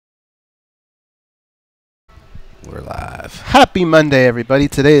We're live. Happy Monday, everybody.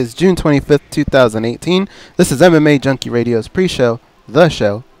 Today is June 25th, 2018. This is MMA Junkie Radio's pre-show, the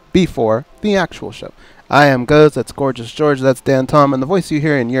show, before the actual show. I am Goz, that's Gorgeous George, that's Dan Tom, and the voice you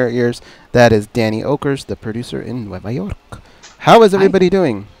hear in your ears, that is Danny Okers, the producer in Nueva York. How is everybody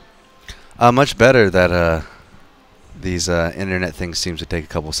doing? Much better. That these internet things seem to take a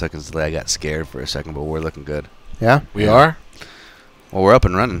couple seconds delay. I got scared for a second, but we're looking good. Yeah? We are? Well, we're up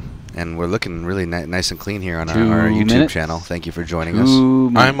and running, and we're looking really nice and clean here on our YouTube channel. Thank you for joining us.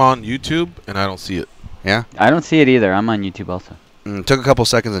 I'm on YouTube, and I don't see it. Yeah? I don't see it either. I'm on YouTube also. Took a couple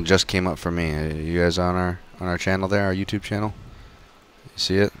seconds and just came up for me. You guys on our channel there, our YouTube channel? You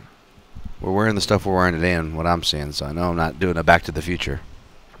see it? We're wearing the stuff we're wearing today and what I'm seeing, so I know I'm not doing a Back to the Future.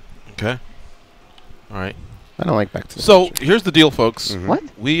 Okay. All right. I don't like Back to the So Future. here's the deal, folks. What?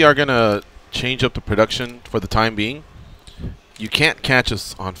 We are going to change up the production for the time being. You can't catch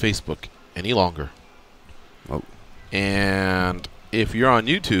us on Facebook any longer. Oh. And if you're on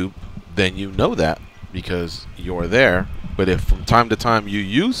YouTube, then you know that because you're there. But if from time to time you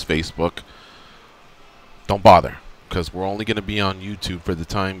use Facebook, don't bother because we're only going to be on YouTube for the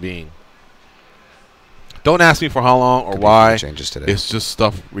time being. Don't ask me for how long or why. Changes today. It's just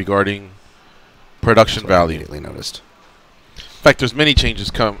stuff regarding production value. Immediately noticed. In fact, there's many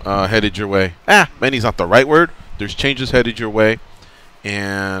changes headed your way. Many's not the right word. There's changes headed your way,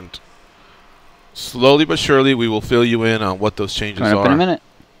 and slowly but surely we will fill you in on what those changes Coming up are. in a minute.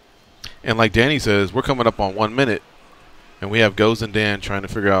 And like Danny says, we're coming up on 1 minute, and we have Goz and Dan trying to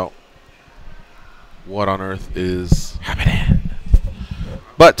figure out what on earth is happening.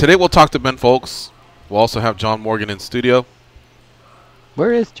 But today we'll talk to Ben Fowlkes. We'll also have John Morgan in studio.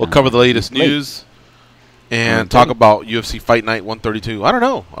 Where is John? We'll cover the latest Late. news and talk about UFC Fight Night 132. I don't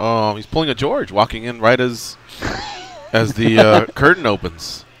know. He's pulling a George, walking in right as the curtain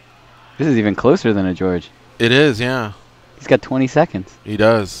opens. This is even closer than a George. It is, yeah. He's got 20 seconds. He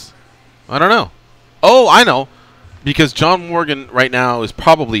does. I don't know. Oh, I know. Because John Morgan right now is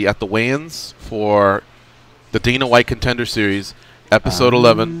probably at the weigh-ins for the Dana White Contender Series, Episode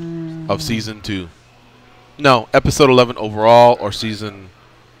 11 of Season 2. No, Episode 11 overall or Season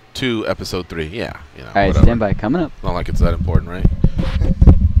 2, Episode 3. Yeah. You know, All right, whatever. stand by. Coming up. Not like it's that important, right?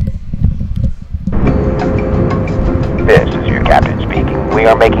 This is your captain speaking. We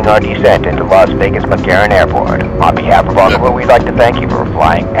are making our descent into Las Vegas McCarran Airport. On behalf of our crew, we'd like to thank you for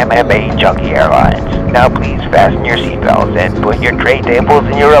flying MMAjunkie Airlines. Now please fasten your seatbelts and put your tray tables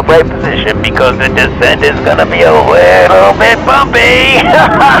in your upright position because the descent is going to be a little bit bumpy.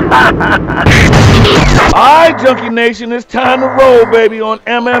 Alright, Junkie Nation, it's time to roll, baby, on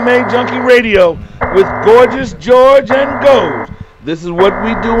MMA Junkie Radio with Gorgeous George and Goz. This is what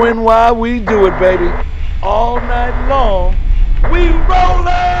we do and why we do it, baby. All night long, we rollin'!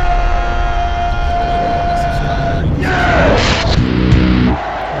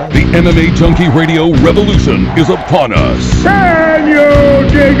 The MMA Junkie Radio revolution is upon us. Can you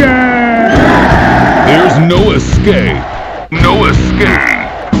dig it? There's no escape. No escape.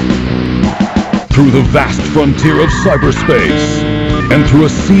 Through the vast frontier of cyberspace and through a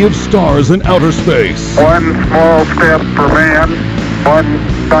sea of stars in outer space. One small step for man, one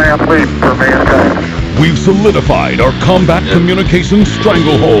giant leap for mankind. We've solidified our combat communications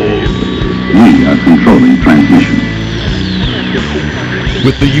stranglehold. We are controlling transmission.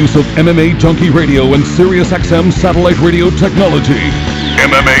 With the use of MMA Junkie Radio and SiriusXM satellite radio technology.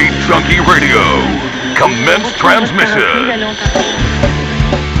 MMA Junkie Radio. Commence transmission.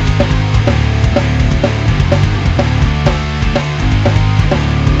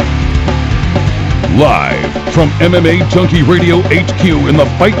 Live from MMA Junkie Radio HQ in the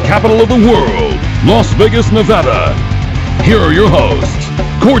fight capital of the world, Las Vegas, Nevada. Here are your hosts,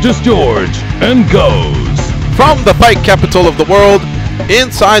 Gorgeous George and Goz. From the fight capital of the world,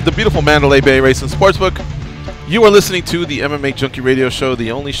 inside the beautiful Mandalay Bay Racing Sportsbook, you are listening to the MMA Junkie Radio Show,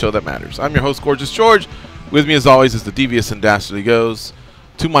 the only show that matters. I'm your host, Gorgeous George. With me, as always, is the devious and dastardly Goz.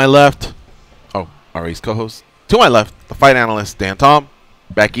 To my left, our ace co-host. To my left, the fight analyst, Dan Tom.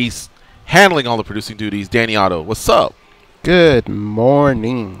 Back east, handling all the producing duties, Danny Otto. What's up? Good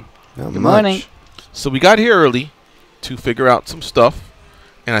morning. Not Good morning. much. So we got here early to figure out some stuff,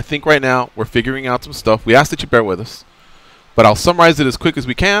 and I think right now we're figuring out some stuff. We ask that you bear with us, but I'll summarize it as quick as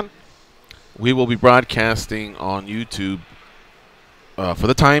we can. We will be broadcasting on YouTube for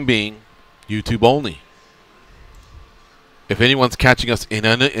the time being, YouTube only. If anyone's catching us in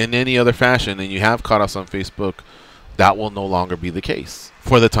any other fashion and you have caught us on Facebook, that will no longer be the case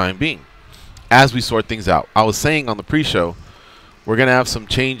for the time being. As we sort things out, I was saying on the pre-show, we're going to have some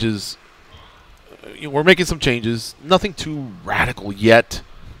changes. We're making some changes. Nothing too radical yet.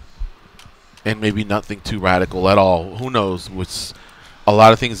 and maybe nothing too radical at all. Who knows? With a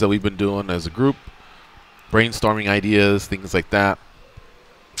lot of things that we've been doing as a group, brainstorming ideas, things like that,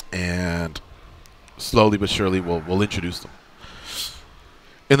 and slowly but surely we'll introduce them.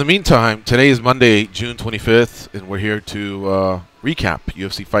 In the meantime, today is Monday, June 25th, and we're here to recap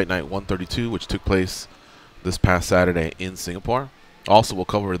UFC Fight Night 132, which took place this past Saturday in Singapore. Also, we'll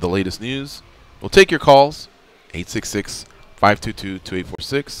cover the latest news. We'll take your calls,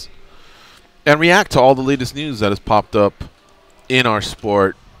 866-522-2846, and react to all the latest news that has popped up in our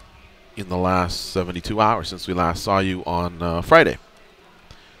sport in the last 72 hours since we last saw you on Friday.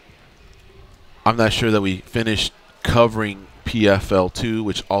 I'm not sure that we finished covering PFL 2,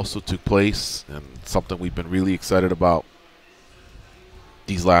 which also took place, and something we've been really excited about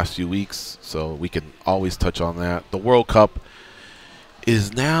these last few weeks, so we can always touch on that. The World Cup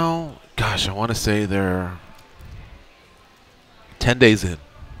is now, gosh, I want to say they're 10 days in.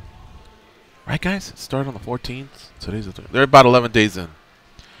 Right, guys? It started on the 14th. Today's the 3rd. They're about 11 days in.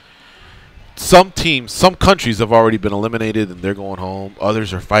 Some teams, some countries have already been eliminated and they're going home.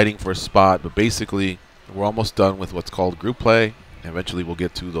 Others are fighting for a spot, but basically we're almost done with what's called group play. Eventually we'll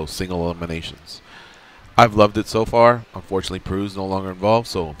get to those single eliminations. I've loved it so far. Unfortunately, Peru's no longer involved,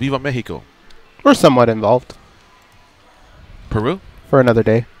 so Viva Mexico. We're somewhat involved. Peru? For another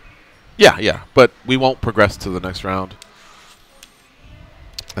day. Yeah, but we won't progress to the next round.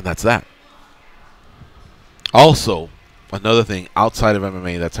 And that's that. Also, another thing outside of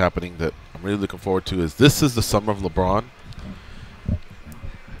MMA that's happening that I'm really looking forward to is this is the summer of LeBron.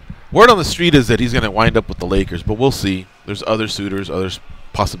 Word on the street is that he's going to wind up with the Lakers, but we'll see. There's other suitors, other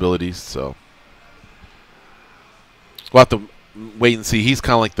possibilities, so we'll have to wait and see. He's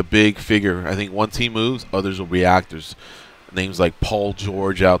kind of like the big figure. I think once he moves, others will react. There's names like Paul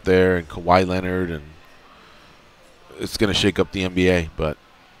George out there and Kawhi Leonard, and it's going to shake up the NBA, but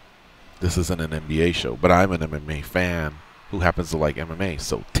this isn't an NBA show. But I'm an MMA fan who happens to like MMA,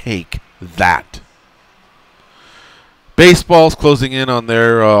 so take that. Baseball's closing in on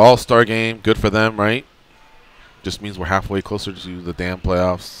their All-Star game. Good for them, right? Just means we're halfway closer to the damn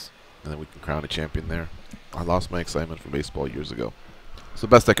playoffs, and then we can crown a champion there. I lost my excitement for baseball years ago. It's the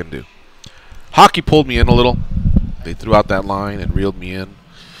best I can do. Hockey pulled me in a little. They threw out that line and reeled me in.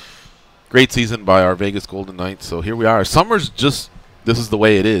 Great season by our Vegas Golden Knights, so here we are. Summer's just, this is the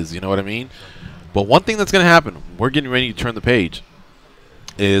way it is, you know what I mean? But one thing that's going to happen, we're getting ready to turn the page,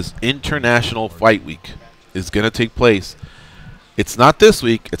 is International Fight Week is going to take place. It's not this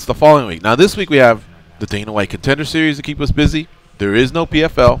week, it's the following week. Now this week we have the Dana White Contender Series to keep us busy. There is no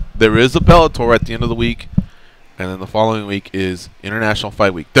PFL. There is a Bellator at the end of the week. And then the following week is International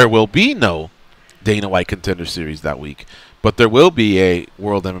Fight Week. There will be no Dana White Contender Series that week. But there will be a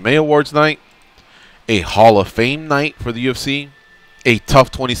World MMA Awards night, a Hall of Fame night for the UFC, a Tough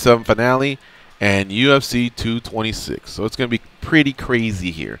 27 finale, and UFC 226. So it's going to be pretty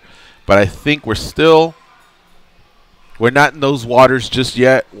crazy here. But I think we're not in those waters just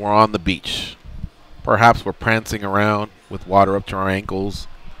yet. We're on the beach. Perhaps we're prancing around with water up to our ankles,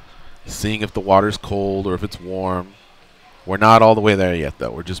 seeing if the water's cold or if it's warm. We're not all the way there yet,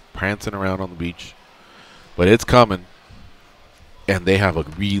 though. We're just prancing around on the beach. But it's coming. And they have a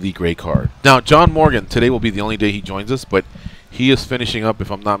really great card. Now, John Morgan, today will be the only day he joins us, but he is finishing up,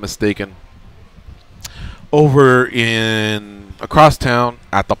 if I'm not mistaken, over in across town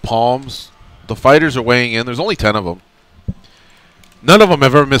at the Palms. The fighters are weighing in. There's only 10 of them. None of them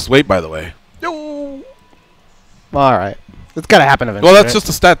have ever missed weight, by the way. All right. It's got to happen eventually. Well, that's just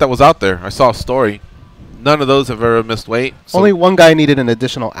a stat that was out there. I saw a story. None of those have ever missed weight. So only one guy needed an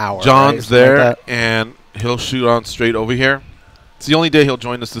additional hour. John's right? there, Like and he'll shoot on straight over here. It's the only day he'll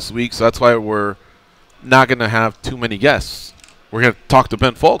join us this week, so that's why we're not going to have too many guests. We're going to talk to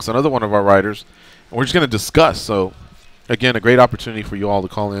Ben Fowlkes, another one of our writers, and we're just going to discuss. So, again, a great opportunity for you all to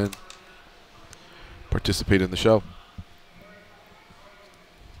call in, participate in the show.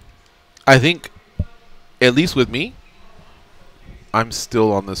 I think, at least with me, I'm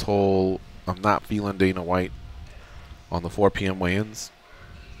still on this whole, I'm not feeling Dana White on the 4 p.m. weigh-ins.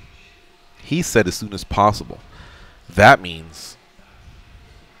 He said as soon as possible. That means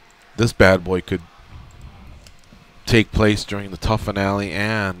this bad boy could take place during the Tough finale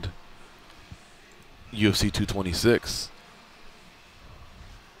and UFC 226.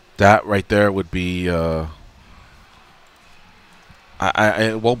 That right there would be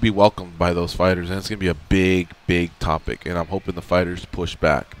it won't be welcomed by those fighters, and it's going to be a big, big topic. And I'm hoping the fighters push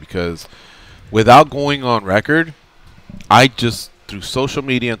back, because without going on record, I just, through social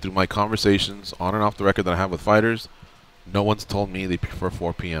media and through my conversations on and off the record that I have with fighters, no one's told me they prefer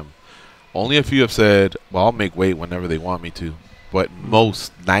 4 p.m. Only a few have said, well, I'll make weight whenever they want me to. but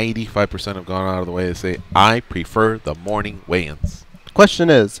most 95% have gone out of the way to say, I prefer the morning weigh-ins. Question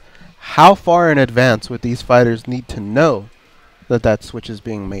is, how far in advance would these fighters need to know that that switch is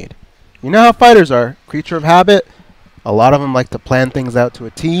being made? You know how fighters are, creature of habit. A lot of them like to plan things out to a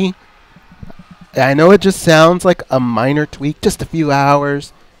T. I know it just sounds like a minor tweak, just a few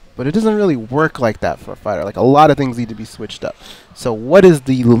hours, but it doesn't really work like that for a fighter. Like, a lot of things need to be switched up. So what is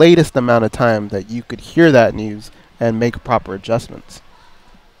the latest amount of time that you could hear that news and make proper adjustments?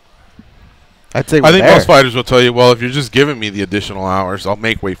 I'd say I think most fighters will tell you, well, if you're just giving me the additional hours, I'll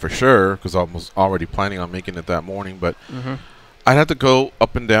make weight for sure, because I was already planning on making it that morning. But I'd have to go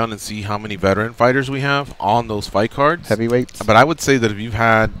up and down and see how many veteran fighters we have on those fight cards. Heavyweights. But I would say that if you've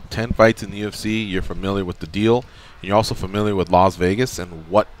had 10 fights in the UFC, you're familiar with the deal. And you're also familiar with Las Vegas and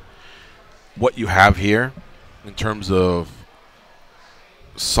what you have here in terms of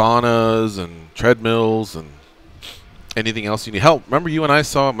saunas and treadmills and anything else you need. Hell, remember you and I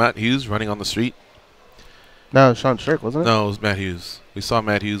saw Matt Hughes running on the street? No, Sean Strick, wasn't it? No, it was Matt Hughes. We saw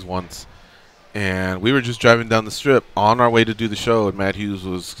Matt Hughes once. And we were just driving down the strip on our way to do the show, and Matt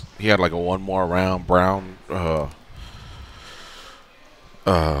Hughes he had like a one more round brown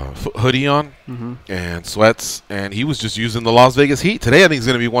hoodie on and sweats, and he was just using the Las Vegas heat. Today I think it's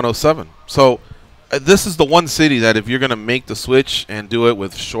going to be 107. So this is the one city that if you're going to make the switch and do it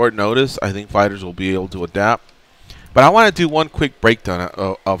with short notice, I think fighters will be able to adapt. But I want to do one quick breakdown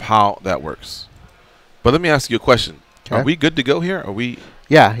of how that works. But let me ask you a question. Okay. Are we good to go here? Are we?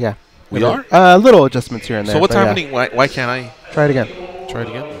 Yeah. We are? Little adjustments here and there. So what's but happening? Why can't I Try it again. try it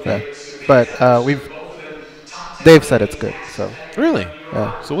again? Yeah. But Dave said it's good. So Really?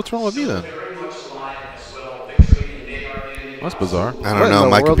 yeah. So what's wrong with me then? That's bizarre. I What don't in know. the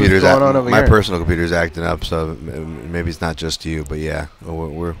My world is computer's going on over my here? personal computer's acting up, so maybe it's not just you, but yeah,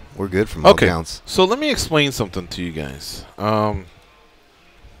 we're good from all Okay. counts. So let me explain something to you guys. The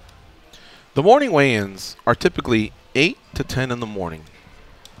morning weigh-ins are typically 8 to 10 in the morning.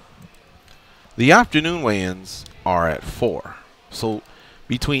 The afternoon weigh-ins are at 4. So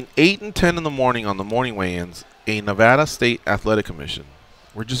between 8 and 10 in the morning on the morning weigh-ins, a Nevada State Athletic Commission,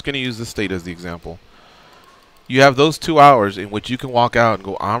 we're just going to use this state as the example, you have those 2 hours in which you can walk out and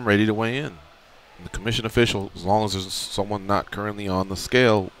go, I'm ready to weigh in. And the commission official, as long as there's someone not currently on the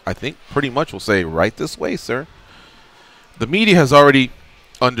scale, I think pretty much will say, right this way, sir. The media has already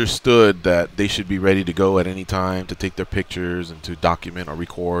understood that they should be ready to go at any time to take their pictures and to document or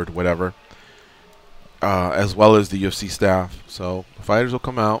record, whatever, as well as the UFC staff. So the fighters will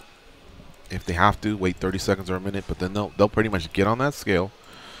come out. If they have to, wait 30 seconds or a minute, but then they'll pretty much get on that scale,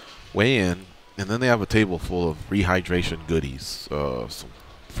 weigh in, and then they have a table full of rehydration goodies, some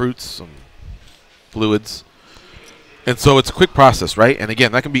fruits, some fluids. And so it's a quick process, right? And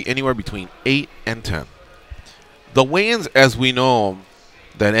again, that can be anywhere between 8 and 10. The weigh-ins as we know them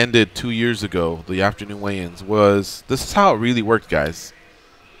that ended 2 years ago, the afternoon weigh-ins, this is how it really worked, guys.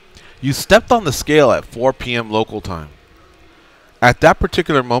 You stepped on the scale at 4 p.m. local time. At that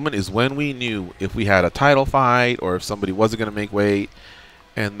particular moment is when we knew if we had a title fight or if somebody wasn't going to make weight.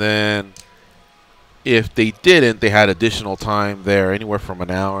 And then if they didn't, they had additional time there, anywhere from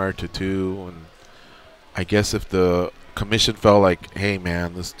an hour to 2. And I guess if the commission felt like, hey,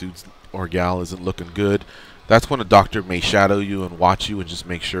 man, this dude's or gal isn't looking good, that's when a doctor may shadow you and watch you and just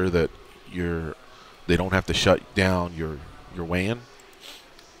make sure that they don't have to shut down your weigh-in.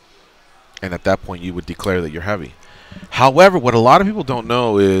 And at that point, you would declare that you're heavy. However, what a lot of people don't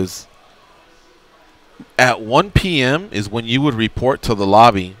know is at 1 p.m. is when you would report to the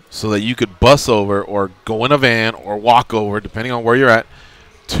lobby so that you could bus over or go in a van or walk over, depending on where you're at,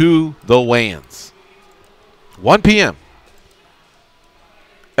 to the weigh-ins. 1 p.m.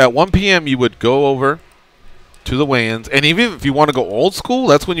 At 1 p.m., you would go over to the weigh-ins. And even if you want to go old school,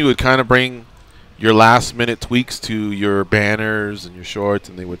 that's when you would kind of bring your last-minute tweaks to your banners and your shorts,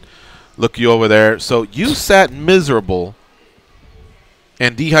 and they would look you over there. So you sat miserable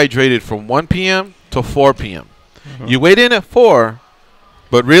and dehydrated from 1 p.m. to 4 p.m. You weighed in at 4,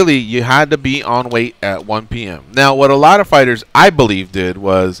 but really you had to be on weight at 1 p.m. Now, what a lot of fighters, I believe, did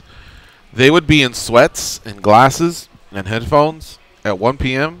was they would be in sweats and glasses and headphones at 1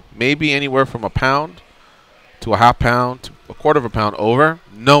 p.m., maybe anywhere from a pound to a half pound to a quarter of a pound over,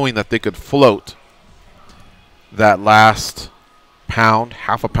 knowing that they could float that last pound,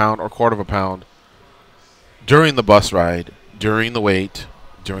 half a pound, or quarter of a pound during the bus ride, during the wait,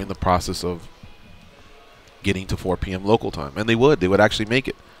 during the process of getting to 4 p.m. local time. And they would actually make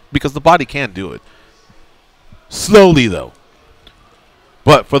it because the body can do it. Slowly, though.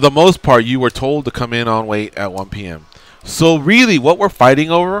 But for the most part, you were told to come in on weight at 1 p.m. So really what we're fighting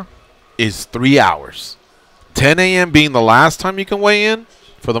over is 3 hours. 10 a.m. being the last time you can weigh in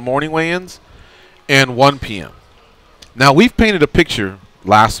for the morning weigh-ins, and 1 p.m. Now, we've painted a picture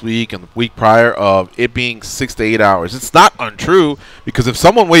last week and the week prior of it being 6 to 8 hours. It's not untrue, because if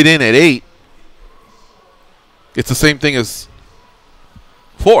someone weighed in at 8, it's the same thing as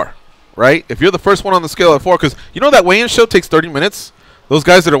 4, right? If you're the first one on the scale at 4, because you know that weigh-in show takes 30 minutes? Those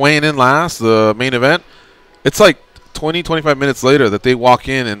guys that are weighing in last, the main event, it's like 20, 25 minutes later that they walk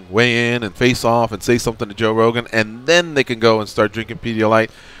in and weigh in and face off and say something to Joe Rogan, and then they can go and start drinking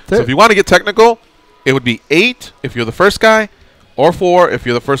Pedialyte. So if you want to get technical, it would be 8 if you're the first guy, or 4 if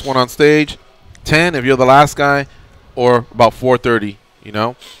you're the first one on stage, 10 if you're the last guy, or about 4:30, you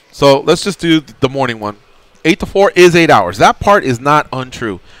know? So let's just do the morning one. 8 to 4 is 8 hours. That part is not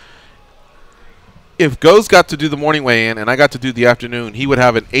untrue. If Goes got to do the morning weigh-in and I got to do the afternoon, he would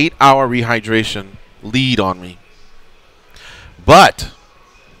have an 8-hour rehydration lead on me. But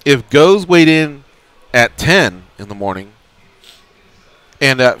if Goes weighed in at 10 in the morning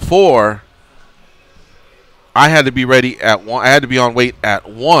and at 4, I had to be ready at 1. I had to be on weight at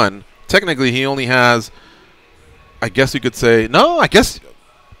 1. Technically, he only has, I guess you could say, no, I guess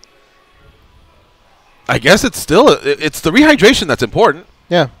it's still, it's the rehydration that's important.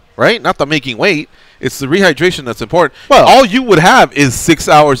 Yeah. Right? Not the making weight. It's the rehydration that's important. Well, all you would have is 6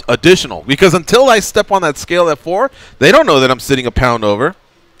 hours additional, because until I step on that scale at 4, they don't know that I'm sitting a pound over,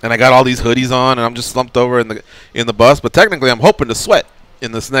 and I got all these hoodies on, and I'm just slumped over in the bus. But technically, I'm hoping to sweat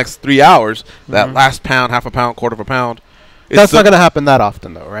in this next 3 hours. That last pound, half a pound, quarter of a pound. That's not going to happen that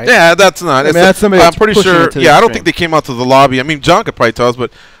often, though, right? Yeah, that's not. I mean, that's somebody I'm that's pretty pushing sure. it to the Yeah, I don't extreme. think they came out to the lobby. I mean, John could probably tell us,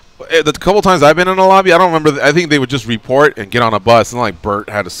 but the couple times I've been in a lobby, I don't remember. I think they would just report and get on a bus. It's not like Bert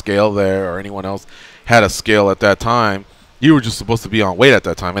had a scale there or anyone else had a scale at that time. You were just supposed to be on weight at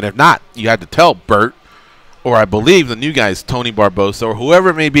that time, and if not, you had to tell Bert, or I believe the new guys, Tony Barbosa or whoever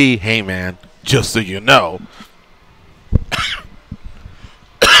it may be, hey man, just so you know,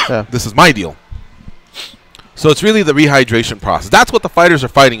 this is my deal. So it's really the rehydration process. That's what the fighters are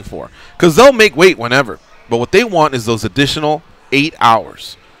fighting for, because they'll make weight whenever, but what they want is those additional 8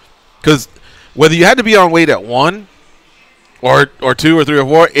 hours. Because whether you had to be on weight at 1 or 2 or 3 or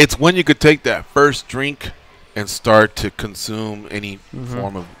 4, it's when you could take that first drink and start to consume any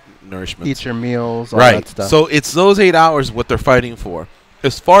form of nourishment. Eat your meals, all right. that stuff. So it's those 8 hours what they're fighting for.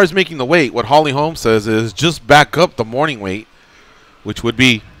 As far as making the weight, what Holly Holmes says is just back up the morning weight, which would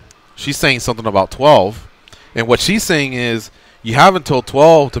be, she's saying something about 12. And what she's saying is you have until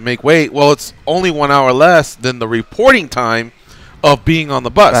 12 to make weight. Well, it's only 1 hour less than the reporting time of being on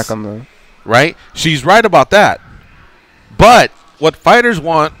the bus. Back on the right? She's right about that. But what fighters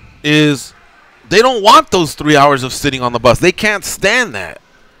want is they don't want those 3 hours of sitting on the bus. They can't stand that.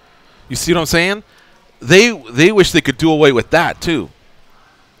 You see what I'm saying? They wish they could do away with that too.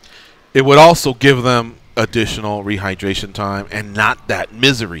 It would also give them additional rehydration time and not that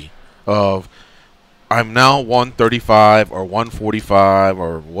misery of I'm now 135 or 145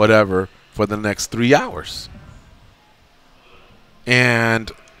 or whatever for the next 3 hours.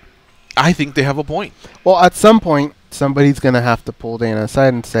 And I think they have a point. Well, at some point, somebody's going to have to pull Dana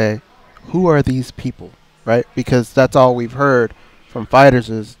aside and say, who are these people, right? Because that's all we've heard from fighters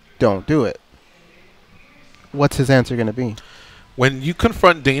is, don't do it. What's his answer going to be? When you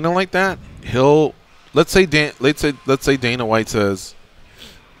confront Dana like that, he'll, let's say Dana White says,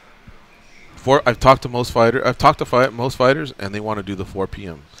 I've talked to most fighters, and they want to do the 4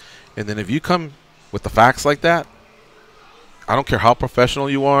 p.m. And then if you come with the facts like that, I don't care how professional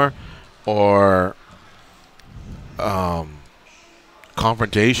you are or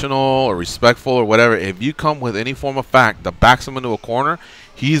confrontational or respectful or whatever, if you come with any form of fact that backs him into a corner,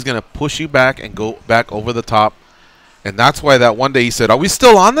 he's going to push you back and go back over the top. And that's why that one day he said, are we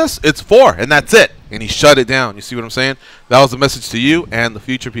still on this? It's 4, and that's it. And he shut it down. You see what I'm saying? That was a message to you and the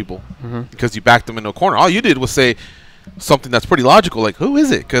future people, because you backed them into a corner. All you did was say something that's pretty logical, like, who is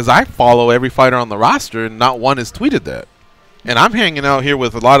it? Because I follow every fighter on the roster, and not one has tweeted that. And I'm hanging out here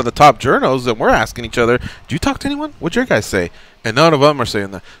with a lot of the top journos, and we're asking each other, do you talk to anyone? What'd your guys say? And none of them are saying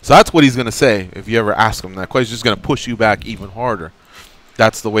that. So that's what he's going to say if you ever ask him that question. He's just going to push you back even harder.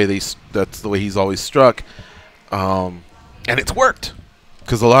 That's the way he's always struck. And it's worked.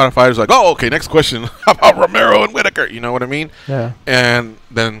 Because a lot of fighters are like, oh, okay, next question. How about Romero and Whitaker? You know what I mean? Yeah. And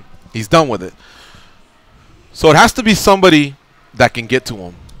then he's done with it. So it has to be somebody that can get to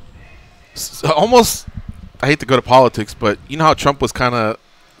him. Almost, I hate to go to politics, but you know how Trump was kind of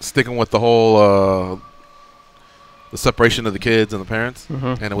sticking with the whole the separation of the kids and the parents?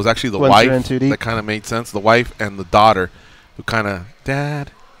 And it was actually the wife that kind of made sense. The wife and the daughter who kind of,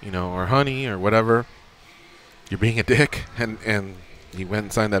 Dad, you know, or honey or whatever, you're being a dick. And he went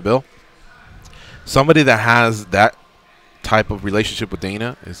and signed that bill. somebody that has that type of relationship with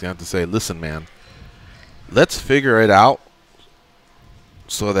Dana is going to have to say, listen, man, let's figure it out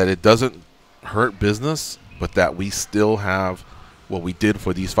so that it doesn't hurt business, but that we still have what we did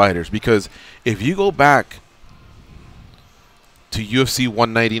for these fighters. Because if you go back to UFC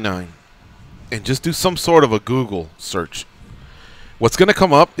 199 and just do some sort of a Google search, what's going to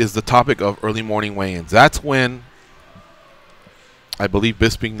come up is the topic of early morning weigh-ins. That's when I believe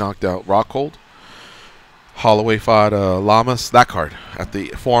Bisping knocked out Rockhold. Holloway fought Lamas, that card at the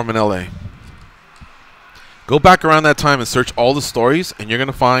Forum in LA. Go back around that time and search all the stories, and you're going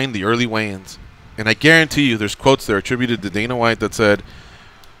to find the early weigh-ins. And I guarantee you there's quotes there attributed to Dana White that said,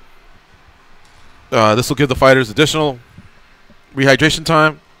 this will give the fighters additional rehydration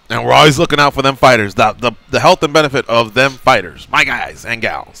time, and we're always looking out for them fighters, the health and benefit of them fighters, my guys and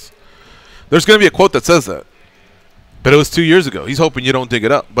gals. There's going to be a quote that says that. But it was 2 years ago. He's hoping you don't dig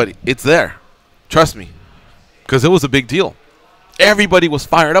it up, but it's there. Trust me. Because it was a big deal. Everybody was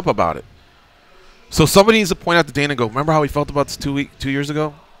fired up about it. So somebody needs to point out to Dana and go, remember how he felt about this 2 years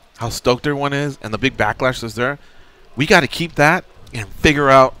ago? How stoked everyone is and the big backlash that's there? We got to keep that and figure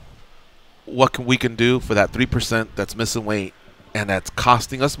out what we can do for that 3% that's missing weight and that's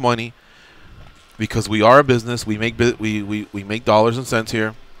costing us money, because we are a business. We make we make dollars and cents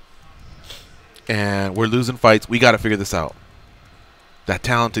here, and we're losing fights. We got to figure this out. That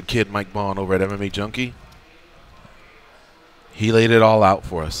talented kid Mike Bond over at MMAjunkie, he laid it all out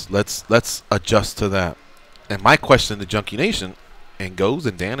for us. Let's adjust to that. And my question to Junkie Nation and Goes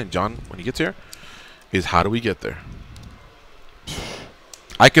and Dan and John when he gets here is, how do we get there?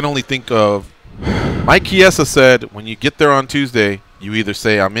 I can only think of Mike Chiesa said when you get there on Tuesday, you either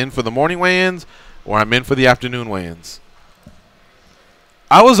say I'm in for the morning weigh-ins or I'm in for the afternoon weigh-ins.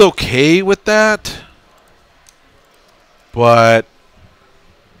 I was okay with that, but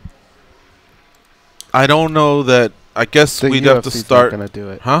I don't know that. I guess we'd have to start. Gonna do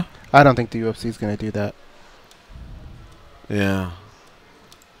it. Huh? I don't think the UFC is going to do that. Yeah.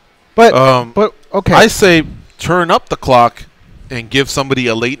 But okay. I say turn up the clock and give somebody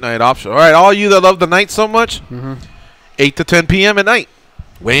a late night option. All right, all you that love the night so much, 8 to 10 p.m. at night,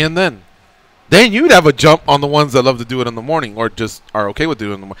 weigh in then. Then you'd have a jump on the ones that love to do it in the morning or just are okay with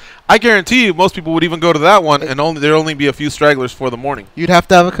doing it in the morning. I guarantee you most people would even go to that one, and there'd only be a few stragglers for the morning. You'd have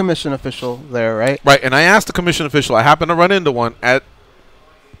to have a commission official there, right? Right, and I asked the commission official. I happened to run into one at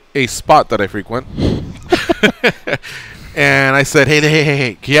a spot that I frequent. And I said,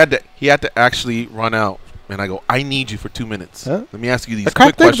 hey. He had to actually run out. And I go, I need you for 2 minutes. Huh? Let me ask you these quick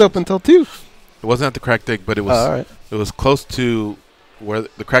questions. The cracked egg's open till 2. It wasn't at the cracked egg, but it was all right. It was close to where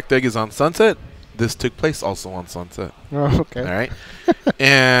the cracked egg is on Sunset. This took place also on Sunset. Oh, okay. All right.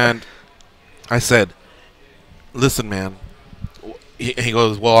 And I said, listen, man. He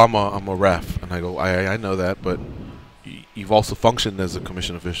goes, well, I'm a ref. And I go, I know that, but you've also functioned as a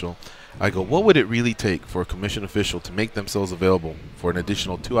commission official. I go, what would it really take for a commission official to make themselves available for an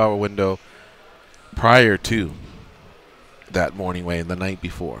additional 2-hour window prior to that morning weigh-in the night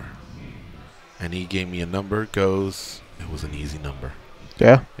before? And he gave me a number. Goes, it was an easy number.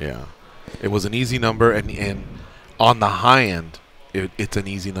 Yeah? Yeah. It was an easy number, and on the high end, it's an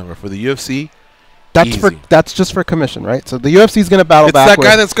easy number. For the UFC, that's just for commission, right? So the UFC is going to battle back. It's that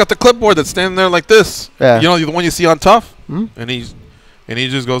guy that's got the clipboard that's standing there like this. Yeah. You know, the one you see on Tough? And he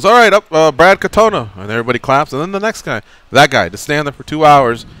just goes, all right, up Brad Katona. And everybody claps. And then the next guy, that guy, to stand there for 2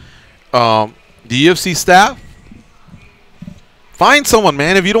 hours. The UFC staff, find someone,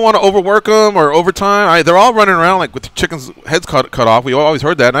 man. If you don't want to overwork them or overtime, they're all running around like with the chickens' heads cut off. We always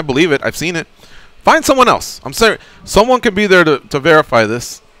heard that, and I believe it. I've seen it. Find someone else. I'm sorry. Someone can be there to verify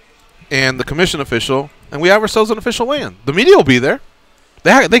this, and the commission official, and we have ourselves an official weigh-in. The media will be there.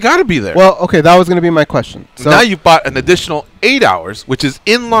 They got to be there. Well, okay, that was going to be my question. So now you've bought an additional 8 hours, which is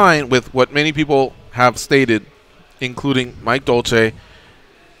in line with what many people have stated, including Mike Dolce.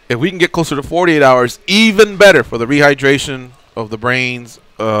 If we can get closer to 48 hours, even better for the rehydration of the brains,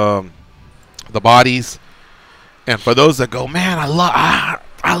 the bodies, and for those that go, man, I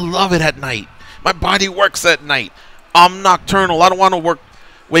love it at night. My body works at night. I'm nocturnal. I don't want to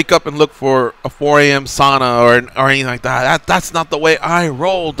wake up and look for a 4 a.m. sauna or anything like that. That's not the way I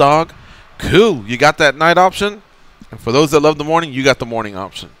roll, dog. Cool. You got that night option, and for those that love the morning, you got the morning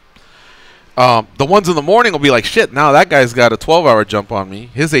option. The ones in the morning will be like, shit, now that guy's got a 12-hour jump on me.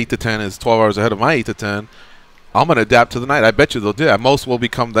 His 8 to 10 is 12 hours ahead of my 8 to 10. I'm going to adapt to the night. I bet you they'll do that. Most will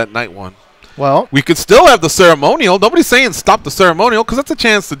become that night one. Well, we could still have the ceremonial. Nobody's saying stop the ceremonial because that's a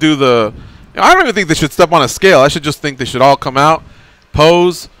chance to do the... I don't even think they should step on a scale. I should just think they should all come out,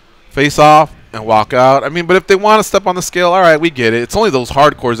 pose, face off, and walk out. I mean, but if they want to step on the scale, all right, we get it. It's only those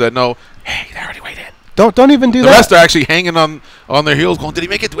hardcores that know, hey, they already weighed in. Don't even do The that. rest are actually hanging on their heels going, did he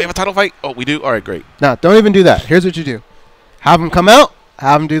make it? Do we have a title fight? Oh, we do? All right, great. No, don't even do that. Here's what you do. Have them come out,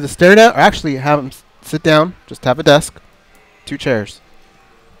 have them do the stare down, or actually have them sit down, just have a desk, 2 chairs.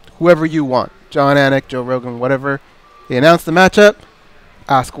 Whoever you want. John Anik, Joe Rogan, whatever. They announce the matchup,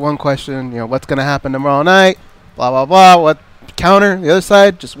 ask one question, what's going to happen tomorrow night, blah, blah, blah, what counter, the other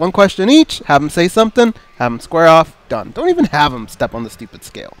side, just one question each, have them say something, have them square off, done. Don't even have them step on the stupid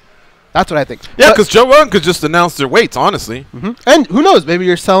scale. That's what I think. Yeah, because Joe Rogan could just announce their weights, honestly. And who knows? Maybe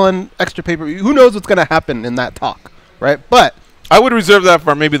you're selling extra paper. Who knows what's going to happen in that talk, right? But I would reserve that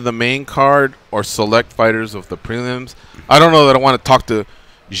for maybe the main card or select fighters of the prelims. I don't know that I want to talk to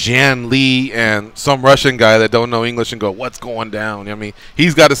Zhan Li and some Russian guy that don't know English and go, what's going down? I mean,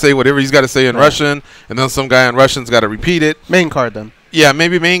 he's got to say whatever he's got to say in Russian, and then some guy in Russian's got to repeat it. Main card, then. Yeah,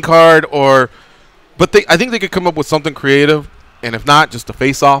 maybe main card but I think they could come up with something creative. And if not, just a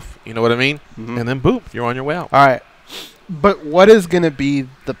face-off, you know what I mean? And then, boom, you're on your way out. All right. But what is going to be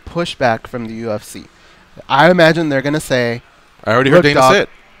the pushback from the UFC? I imagine they're going to say, I already heard Dana say it.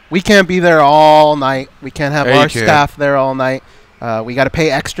 We can't be there all night. We can't have Yeah, our you can. staff there all night. We got to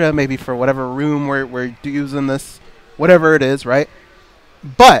pay extra maybe for whatever room we're using this, whatever it is, right?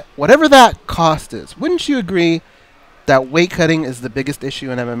 But whatever that cost is, wouldn't you agree that weight cutting is the biggest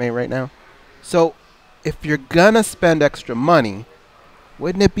issue in MMA right now? So if you're going to spend extra money,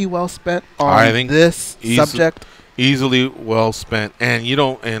 wouldn't it be well spent on this subject? Easily well spent. And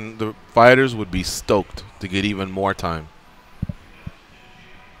and the fighters would be stoked to get even more time.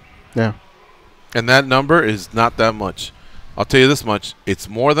 Yeah. And that number is not that much. I'll tell you this much. It's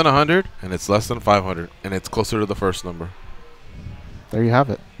more than 100 and it's less than 500 and it's closer to the first number. There you have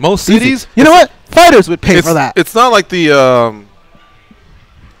it. Most Easy. cities, you know what? Fighters would pay for that. It's not like the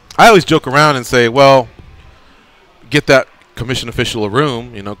I always joke around and say, well, get that commission official a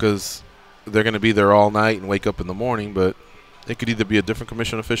room, because they're going to be there all night and wake up in the morning. But it could either be a different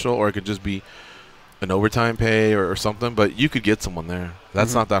commission official or it could just be an overtime pay or something. But you could get someone there.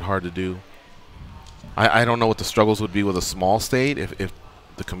 That's not that hard to do. I don't know what the struggles would be with a small state if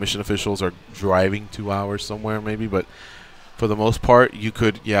the commission officials are driving 2 hours somewhere maybe. But for the most part, you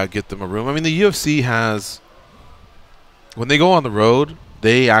could, get them a room. I mean, the UFC has, when they go on the road,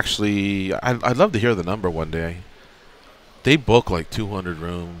 they actually, I'd love to hear the number one day. They book like 200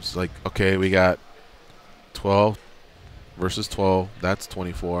 rooms. Like, okay, we got 12 versus 12. That's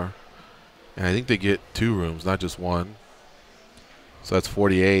 24. And I think they get 2 rooms, not just one. So that's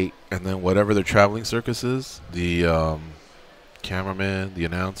 48. And then whatever their traveling circus is, the cameramen, the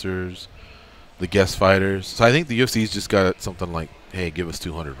announcers, the guest fighters. So I think the UFC's just got something like, hey, give us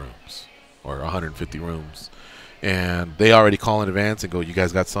 200 rooms or 150 rooms. And they already call in advance and go, you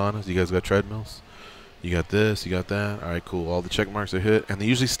guys got saunas? You guys got treadmills? You got this? You got that? All right, cool. All the check marks are hit. And they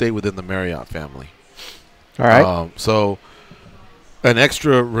usually stay within the Marriott family. All right. So an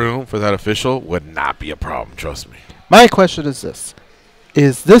extra room for that official would not be a problem, trust me. My question is this.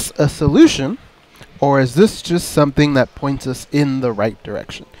 Is this a solution, or is this just something that points us in the right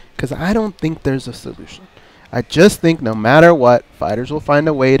direction? Because I don't think there's a solution. I just think no matter what, fighters will find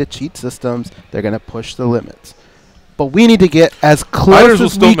a way to cheat systems. They're going to push the limits. But we need to get as close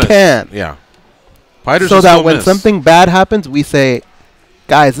as we can. Yeah. Fighters so will that still when miss. something bad happens, we say,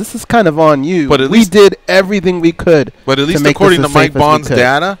 guys, this is kind of on you. But at we least did everything we could. But at least make according this to as Mike safe as we Bond's could.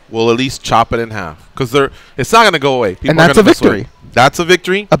 data, we'll at least chop it in half. Because it's not going to go away. People And are that's a gonna miss weight. victory. That's a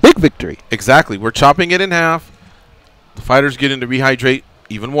victory. A big victory. Exactly. We're chopping it in half. The fighters get to rehydrate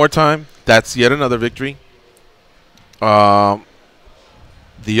even more time. That's yet another victory. The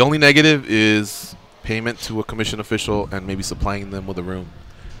only negative is payment to a commission official and maybe supplying them with a room.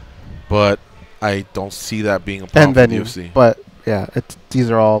 But I don't see that being a problem And for the venue. UFC. But, yeah,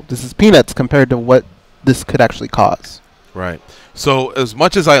 this is peanuts compared to what this could actually cause. Right. So as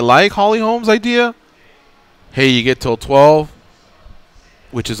much as I like Holly Holmes' idea, hey, you get till 12,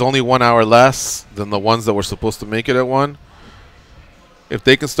 which is only 1 hour less than the ones that were supposed to make it at 1. If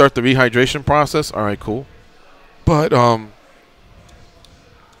they can start the rehydration process, all right, cool. But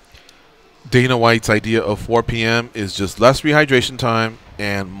Dana White's idea of 4 p.m. is just less rehydration time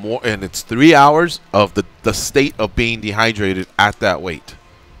and more, and it's 3 hours of the state of being dehydrated at that weight.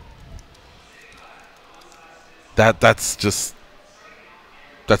 That's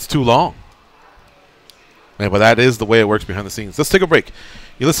too long. Yeah, but that is the way it works behind the scenes. Let's take a break.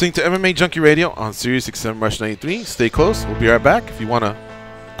 You're listening to MMA Junkie Radio on Sirius XM Rush 93. Stay close. We'll be right back. If you want to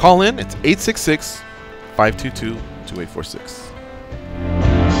call in, it's 866-522-2846.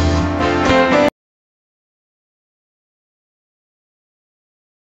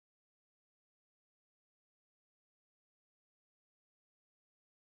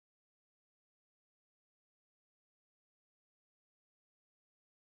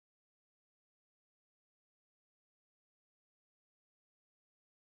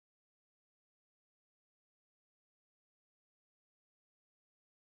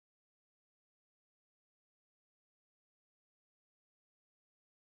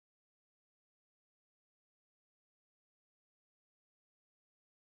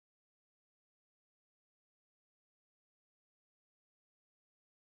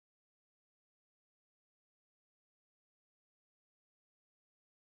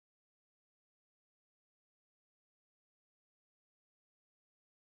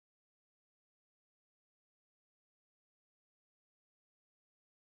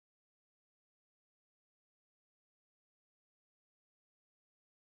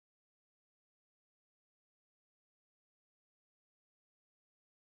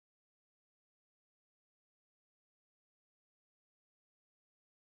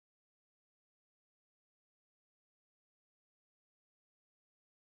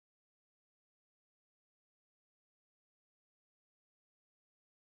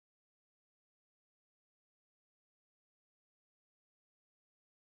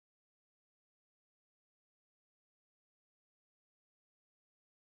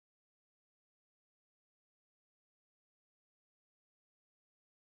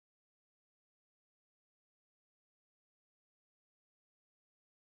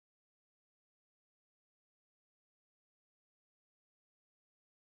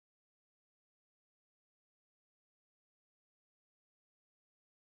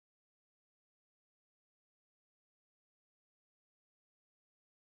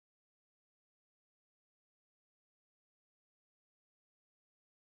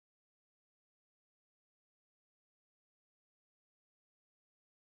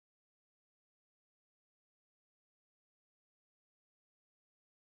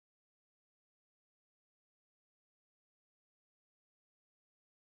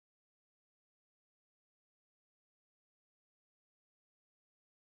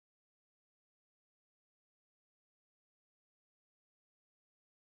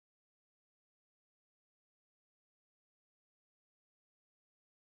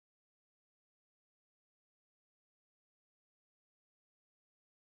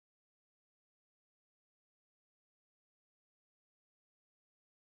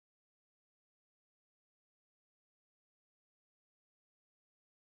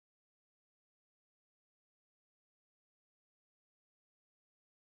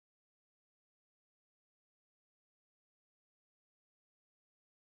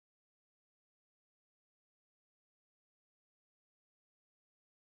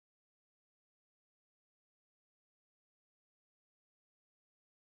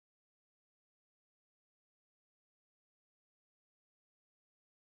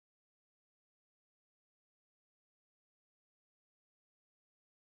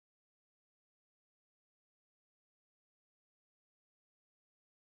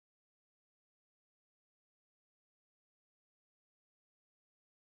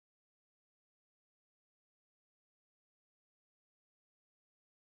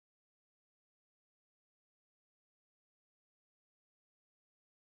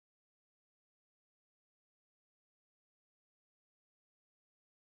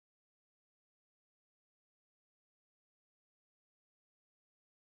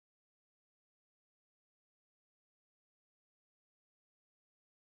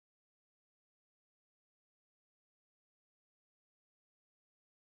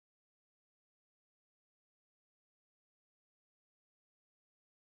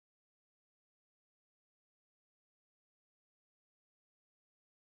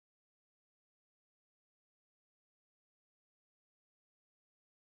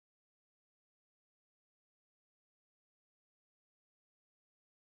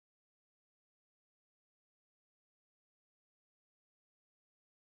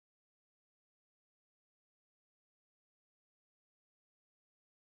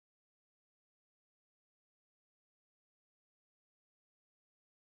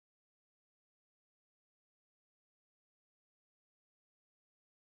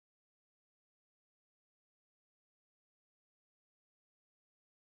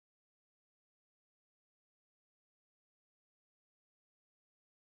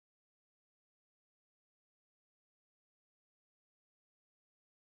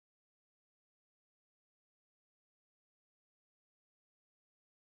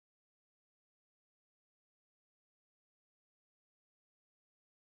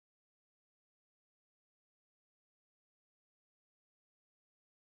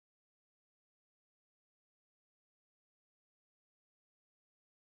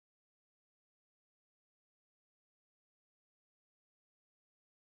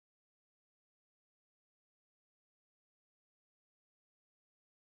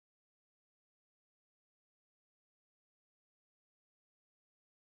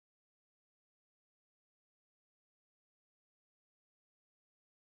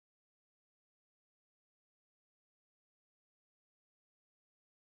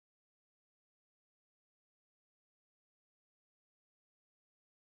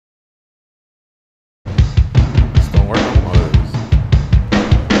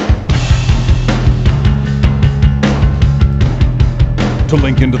 To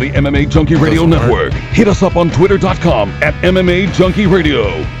link into the MMA Junkie Radio Network, hit us up on twitter.com at MMA Junkie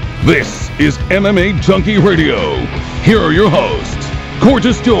Radio. This is MMA Junkie Radio. Here are your hosts,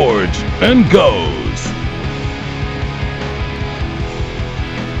 Gorgeous George and Goes.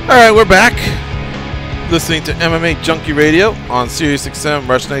 All right, we're back. Listening to MMA Junkie Radio on Sirius XM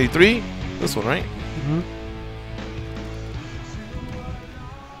Rush 93. This one, right? Mm-hmm.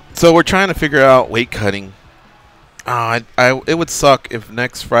 So we're trying to figure out weight cutting. It would suck if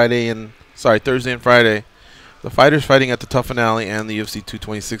next Thursday and Friday, the fighters fighting at the Tough Finale and the UFC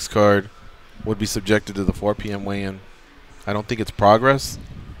 226 card would be subjected to the 4 p.m. weigh-in. I don't think it's progress,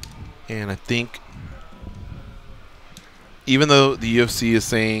 and I think even though the UFC is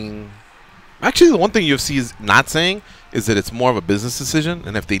saying, actually the one thing UFC is not saying is that it's more of a business decision,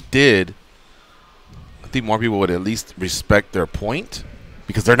 and if they did, I think more people would at least respect their point,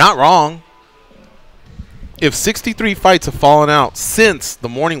 because they're not wrong. If 63 fights have fallen out since the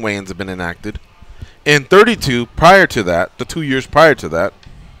morning weigh-ins have been enacted, and 32 prior to that, the 2 years prior to that,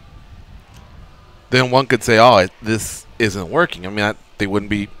 then one could say, "Oh, this isn't working." I mean, they wouldn't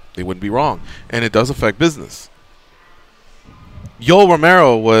be wrong, and it does affect business. Yoel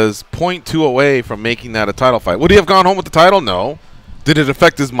Romero was 0.2 away from making that a title fight. Would he have gone home with the title? No. Did it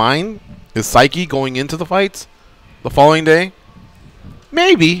affect his mind, his psyche going into the fights the following day?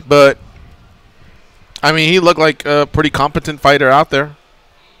 Maybe, but I mean, he looked like a pretty competent fighter out there.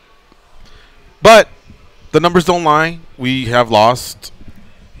 But the numbers don't lie. We have lost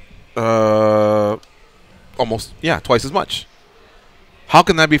almost, twice as much. How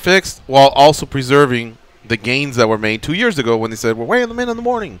can that be fixed while also preserving the gains that were made 2 years ago when they said, we're weighing them in the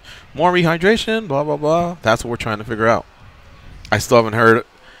morning, more rehydration, blah, blah, blah. That's what we're trying to figure out. I still haven't heard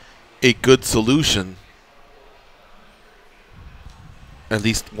a good solution, at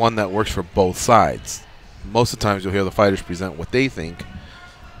least one that works for both sides. Most of the times you'll hear the fighters present what they think.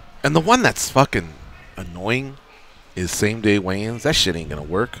 And the one that's fucking annoying is same-day weigh-ins. That shit ain't going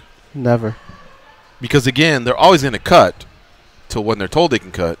to work. Never. Because, again, they're always going to cut till when they're told they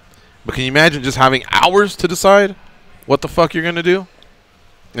can cut. But can you imagine just having hours to decide what the fuck you're going to do?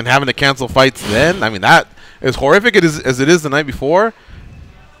 And having to cancel fights then? I mean, that, as horrific as it is the night before,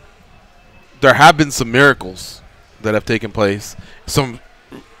 there have been some miracles that have taken place. Some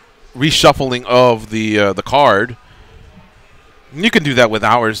reshuffling of the card. You can do that with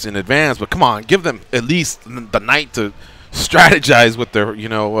hours in advance, but come on, give them at least the night to strategize with their,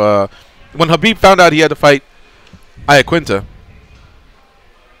 when Khabib found out he had to fight Iaquinta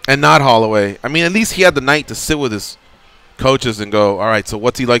and not Holloway, I mean, at least he had the night to sit with his coaches and go, all right, so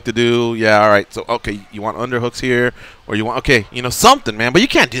what's he like to do? Yeah, all right, so, okay, you want underhooks here? Or you want, okay, something, man. But you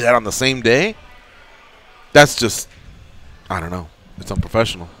can't do that on the same day. That's just, I don't know. It's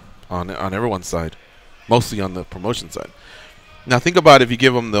unprofessional on everyone's side, mostly on the promotion side. Now think about if you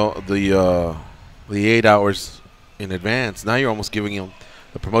give them the 8 hours in advance. Now you're almost giving him,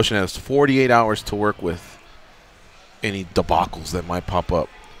 the promotion has 48 hours to work with any debacles that might pop up.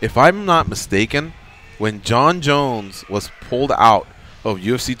 If I'm not mistaken, when John Jones was pulled out of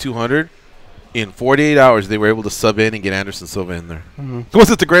UFC 200, in 48 hours they were able to sub in and get Anderson Silva in there. Mm-hmm. Was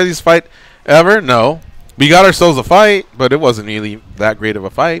it the greatest fight ever? No. We got ourselves a fight, but it wasn't really that great of a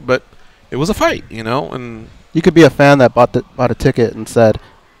fight. But it was a fight, and you could be a fan that bought a ticket and said,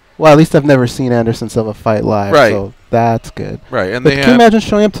 well, at least I've never seen Anderson Silva fight live, right. So that's good. Right. And but can you imagine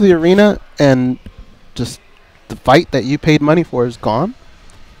showing up to the arena and just the fight that you paid money for is gone?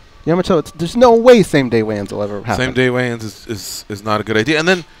 You know how much? There's no way same-day weigh-ins will ever happen. Same-day weigh-ins is not a good idea. And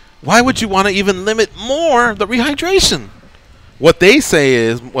then why would you want to even limit more the rehydration? What they say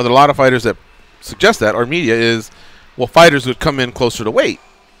is, what a lot of fighters that suggest that, or media, is, well, fighters would come in closer to weight.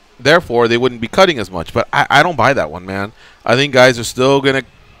 Therefore, they wouldn't be cutting as much. But I don't buy that one, man. I think guys are still going to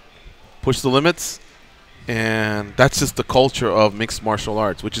push the limits. And that's just the culture of mixed martial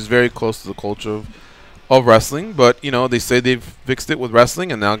arts, which is very close to the culture of wrestling. But, they say they've fixed it with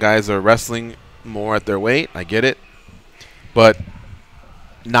wrestling, and now guys are wrestling more at their weight. I get it. But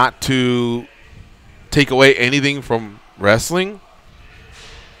not to take away anything from wrestling.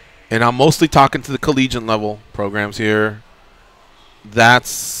 And I'm mostly talking to the collegiate level programs here.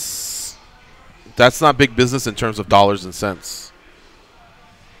 That's not big business in terms of dollars and cents.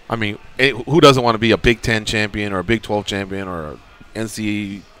 I mean, who doesn't want to be a Big 10 champion or a Big 12 champion or an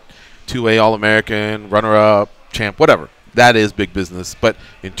NCAA All-American, runner-up, champ, whatever. That is big business. But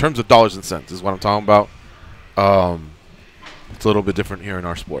in terms of dollars and cents is what I'm talking about. It's a little bit different here in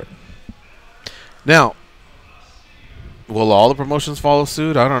our sport. Now, will all the promotions follow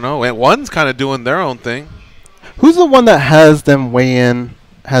suit? I don't know. And one's kind of doing their own thing. Who's the one that has them weigh in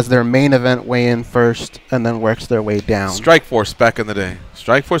has their main event weigh-in first and then works their way down. Strikeforce back in the day.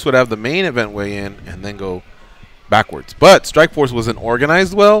 Strikeforce would have the main event weigh-in and then go backwards. But Strikeforce wasn't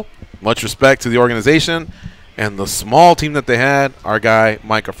organized well. Much respect to the organization and the small team that they had. Our guy,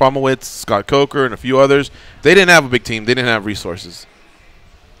 Mike Afromowitz, Scott Coker, and a few others. They didn't have a big team. They didn't have resources.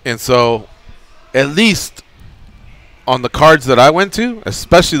 And so, at least on the cards that I went to,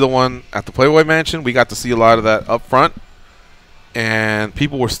 especially the one at the Playboy Mansion, we got to see a lot of that up front. And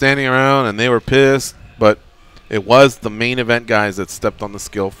people were standing around and they were pissed. But it was the main event guys that stepped on the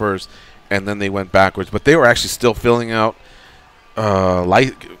scale first. And then they went backwards. But they were actually still filling out,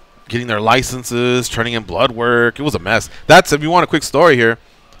 getting their licenses, turning in blood work. It was a mess. That's, if you want a quick story here,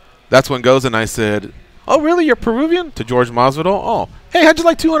 that's when Goes and I said, "Oh, really? You're Peruvian?" to George Masvidal. "Oh, hey, how'd you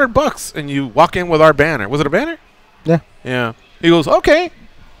like $200?" And you walk in with our banner. Was it a banner? Yeah. Yeah. He goes, "Okay."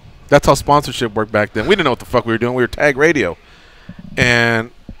 That's how sponsorship worked back then. We didn't know what the fuck we were doing. We were Tag Radio.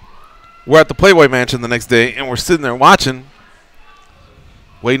 And we're at the Playboy Mansion the next day, and we're sitting there watching,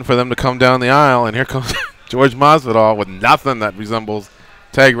 waiting for them to come down the aisle, and here comes George Masvidal with nothing that resembles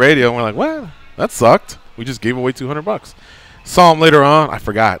Tag Radio. And we're like, "Well, that sucked. We just gave away $200." Saw him later on. I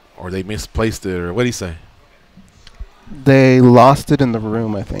forgot. Or they misplaced it. Or what did he say? They lost it in the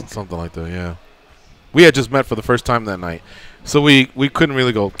room, I think. Something like that, yeah. We had just met for the first time that night. So we couldn't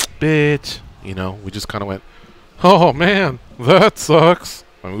really go, "Bitch." You know, we just kind of went, "Oh, man, that sucks."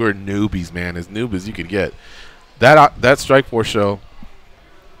 I mean, we were newbies, man. As noob as you could get. That Strikeforce show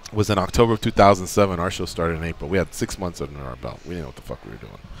was in October of 2007. Our show started in April. We had 6 months under our belt. We didn't know what the fuck we were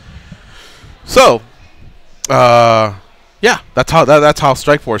doing. So, yeah, that's how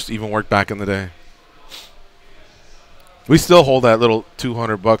Strikeforce even worked back in the day. We still hold that little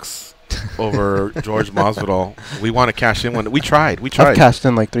 $200 over George Masvidal. We want to cash in when we tried. I've cashed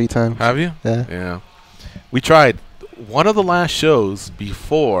in like 3 times. Have you? Yeah. Yeah. We tried. One of the last shows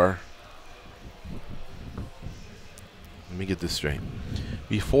before. Let me get this straight.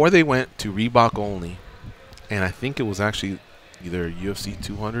 Before they went to Reebok only, and I think it was actually either UFC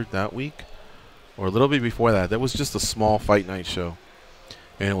 200 that week or a little bit before that. That was just a small fight night show.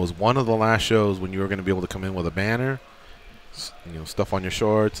 And it was one of the last shows when you were going to be able to come in with a banner, you know, stuff on your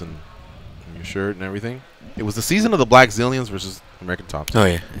shorts and your shirt and everything. It was the season of the Black Zillions versus American Tops. Oh,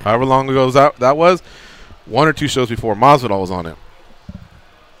 yeah. However long ago that was, 1 or 2 shows before Masvidal was on it.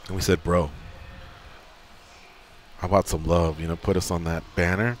 And we said, "Bro, how about some love? You know, put us on that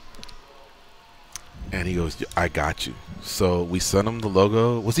banner." And he goes, "I got you." So we sent him the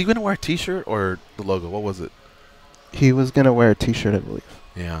logo. Was he going to wear a T-shirt or the logo? What was it? He was going to wear a T-shirt, I believe.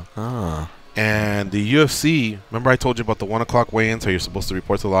 Yeah. Ah. And the UFC, remember I told you about the 1 o'clock weigh-ins, how you're supposed to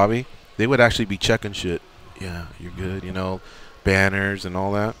report to the lobby? They would actually be checking shit. "Yeah, you're good," you know, banners and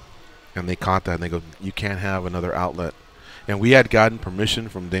all that. And they caught that, and they go, "You can't have another outlet." And we had gotten permission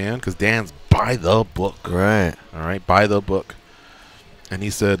from Dan, because Dan's by the book. Right. All right, by the book. And he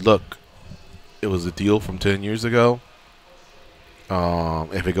said, "Look, it was a deal from 10 years ago.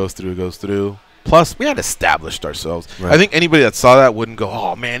 If it goes through, it goes through." Plus, we had established ourselves. Right. I think anybody that saw that wouldn't go,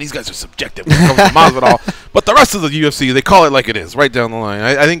 "Oh, man, these guys are subjective when it comes to Masvidal." But the rest of the UFC, they call it like it is, right down the line.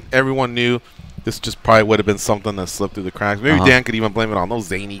 I think everyone knew this just probably would have been something that slipped through the cracks. Maybe Dan could even blame it on those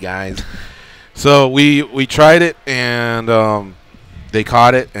zany guys. So we tried it, and they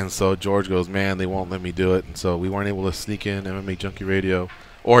caught it. And so George goes, "Man, they won't let me do it." And so we weren't able to sneak in MMA Junkie Radio.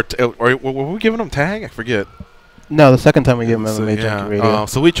 Or were we giving them tag? I forget. No, the second time we gave him So, MMA Junkie Radio.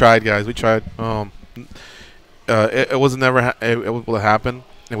 so we tried, guys. We tried. It was never able to happen.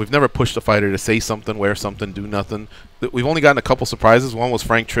 And we've never pushed a fighter to say something, wear something, do nothing. We've only gotten a couple surprises. One was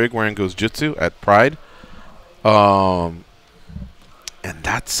Frank Trigg wearing Goes Jitsu at Pride. And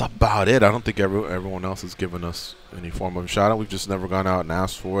that's about it. I don't think everyone else has given us any form of a shout out. We've just never gone out and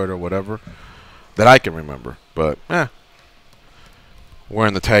asked for it or whatever that I can remember. But, we're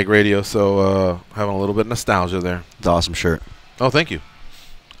in the Tag Radio, so having a little bit of nostalgia there. It's an awesome shirt. Oh, thank you.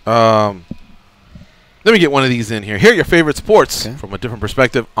 Let me get one of these in here. Hear your favorite sports from a different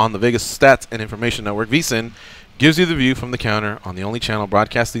perspective on the Vegas Stats and Information Network. VSiN gives you the view from the counter on the only channel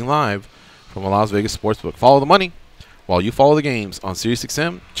broadcasting live from a Las Vegas sportsbook. Follow the money while you follow the games on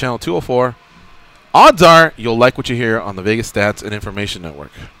SiriusXM, channel 204. Odds are you'll like what you hear on the Vegas Stats and Information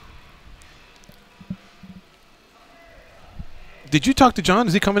Network. Did you talk to John?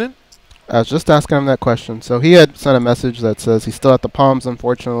 Is he coming in? I was just asking him that question. So he had sent a message that says he's still at the Palms,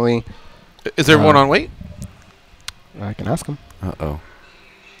 unfortunately. Is everyone on wait? I can ask him. Uh-oh.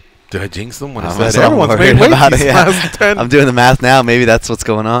 Did I jinx them when I I'm said everyone's worried made weight about these it, yeah. last 10? I'm doing the math now. Maybe that's what's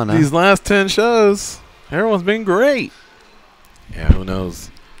going on. Huh? These last 10 shows, everyone's been great. Yeah, who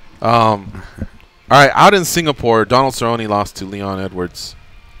knows? All right, out in Singapore, Donald Cerrone lost to Leon Edwards.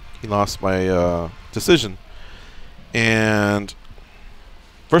 He lost by decision. And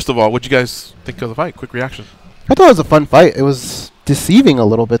first of all, what'd you guys think of the fight? Quick reaction. I thought it was a fun fight. It was deceiving a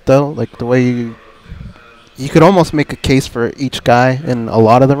little bit, though. Like, the way you could almost make a case for each guy in a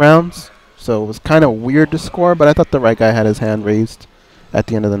lot of the rounds. So it was kind of weird to score, but I thought the right guy had his hand raised at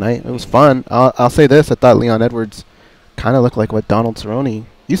the end of the night. It was fun. I'll say this. I thought Leon Edwards kind of looked like what Donald Cerrone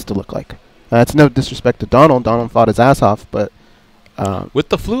used to look like. It's no disrespect to Donald. Donald fought his ass off, but... with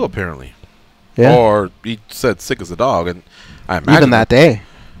the flu, apparently. Yeah. Or he said sick as a dog. And I imagine even that day.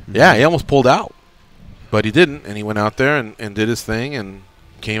 Yeah, he almost pulled out. But he didn't, and he went out there and did his thing and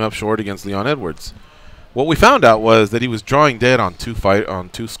came up short against Leon Edwards. What we found out was that he was drawing dead on two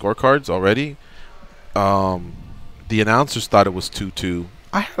scorecards already. The announcers thought it was 2-2.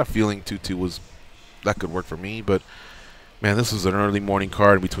 I had a feeling 2-2 that could work for me, but man, this was an early morning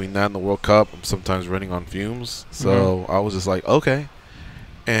card. Between that and the World Cup, I'm sometimes running on fumes, so I was just like, okay.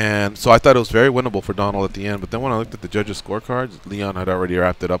 And so I thought it was very winnable for Donald at the end. But then when I looked at the judges' scorecards, Leon had already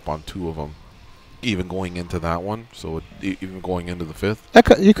wrapped it up on 2 of them, even going into that one. So even going into the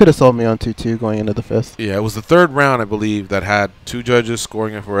 5th. You could have sold me on 2-2 going into the 5th. Yeah, it was the 3rd round, I believe, that had 2 judges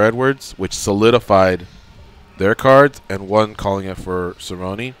scoring it for Edwards, which solidified their cards, and 1 calling it for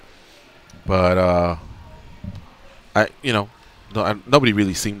Cerrone. But nobody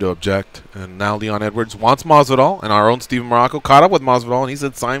really seemed to object. And now Leon Edwards wants Masvidal, and our own Steven Morocco caught up with Masvidal, and he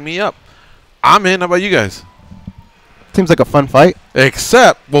said, "Sign me up. I'm in." How about you guys? Seems like a fun fight.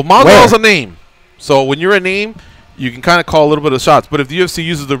 Except, well, Masvidal's a name. So when you're a name, you can kind of call a little bit of shots. But if the UFC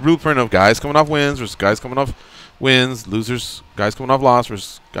uses the blueprint of guys coming off wins versus guys coming off wins, losers, guys coming off loss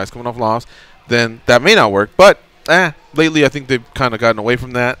versus guys coming off loss, then that may not work. But lately I think they've kind of gotten away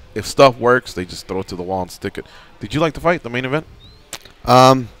from that. If stuff works, they just throw it to the wall and stick it. Did you like the fight, the main event?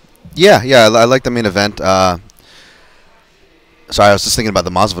 Yeah, I like the main event. Sorry, I was just thinking about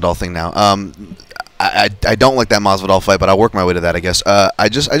the Masvidal thing now. I don't like that Masvidal fight, but I'll work my way to that, I guess. I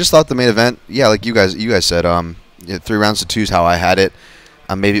just thought the main event, yeah, like you guys said, 3 rounds to 2 is how I had it.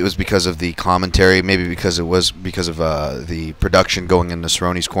 Maybe it was because of the commentary, maybe because it was because of the production going into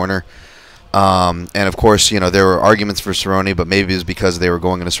Cerrone's corner. And of course, there were arguments for Cerrone, but maybe it was because they were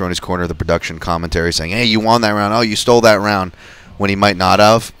going into Cerrone's corner, the production commentary saying, "Hey, you won that round. Oh, you stole that round," when he might not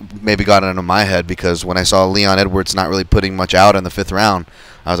have. Maybe got into my head, because when I saw Leon Edwards not really putting much out in the 5th round,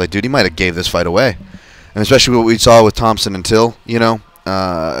 I was like, dude, he might have gave this fight away. And especially what we saw with Thompson and Till,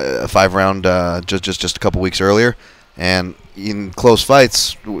 a 5-round just a couple weeks earlier. And in close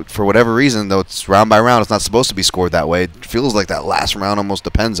fights, for whatever reason, though it's round by round, it's not supposed to be scored that way. It feels like that last round almost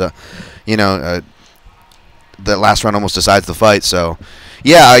depends. That last round almost decides the fight. So,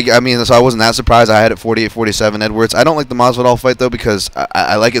 yeah, so I wasn't that surprised. I had it 48-47 Edwards. I don't like the Masvidal fight, though, because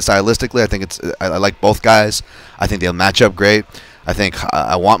I like it stylistically. I think I like both guys. I think they'll match up great. I think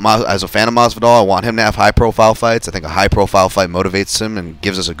as a fan of Masvidal, I want him to have high-profile fights. I think a high-profile fight motivates him and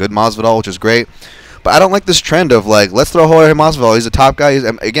gives us a good Masvidal, which is great. But I don't like this trend of, like, let's throw Jorge Masvidal. He's a top guy.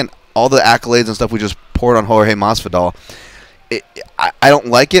 Again, all the accolades and stuff we just poured on Jorge Masvidal. I don't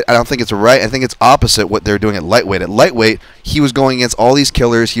like it. I don't think it's right. I think it's opposite what they're doing at lightweight. At lightweight, he was going against all these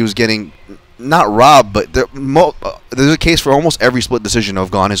killers. He was getting, not robbed, but there's a case for almost every split decision to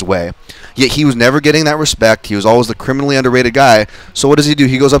have gone his way. Yet he was never getting that respect. He was always the criminally underrated guy. So what does he do?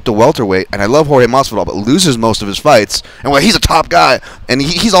 He goes up to welterweight, and I love Jorge Masvidal, but loses most of his fights. And he's a top guy, and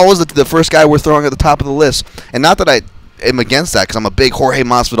he's always the first guy we're throwing at the top of the list. And not that I am against that, because I'm a big Jorge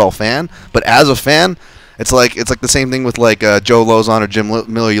Masvidal fan, but as a fan, it's like the same thing with Joe Lozon or Jim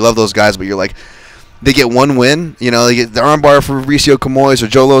Miller. You love those guys, but you're like, they get one win, they get the armbar for Mauricio Camoes, or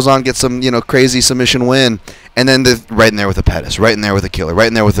Joe Lozon gets some crazy submission win, and then they're right in there with a Pettis, right in there with a Killer, right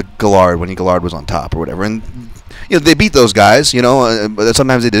in there with a Gallard when Gallard was on top or whatever. And they beat those guys, but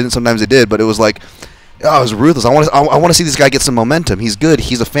sometimes they didn't, sometimes they did. But it was like, it was ruthless. I want to see this guy get some momentum. He's good.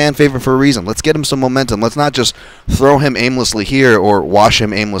 He's a fan favorite for a reason. Let's get him some momentum. Let's not just throw him aimlessly here or wash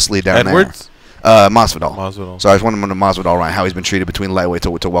him aimlessly down Edwards? there. Masvidal. So I just want him to Masvidal right, how he's been treated between lightweight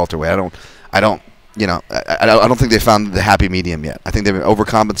to welterweight. I don't think they found the happy medium yet. I think they've been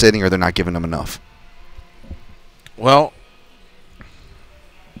overcompensating, or they're not giving them enough. Well,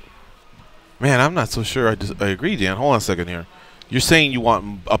 man, I'm not so sure. I agree, Dan. Hold on a second here. You're saying you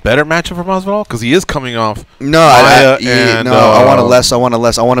want a better matchup for Masvidal, because he is coming off. I want less. I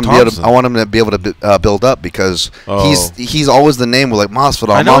want him to be able to build up, because he's always the name. We're like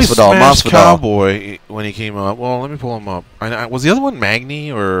Masvidal. I know he smashed Cowboy when he came up. Well, let me pull him up. Was the other one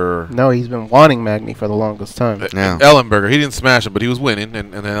Magny or? No, he's been wanting Magny for the longest time. Yeah. Ellenberger. He didn't smash him, but he was winning,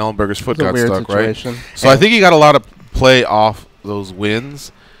 and then Ellenberger's foot got stuck, situation. right? So I think he got a lot of play off those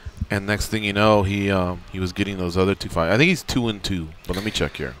wins. And next thing you know, he was getting those other 2 fights. I think he's 2-2, but let me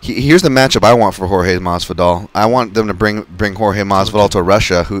check here. Here's the matchup I want for Jorge Masvidal. I want them to bring Jorge Masvidal to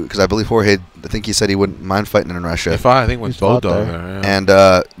Russia, because I believe Jorge, I think he said he wouldn't mind fighting in Russia. I think with He's fought Bodog there. there,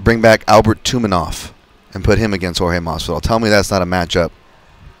 yeah. And bring back Albert Tumanov and put him against Jorge Masvidal. Tell me that's not a matchup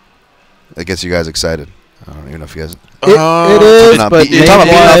that gets you guys excited. I don't even know if you guys. It is, but you talking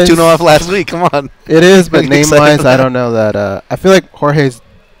about name-wise- Tumanov last week. Come on. It is, but Excited name-wise, about I don't know that. I feel like Jorge's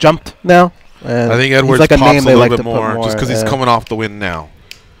jumped now. And I think he's Edwards like a pops name a they little like bit to put more just because he's yeah. coming off the win now.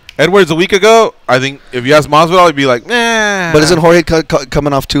 Edwards a week ago, I think if you ask Masvidal, he'd be like, nah. But isn't Jorge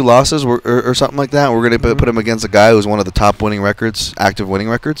coming off 2 losses or something like that? We're going to put him against a guy who's one of the top winning records, active winning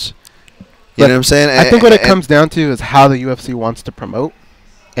records. You But know what I'm saying? I think what it comes down to is how the UFC wants to promote.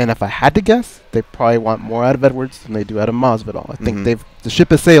 And if I had to guess, they probably want more out of Edwards than they do out of Masvidal. I think the ship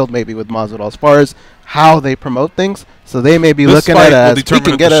has sailed maybe with Masvidal as far as how they promote things. So they may be This looking fight at will it as we determine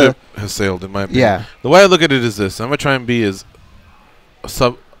can if get the a ship has sailed, in my opinion. yeah. The way I look at it is this: I'm gonna try and be as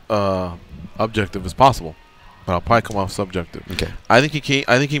objective as possible, but I'll probably come off subjective. Okay. I think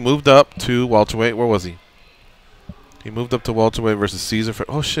he moved up to welterweight. Where was he? He moved up to welterweight versus Caesar.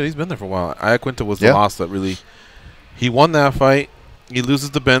 Oh shit, he's been there for a while. Iaquinta was the loss that really. He won that fight. He loses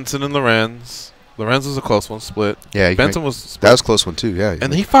to Benson and Lorenz. Lorenz was a close one, split. Yeah, Benson was split. that was a close one too. Yeah,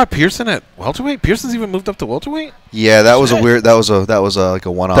 And he fought Pearson at welterweight. Pearson's even moved up to welterweight. yeah, that was a weird. That was like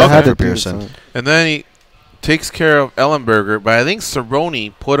a one-off That had for to do Pearson. some- And then he takes care of Ellenberger, but I think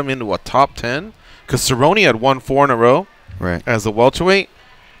Cerrone put him into a top 10 because Cerrone had won 4 in a row Right. as a welterweight,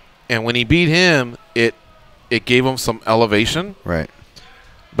 and when he beat him, it gave him some elevation. Right.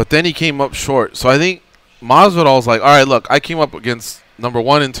 But then he came up short. So I think Masvidal's like, all right, look, I came up against number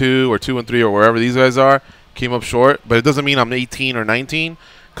 1 and 2 or 2 and 3 or wherever these guys are, came up short, but it doesn't mean I'm 18 or 19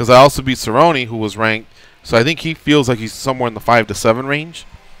 because I also beat Cerrone, who was ranked. So I think he feels like he's somewhere in the 5 to 7 range,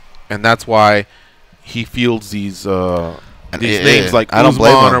 and that's why he fields these names like I don't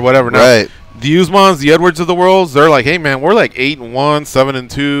blame Usman him. or whatever. Now, Right. the Usmans, the Edwards of the world, they're like, hey man, we're like 8-1,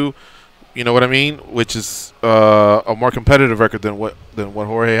 7-2. You know what I mean? Which is a more competitive record than what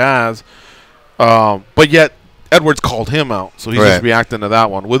Jorge has. But yet Edwards called him out, so he's just reacting to that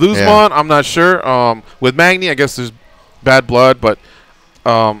one. With Usman, I'm not sure. With Magny, I guess there's bad blood, but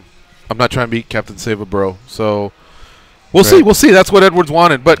I'm not trying to be Captain Save a Bro. So we'll see. We'll see. That's what Edwards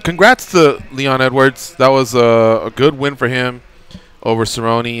wanted. But congrats to Leon Edwards. That was a good win for him over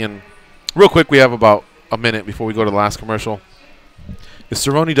Cerrone. And real quick, we have about a minute before we go to the last commercial. Is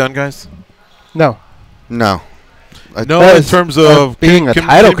Cerrone done, guys? No. No. No, That in is, terms of being a can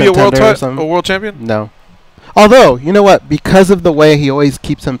title he be a world, contender or something. a world champion? No. Although, you know what? Because of the way he always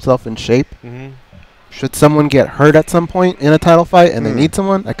keeps himself in shape, should someone get hurt at some point in a title fight and they need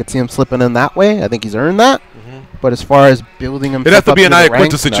someone, I could see him slipping in that way. I think he's earned that. But as far as building himself It'd have to up be an through the Iaquinta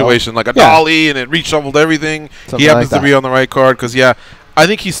ranks, situation, like a Yeah. dolly, and it reshuffled everything. Something He happens like to be that. on the right card because, yeah, I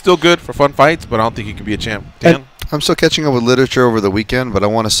think he's still good for fun fights, but I don't think he can be a champ. Dan? I'm still catching up with literature over the weekend, but I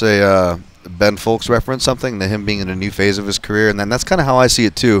want to say Ben Fowlkes referenced something to him being in a new phase of his career, and then that's kind of how I see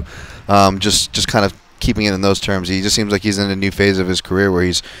it too. Just kind of keeping it in those terms. He just seems like he's in a new phase of his career where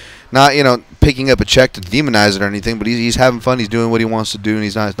he's not, picking up a check to demonize it or anything, but he's having fun. He's doing what he wants to do, and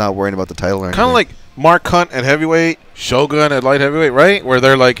he's not worrying about the title or anything. Kind of like Mark Hunt at heavyweight, Shogun at light heavyweight, right? Where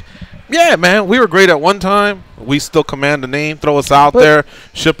they're like, yeah, man, we were great at one time. We still command the name. Throw us out there.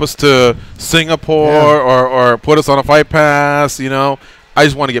 Ship us to Singapore or put us on a fight pass, I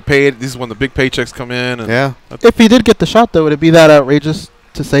just want to get paid. This is when the big paychecks come in. And If he did get the shot, though, would it be that outrageous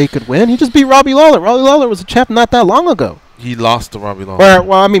to say he could win? He just beat Robbie Lawler. Robbie Lawler was a champ not that long ago. He lost to Robbie Lawler.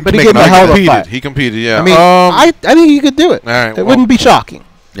 Well, I mean, but he gave him a hell of a fight. He competed, yeah. I mean, I think he could do it. All right, It wouldn't be shocking.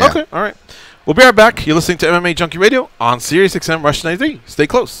 Yeah. Okay, all right. We'll be right back. You're listening to MMA Junkie Radio on Sirius XM Rush 93. Stay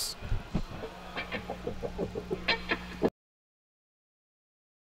close.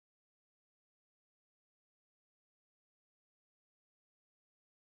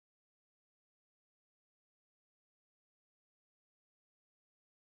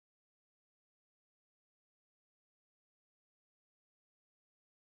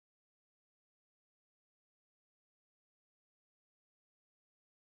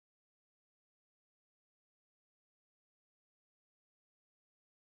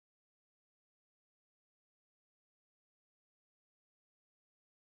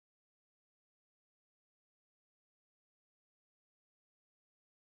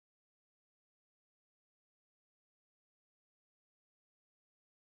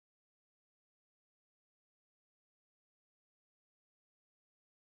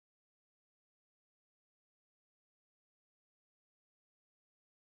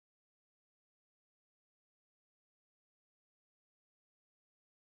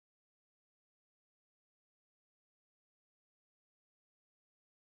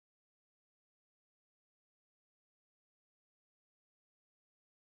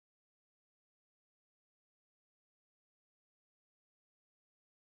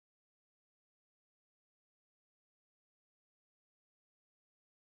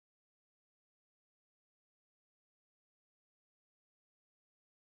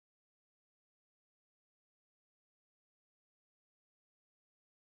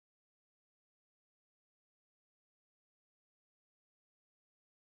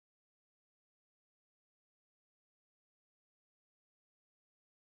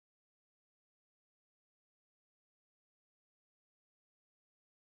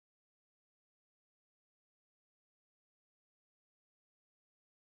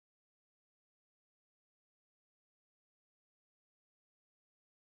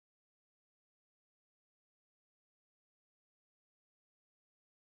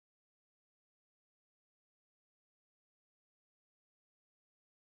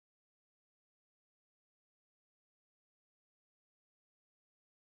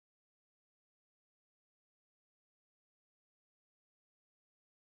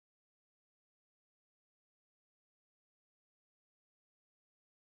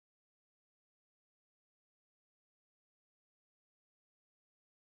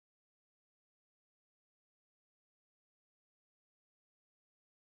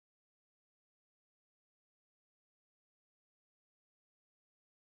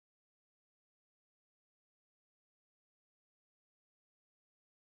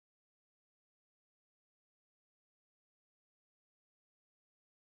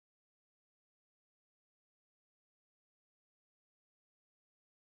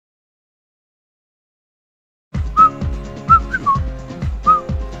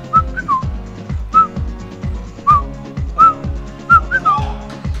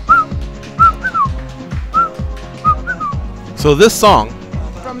 So this song,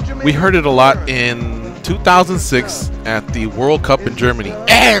 we heard it a lot in 2006 at the World Cup in Germany.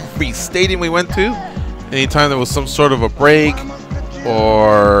 Every stadium we went to, anytime there was some sort of a break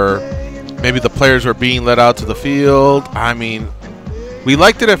or maybe the players were being let out to the field. I mean, we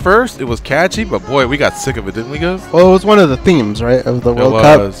liked it at first. It was catchy, but boy, we got sick of it, didn't we, guys? Well, it was one of the themes, right, of the World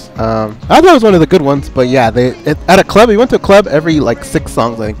was. Cup. I thought it was one of the good ones, but yeah, at a club, we went to a club, every like 6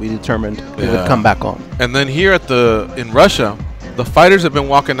 songs I think we determined it would come back on. And then here in Russia, the fighters have been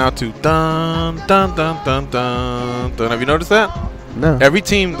walking out to dun dun dun dun dun dun. Have you noticed that? No. Every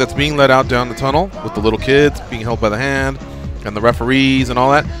team that's being let out down the tunnel with the little kids being held by the hand and the referees and all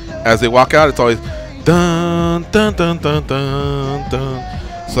that, as they walk out, it's always dun dun dun dun dun dun.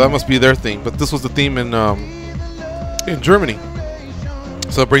 So that must be their theme. But this was the theme in Germany.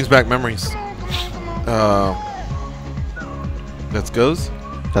 So it brings back memories. That's Goes?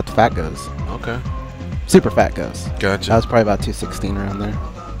 That's Fat Goes. Okay. Super Fat Goes. Gotcha. That was probably about 216 around there.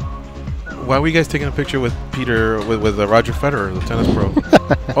 Why were you guys taking a picture with Peter, with Roger Federer, the tennis pro?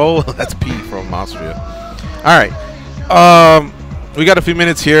 Oh, that's P from Austria. All right. We got a few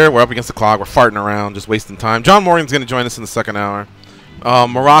minutes here. We're up against the clock. We're farting around, just wasting time. John Morgan's going to join us in the second hour.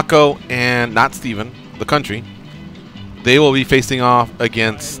 Morocco and not Steven, the country, they will be facing off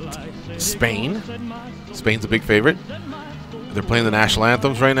against Spain. Spain's a big favorite. They're playing the national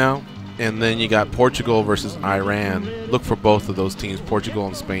anthems right now. And then you got Portugal versus Iran. Look for both of those teams, Portugal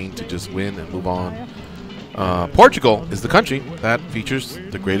and Spain, to just win and move on. Portugal is the country that features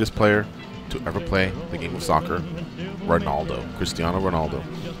the greatest player to ever play the game of soccer, Cristiano Ronaldo.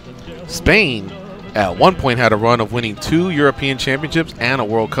 Spain, at one point, had a run of winning 2 European championships and a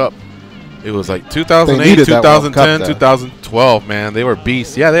World Cup. It was like 2008, 2010, 2012, man. They were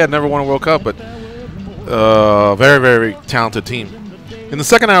beasts. Yeah, they had never won a World Cup, but very, very talented team. In the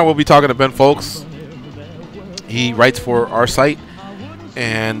second hour, we'll be talking to Ben Fowlkes. He writes for our site,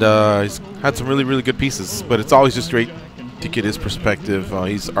 and he's had some really, really good pieces. But it's always just great to get his perspective.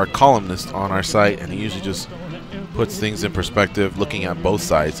 He's our columnist on our site, and he usually just puts things in perspective, looking at both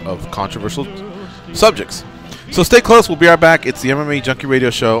sides of controversial subjects. So stay close. We'll be right back. It's the MMA Junkie Radio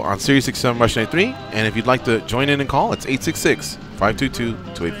Show on Sirius XM Rush 93. And if you'd like to join in and call, it's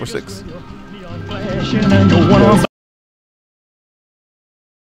 866-522-2846.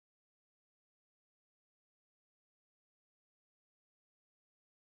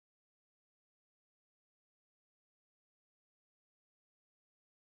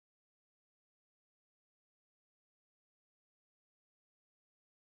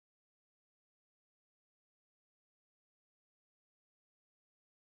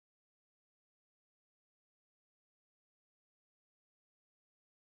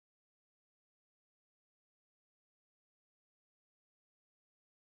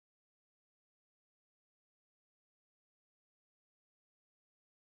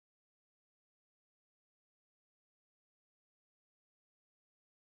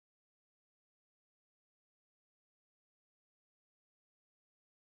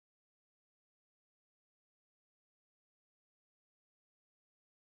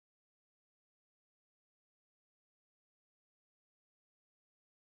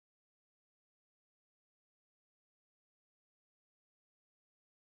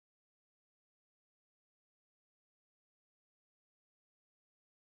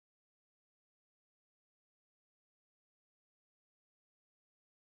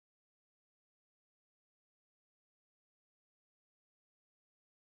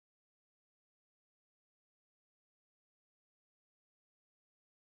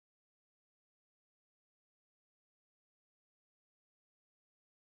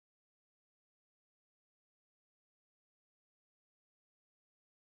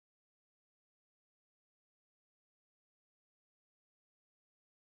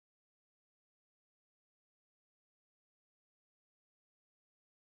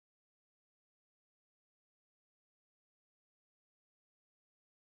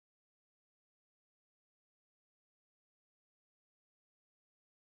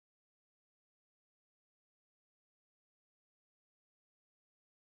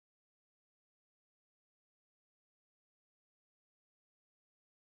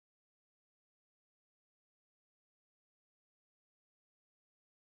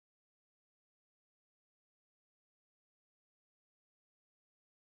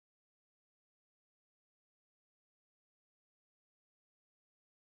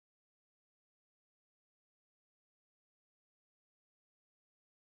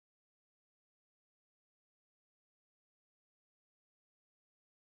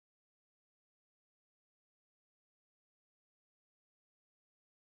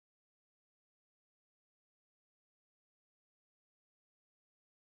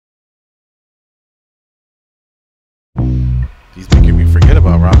 He's making me forget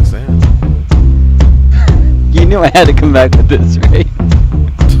about Roxanne. You knew I had to come back with this, right?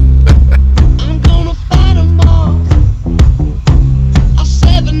 I'm gonna fight 'em all. A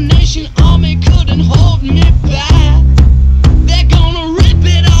seven-nation army couldn't hold me back. They're gonna rip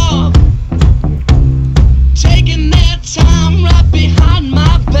it off, taking their time right behind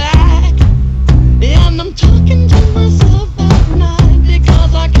my back. And I'm talking to myself at night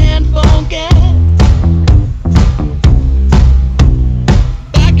because I can't forget.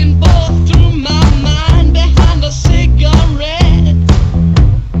 Back and forth through my mind behind a cigarette.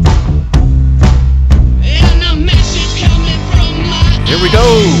 And a message coming from my Here we go.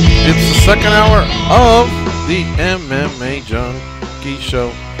 It's the second hour of the MMA Junkie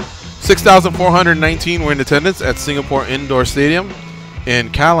Show. 6,419 were in attendance at Singapore Indoor Stadium in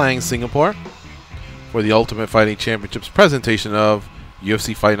Kallang, Singapore, for the Ultimate Fighting Championships presentation of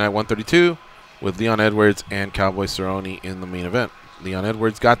UFC Fight Night 132 with Leon Edwards and Cowboy Cerrone in the main event. Leon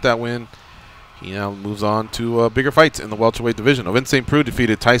Edwards got that win. He now moves on to bigger fights in the welterweight division. Ovin St. Preux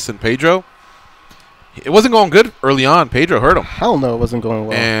defeated Tyson Pedro. It wasn't going good early on. Pedro hurt him. Hell no, it wasn't going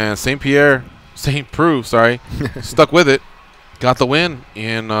well. And St. Preux, stuck with it. Got the win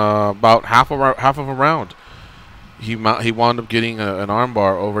in about half of a round. He wound up getting an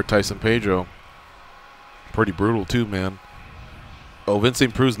armbar over Tyson Pedro. Pretty brutal too, man. Ovin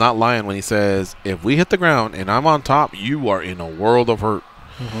St. Preux's not lying when he says, if we hit the ground and I'm on top, you are in a world of hurt.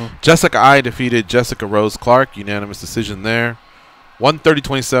 Jessica I defeated Jessica Rose Clark. Unanimous decision there.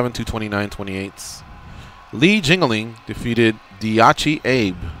 130-27, 229-28. Lee Jingling defeated Daichi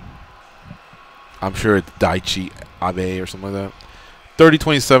Abe. I'm sure it's Daichi Abe or something like that.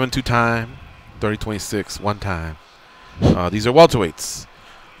 30-27 two time. 30-26 one time. These are welterweights.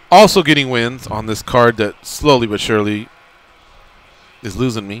 Also getting wins on this card that slowly but surely is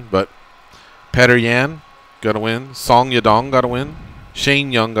losing me, but Petr Yan got a win. Song Yadong got a win.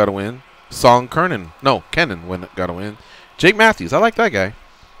 Shane Young got a win. Kennen got a win. Jake Matthews, I like that guy.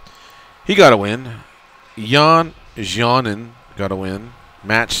 He got a win. Jan Zhanin got a win.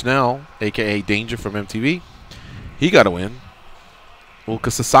 Matt Schnell, a.k.a. Danger from MTV, he got a win.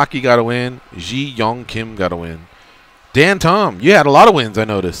 Ulka Sasaki got a win. Ji Yong Kim got a win. Dan Tom, you had a lot of wins, I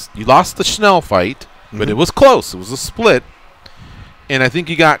noticed. You lost the Schnell fight, but it was close. It was a split. And I think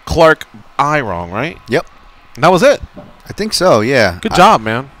you got Clark I wrong, right? Yep. And that was it. I think so, yeah. Good job,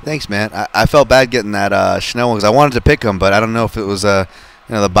 man. Thanks, man. I felt bad getting that Schnell one because I wanted to pick him, but I don't know if it was the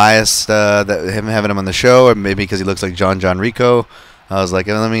bias that him having him on the show, or maybe because he looks like John Rico. I was like,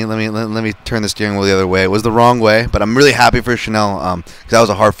 let me turn the steering wheel the other way. It was the wrong way, but I'm really happy for Schnell because that was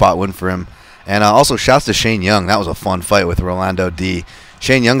a hard-fought win for him. And also, shouts to Shane Young. That was a fun fight with Rolando D.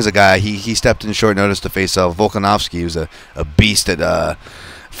 Shane Young's a guy. He stepped in short notice to face Volkanovski, who's a beast at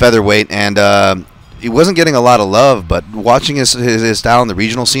featherweight, and he wasn't getting a lot of love. But watching his style in the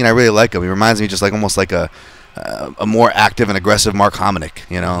regional scene, I really like him. He reminds me just like almost like a more active and aggressive Mark Hominick.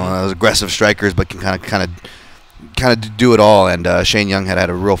 Those aggressive strikers, but can kind of do it all. And Shane Young had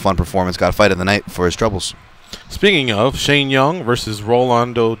a real fun performance. Got a fight of the night for his troubles. Speaking of Shane Young versus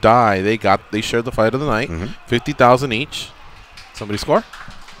Rolando Dai, they shared the fight of the night, 50,000 each. Somebody score?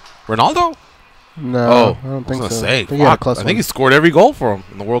 Ronaldo? No, I don't think so. Say, I think he scored every goal for him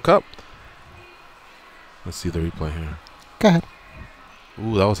in the World Cup. Let's see the replay here. Go ahead.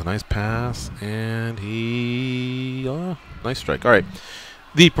 Ooh, that was a nice pass, and nice strike. All right.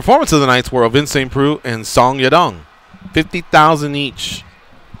 The performance of the nights were Ovin St. Preux and Song Yadong. 50,000 each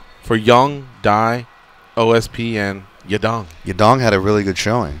for Young, Dai, OSP, and Yadong. Yadong had a really good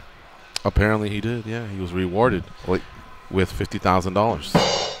showing. Apparently he did, yeah. He was rewarded with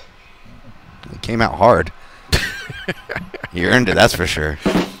 $50,000. He came out hard. He earned it, that's for sure.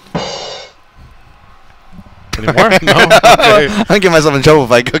 Any more? No? Okay. I'm going to get myself in trouble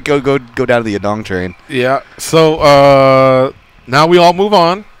if I go down to the Yadong train. Yeah, so now we all move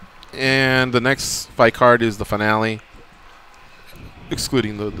on, and the next fight card is the finale,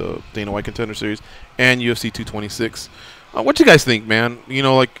 excluding the Dana White Contender Series and UFC 226. What you guys think, man?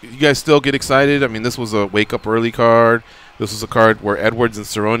 You guys still get excited? I mean, this was a wake-up early card. This was a card where Edwards and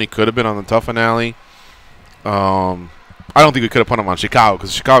Cerrone could have been on the tough finale. I don't think we could have put them on Chicago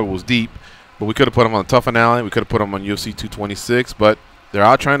because Chicago was deep, but we could have put them on the tough finale. We could have put them on UFC 226, but they're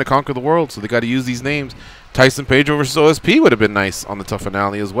out trying to conquer the world, so they got to use these names. Tyson Pedro versus OSP would have been nice on the tough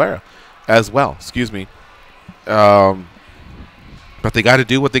finale as well. Excuse me. But they got to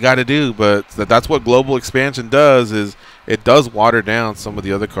do what they got to do. But that's what global expansion does, is it does water down some of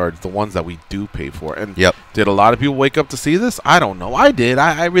the other cards, the ones that we do pay for. And did a lot of people wake up to see this? I don't know. I did.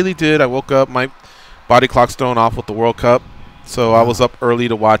 I really did. I woke up. My body clock's thrown off with the World Cup. So I was up early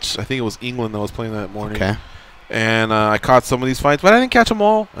to watch. I think it was England that was playing that morning. Okay. and I caught some of these fights, but I didn't catch them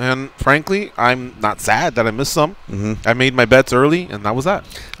all. And frankly, I'm not sad that I missed some. I made my bets early, and that was that.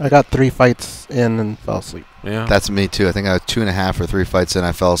 I got 3 fights in and fell asleep. Yeah, That's me too. I think I was 2.5 or 3 fights in.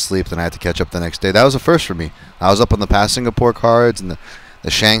 I fell asleep, then I had to catch up the next day. That was a first for me. I was up on the past Singapore cards and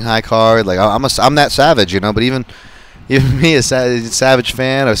the Shanghai card. Like I'm that savage, But even me, a savage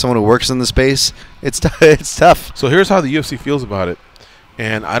fan or someone who works in the space, it's tough. So here's how the UFC feels about it,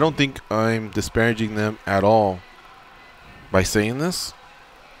 and I don't think I'm disparaging them at all by saying this.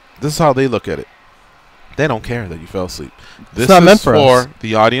 This is how they look at it. They don't care that you fell asleep. This not is meant for us.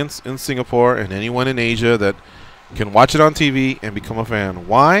 the audience in Singapore and anyone in Asia that can watch it on TV and become a fan.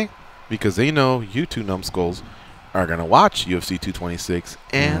 Why? Because they know you two numbskulls are going to watch UFC 226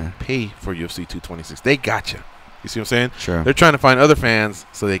 and pay for UFC 226. They got you. You see what I'm saying? Sure. They're trying to find other fans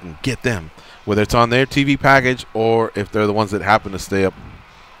so they can get them, whether it's on their TV package or if they're the ones that happen to stay up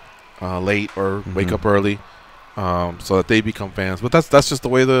late or wake up early. So that they become fans. But that's just the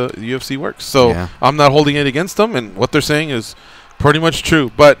way the UFC works. So I'm not holding it against them, and what they're saying is pretty much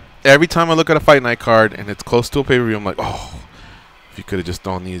true. But every time I look at a fight night card and it's close to a pay-per-view, I'm like, oh, if you could have just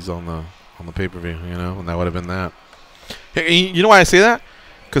done these on the pay-per-view, and that would have been that. Hey, you know why I say that?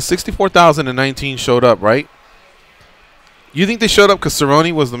 Because 64,019 showed up, right? You think they showed up because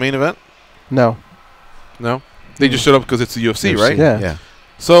Cerrone was the main event? No. No? They just showed up because it's the UFC, right? Yeah.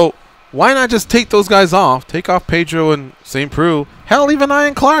 So why not just take those guys off? Take off Pedro and St. Preux. Hell, even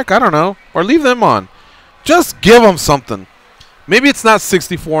Ian Clark. I don't know. Or leave them on. Just give them something. Maybe it's not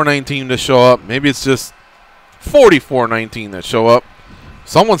 64-19 to show up. Maybe it's just 44-19 that show up.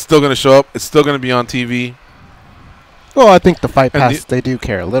 Someone's still going to show up. It's still going to be on TV. Well, I think the Fight Pass, they do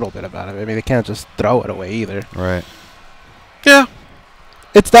care a little bit about it. I mean, they can't just throw it away either. Right. Yeah.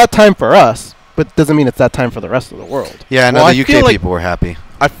 It's that time for us, but doesn't mean it's that time for the rest of the world. Yeah, I know the UK people were happy.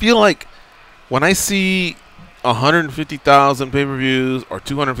 I feel like when I see 150,000 pay-per-views or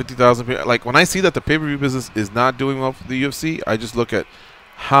 250,000, like when I see that the pay-per-view business is not doing well for the UFC, I just look at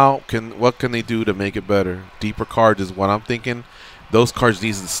what can they do to make it better. Deeper cards is what I'm thinking. Those cards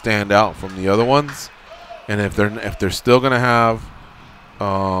need to stand out from the other ones, and if they're still gonna have,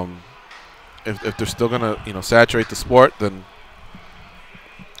 if they're still gonna saturate the sport, then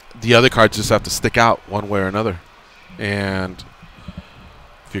the other cards just have to stick out one way or another, and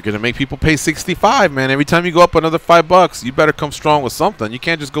if you're going to make people pay $65, man, every time you go up another $5, you better come strong with something. You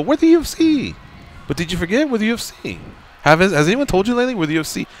can't just go, we're the UFC. But did you forget we're the UFC? Has anyone told you lately we're the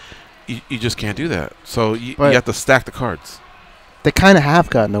UFC? You just can't do that. So you have to stack the cards. They kind of have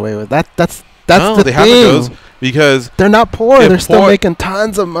gotten away with that. That's no, the they thing. haven't, because they're not poor. They're still making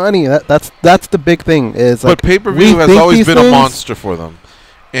tons of money. That's the big thing. Is but pay-per-view has always been a monster for them.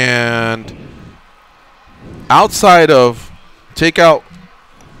 And outside of take out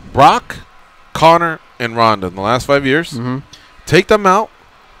Brock, Conor, and Ronda in the last 5 years. Take them out.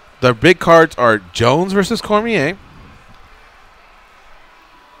 Their big cards are Jones versus Cormier,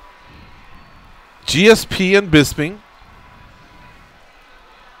 GSP and Bisping,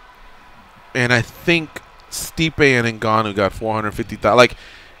 and I think Stipe and Ngannou got 450,000. Like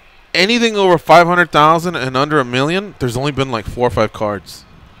anything over 500,000 and under $1 million, there's only been like 4 or 5 cards.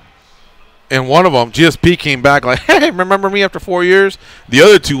 And one of them, GSP, came back like, hey, remember me after 4 years? The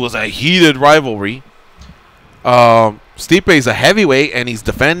other two was a heated rivalry. Stipe's a heavyweight, and he's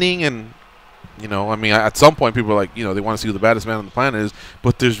defending. And, at some point, people are like, they want to see who the baddest man on the planet is.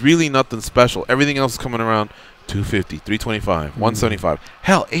 But there's really nothing special. Everything else is coming around 250, 325, 175.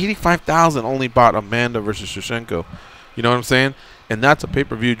 Hell, 85,000 only bought Amanda versus Shevchenko. You know what I'm saying? And that's a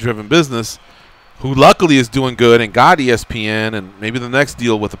pay-per-view driven business, who luckily is doing good and got ESPN, and maybe the next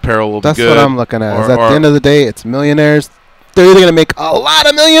deal with apparel will be good. That's what I'm looking at. Is at the end of the day, it's millionaires. They're either going to make a lot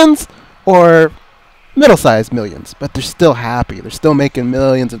of millions or middle-sized millions, but they're still happy. They're still making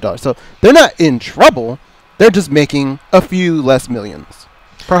millions of dollars. So they're not in trouble. They're just making a few less millions,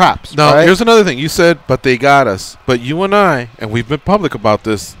 perhaps. Now, right? Here's another thing. You said, but they got us. But you and I, and we've been public about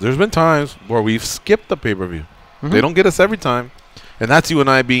this, there's been times where we've skipped the pay-per-view. They don't get us every time. And that's you and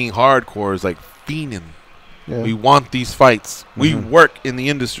I being hardcore, is like fiending. Yeah. We want these fights. We work in the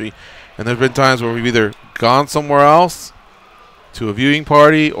industry. And there's been times where we've either gone somewhere else to a viewing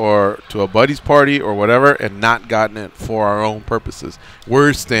party or to a buddy's party or whatever and not gotten it for our own purposes.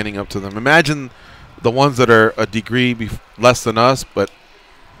 We're standing up to them. Imagine the ones that are a degree less than us but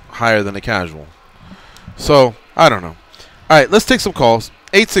higher than a casual. So, I don't know. All right, let's take some calls.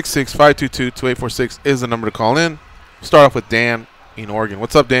 866-522-2846 is the number to call in. Start off with Dan in Oregon.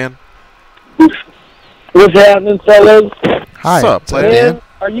 What's up, Dan? What's happening, fellas? Hi. What's up, Dan?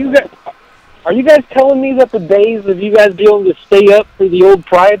 Are you guys telling me that the days of you guys being able to stay up for the old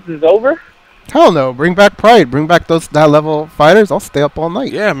prides is over? Hell no. Bring back Pride. Bring back that level fighters. I'll stay up all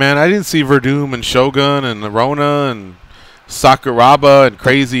night. Yeah, man. I didn't see Verdum and Shogun and Arona and Sakuraba and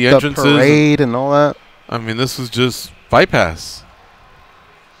crazy entrances. The parade and all that. I mean, this was just Fight Pass.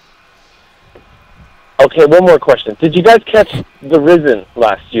 Okay, one more question. Did you guys catch the Risen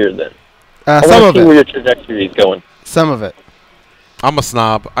last year then? I Some want of to see it. where your trajectory is going. Some of it. I'm a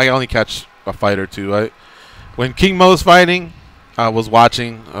snob. I only catch a fight or two. When King Mo's fighting, I was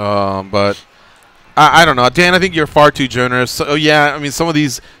watching, but I don't know. Dan, I think you're far too generous. So, yeah, I mean, some of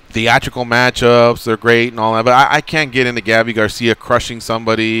these theatrical matchups, they're great and all that, but I can't get into Gabby Garcia crushing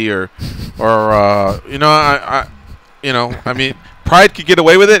somebody or I mean, Pride could get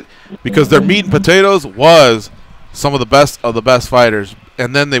away with it because their meat and potatoes was some of the best fighters,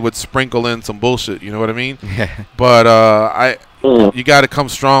 and then they would sprinkle in some bullshit. You know what I mean? Yeah. But you got to come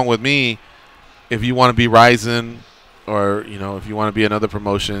strong with me if you want to be Ryzen, or if you want to be another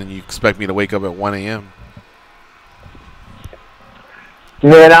promotion and you expect me to wake up at 1 a.m.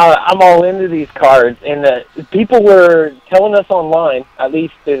 Man, I'm all into these cards, and people were telling us online, at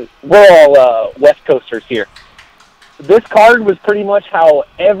least we're all West Coasters here. This card was pretty much how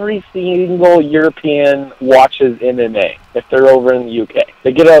every single European watches MMA if they're over in the UK.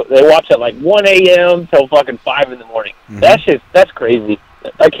 They watch at like 1 a.m. till fucking 5 in the morning. Mm-hmm. That's crazy.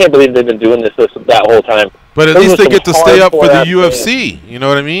 I can't believe they've been doing this that whole time. But at least they get to stay up for the UFC. You know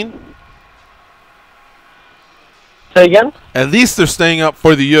what I mean? Say again? At least they're staying up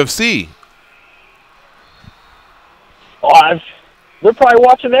for the UFC. Oh, they're probably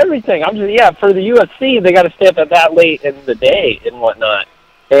watching everything. For the UFC, they got to stay up at that late in the day and whatnot.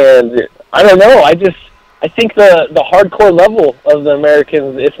 And I don't know. I think the hardcore level of the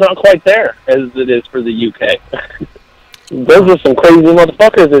Americans, it's not quite there as it is for the UK. Those are some crazy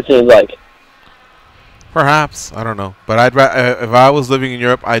motherfuckers, it seems like. Perhaps. I don't know. But if I was living in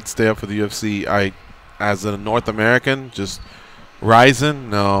Europe, I'd stay up for the UFC. As a North American, just Ryzen,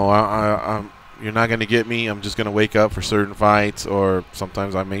 no, you're not going to get me. I'm just going to wake up for certain fights, or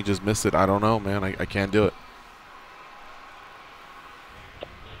sometimes I may just miss it. I don't know, man. I can't do it.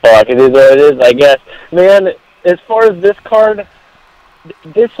 Fuck, it is what it is, I guess. Man, as far as this card,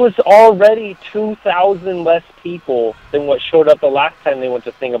 this was already 2,000 less people than what showed up the last time they went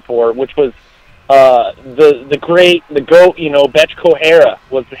to Singapore, which was the GOAT, Betch Kohara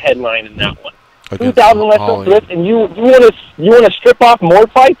was the headline in that one. 2,000 less of this, and you want to strip off more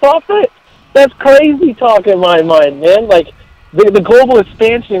fights off it? That's crazy talk in my mind, man. Like, the global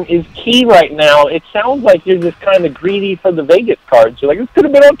expansion is key right now. It sounds like you're just kind of greedy for the Vegas cards. You're like, this could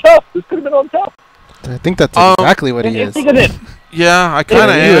have been on top. This could have been on top. I think that's exactly what he is. Think of this. Yeah, I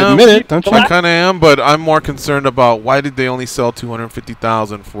kind of am. You admit it, don't you? I kind of am, but I'm more concerned about why did they only sell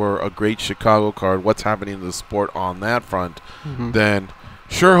 250,000 for a great Chicago card? What's happening to the sport on that front? Then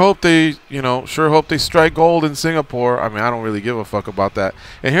sure hope they strike gold in Singapore. I mean, I don't really give a fuck about that.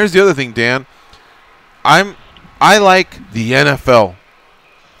 And here's the other thing, Dan. I like the NFL.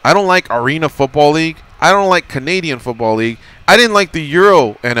 I don't like Arena Football League. I don't like Canadian Football League. I didn't like the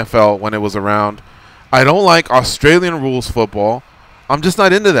Euro NFL when it was around. I don't like Australian rules football. I'm just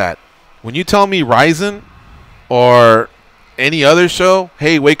not into that. When you tell me Ryzen or any other show,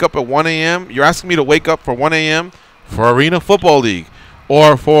 hey, wake up at 1 a.m., you're asking me to wake up for 1 a.m. for Arena Football League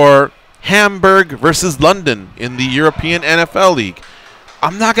or for Hamburg versus London in the European NFL League.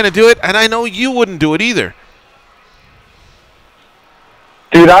 I'm not going to do it, and I know you wouldn't do it either.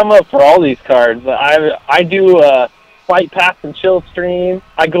 Dude, I'm up for all these cards. I do Fight Pass and Chill stream.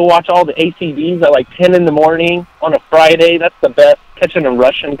 I go watch all the ACBs at like 10 in the morning on a Friday. That's the best. Catching a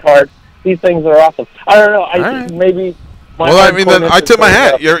Russian card. These things are awesome. I don't know. Maybe. Well, I mean, then I tip my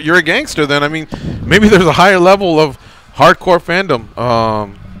hat. You're a gangster. Then I mean, maybe there's a higher level of hardcore fandom.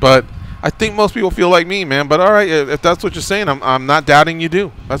 But I think most people feel like me, man. But all right, if that's what you're saying, I'm not doubting you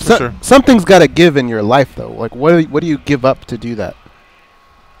do. That's for sure. Something's got to give in your life, though. Like, what do you give up to do that?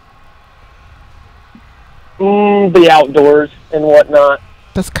 The outdoors and whatnot.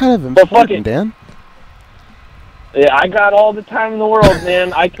 That's kind of important, Dan. Yeah, I got all the time in the world,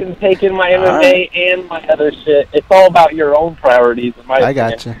 man. I can take in my MMA and my other shit. It's all about your own priorities, in my opinion. I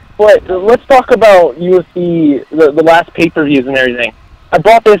gotcha. But let's talk about UFC, the last pay-per-views and everything. I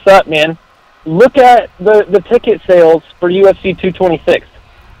brought this up, man. Look at the ticket sales for UFC 226.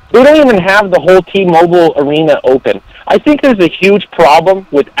 They don't even have the whole T-Mobile arena open. I think there's a huge problem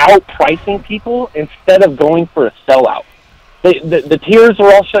with outpricing people instead of going for a sellout. The tiers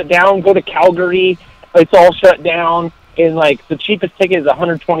are all shut down. Go to Calgary, it's all shut down, and like the cheapest ticket is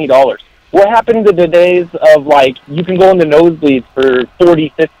 $120. What happened to the days of like you can go in the nosebleeds for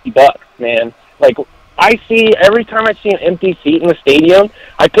 $40, $50, man? Like every time I see an empty seat in the stadium,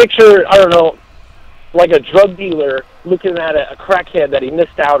 I picture, I don't know, like a drug dealer looking at a crackhead that he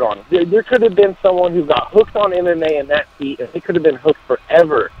missed out on. There could have been someone who got hooked on MMA in that seat, and they could have been hooked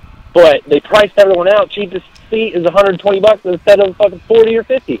forever. But they priced everyone out. Cheapest seat is $120 instead of fucking 40 or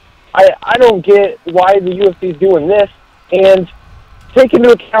 50. I don't get why the UFC is doing this. And take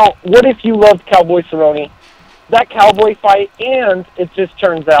into account, what if you loved Cowboy Cerrone? That Cowboy fight, and it just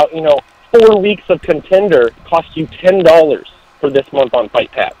turns out, 4 weeks of Contender cost you $10 for this month on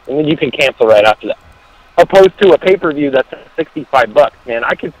Fight Pass, and then you can cancel right after that. Opposed to a pay-per-view that's $65, man.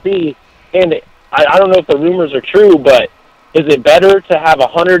 I could see, and I don't know if the rumors are true, but is it better to have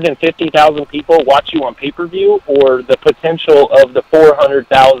 150,000 people watch you on pay-per-view, or the potential of the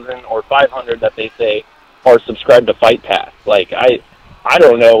 400,000 or 500 that they say are subscribed to Fight Pass? Like, I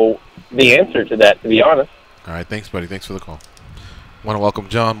don't know the answer to that, to be honest. All right, thanks, buddy. Thanks for the call. Want to welcome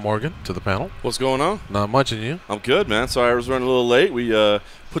John Morgan to the panel. What's going on? Not much, and you? I'm good, man. Sorry I was running a little late. We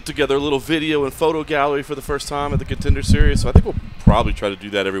put together a little video and photo gallery for the first time at the Contender Series, so I think we'll probably try to do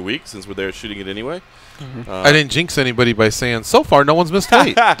that every week since we're there shooting it anyway. I didn't jinx anybody by saying, so far, no one's missed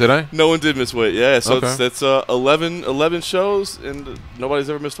weight, did I? No one did miss weight, yeah. So Okay. it's 11 shows, and nobody's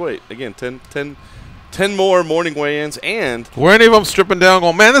ever missed weight. Again, 10 more morning weigh-ins, and Were any of them stripping down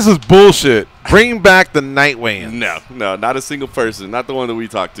going, man, this is bullshit. Bring back the night weigh-ins. No, not a single person. Not the one that we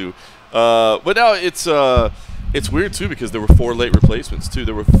talked to. But no, it's weird, too, because there were 4 late replacements, too.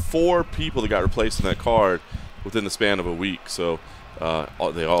 There were 4 people that got replaced in that card within the span of a week. So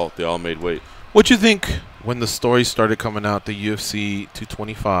they all made weight. What do you think when the story started coming out, the UFC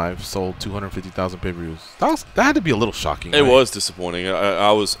 225 sold 250,000 pay-per-views? That had to be a little shocking. It right? was disappointing.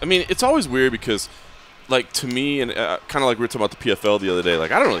 I mean, it's always weird because, like, to me, and kind of like we were talking about the PFL the other day,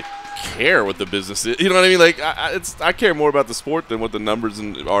 like, I don't really care what the business is. You know what I mean? Like, I care more about the sport than what the numbers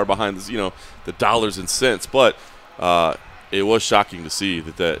are behind this, the dollars and cents. But it was shocking to see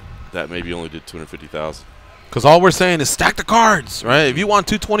that maybe only did 250,000. Because all we're saying is stack the cards, right? If you want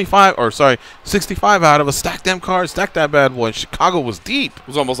 65 out of us, stack them cards, stack that bad boy. Chicago was deep. It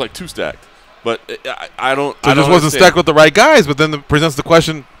was almost like 2 stacked. But I don't. So it just wasn't stacked with the right guys. But then presents the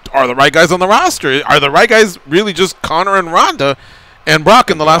question: are the right guys on the roster? Are the right guys really just Conor and Ronda and Brock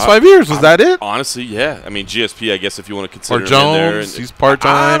in the last 5 years? Was that it? Honestly, yeah. I mean, GSP, I guess, if you want to consider Or him in there, Jones, he's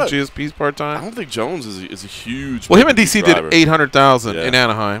part-time. GSP's part-time. I don't think Jones is a huge. Well, him and DC driver. did 800,000 in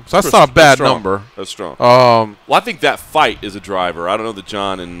Anaheim, so that's not a That's bad strong. number. That's strong. Well, I think that fight is a driver. I don't know that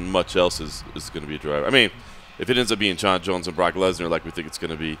John and much else is going to be a driver. I mean, if it ends up being John Jones and Brock Lesnar like we think it's going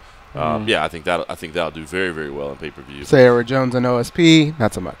to be, yeah, I think that'll do very, very well in pay-per-view. Say it were Jones and OSP,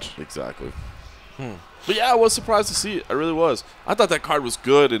 not so much. Exactly. But yeah, I was surprised to see it. I really was. I thought that card was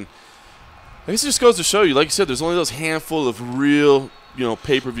good, and I guess it just goes to show you, like you said, there's only those handful of real,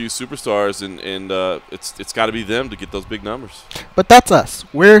 pay-per-view superstars, and it's got to be them to get those big numbers. But that's us.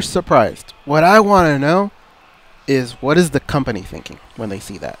 We're surprised. What I want to know is, what is the company thinking when they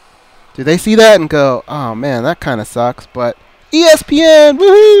see that? Do they see that and go, oh, man, that kind of sucks, but ESPN,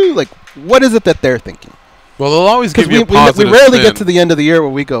 woohoo! Like, what is it that they're thinking? Well, they'll always give you a we positive rarely spin. get to the end of the year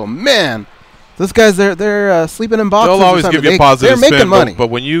where we go, man, those guys, they're sleeping in boxes. They'll always give you a positive They're spin, making money. But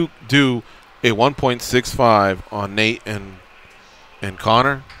when you do a 1.65 on Nate and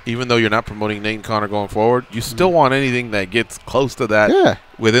Conor, even though you're not promoting Nate and Conor going forward, you still want anything that gets close to that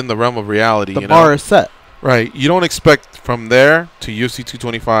within the realm of reality. The bar is set. Right. You don't expect from there to UFC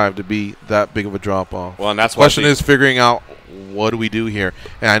 225 to be that big of a drop-off. Well, and that's the question is figuring out, what do we do here?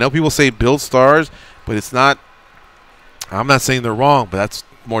 And I know people say build stars, but it's not – I'm not saying they're wrong, but that's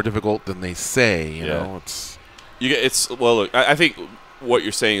more difficult than they say. You know, well, look, I think what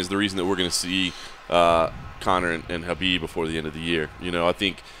you're saying is the reason that we're going to see Conor and Khabib before the end of the year. I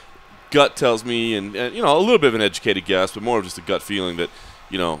think gut tells me, and a little bit of an educated guess, but more of just a gut feeling that,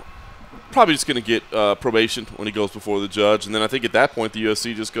 probably just going to get probation when he goes before the judge. And then I think at that point the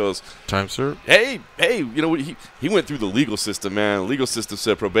UFC just goes, time served. Hey, he went through the legal system, man. The legal system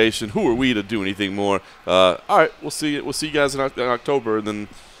said probation. Who are we to do anything more? All right, we'll see you guys in October, and then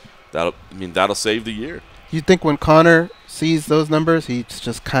that'll save the year. You think when Conor sees those numbers, he's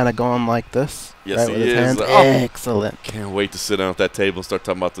just kind of going like this? Yes, right, he with his is. hands? Like, Excellent. Can't wait to sit down at that table and start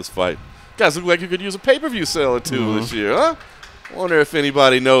talking about this fight. Guys, look like you could use a pay-per-view sale or two this year, huh? Wonder if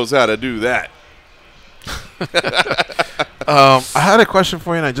anybody knows how to do that. I had a question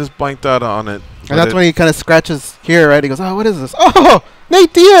for you, and I just blanked out on it. And that's when he kind of scratches here, right? He goes, oh, what is this? Oh,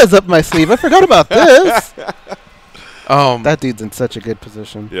 Nate Diaz up my sleeve. I forgot about this. That dude's in such a good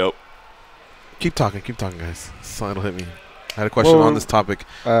position. Yep. Keep talking, guys. It'll hit me. I had a question on this topic.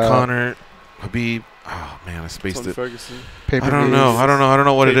 Conor, Khabib, Oh man, I spaced Tony it. Ferguson. I don't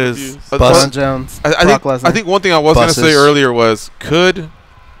know what it is. Pay-per-views. John Jones. I Brock think Lesnar. I think one thing I was going to say Buses. earlier was, could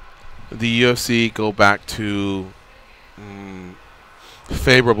the UFC go back to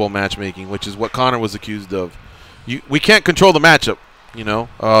favorable matchmaking, which is what Conor was accused of? We can't control the matchup, you know.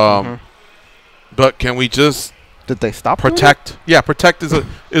 But can we just Did they stop doing protect? Yeah, protect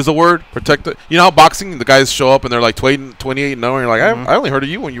is a word. Protect. You know how boxing, the guys show up and they're like 28-0, and you're like, I only heard of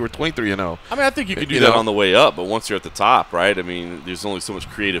you when you were 23-0. I mean, I think you can do You that know? on the way up, but once you're at the top, right? I mean, there's only so much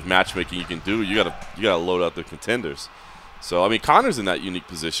creative matchmaking you can do. You gotta load out the contenders. So I mean, Conor's in that unique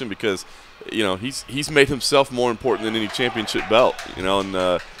position because, you know, he's made himself more important than any championship belt. You know,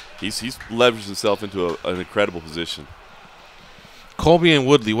 and he's leveraged himself into an incredible position. Colby and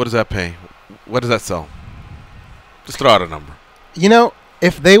Woodley, what does that pay? What does that sell? Just throw out a number. You know,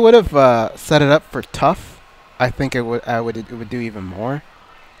 if they would have set it up for tough, I think it would do even more,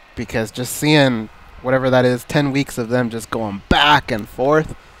 because just seeing whatever that is, 10 weeks of them just going back and forth,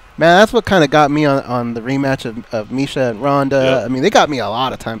 man, that's what kind of got me on the rematch of Misha and Ronda. Yeah. I mean, they got me a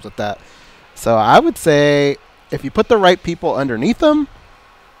lot of times with that. So I would say if you put the right people underneath them,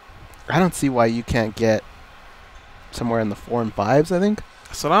 I don't see why you can't get somewhere in the 4 and 5s, I think.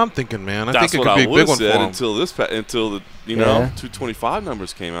 That's what I'm thinking, man. I That's think it what could I be a would big have one for said him. until the Yeah. 225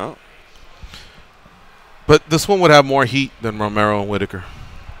 numbers came out. But this one would have more heat than Romero and Whitaker.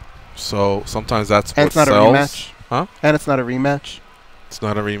 So sometimes that's And what it's not sells. a rematch. Huh? And it's not a rematch. It's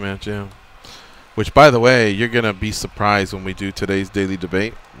not a rematch, yeah. Which, by the way, you're going to be surprised when we do today's daily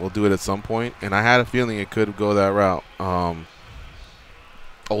debate. We'll do it at some point, and I had a feeling it could go that route.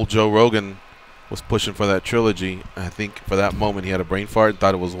 Old Joe Rogan was pushing for that trilogy. I think for that moment he had a brain fart and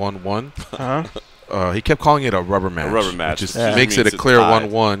thought it was 1-1. Uh-huh. He kept calling it a rubber match. A rubber match. Which just Yeah. makes it Means a clear it's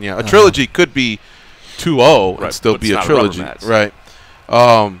tied. 1-1. Yeah, a trilogy could be 2-0 Right, and still but be it's a not a rubber trilogy. match. Right.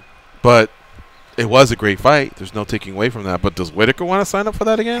 But it was a great fight. There's no taking away from that. But does Whitaker want to sign up for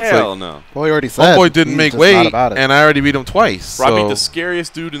that again? It's Hell like, no. Well, he already said. Homeboy didn't he's make just weight, not about it. and I already beat him twice. Bro, I beat So the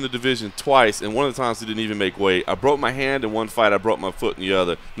scariest dude in the division twice, and one of the times he didn't even make weight. I broke my hand in one fight. I broke my foot in the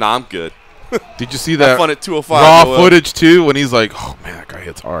other. Nah, I'm good. did you see Have that fun at 205. raw Noel. footage too? When he's like, "Oh man, that guy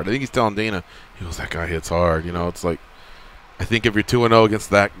hits hard." I think he's telling Dana, he goes, "That guy hits hard." You know, it's like, I think if you're 2-0 against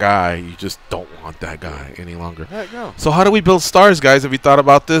that guy, you just don't want that guy any longer. Heck no. So how do we build stars, guys? Have you thought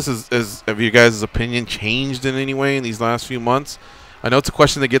about this? Have you guys' opinion changed in any way in these last few months? I know it's a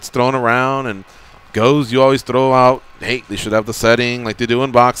question that gets thrown around and goes. You always throw out, hey, they should have the setting like they do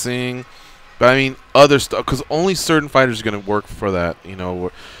in boxing. But I mean, other stuff, because only certain fighters are going to work for that. You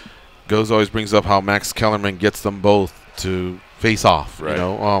know, Goes always brings up how Max Kellerman gets them both to face off. Right. You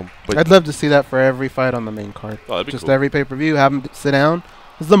know, but I'd love to see that for every fight on the main card. Oh, that'd be Just cool. every pay-per-view, have them sit down.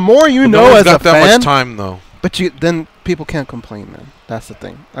 'Cause the more you no know one's as got a that fan, much time though. but then people can't complain. Then that's the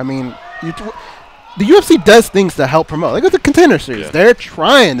thing. I mean, the UFC does things to help promote. Like with the Contender Series, Yeah. they're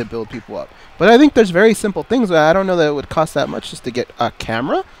trying to build people up. But I think there's very simple things. I don't know that it would cost that much just to get a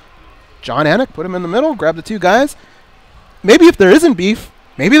camera. John Anik, put him in the middle, grab the two guys. Maybe if there isn't beef,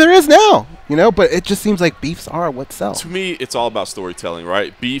 maybe there is now. You know, but it just seems like beefs are what sells. To me, it's all about storytelling,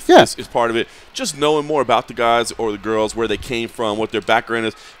 right? Beef Yeah. is part of it. Just knowing more about the guys or the girls, where they came from, what their background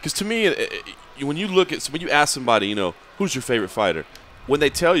is. Because to me, when you when you ask somebody, you know, who's your favorite fighter? When they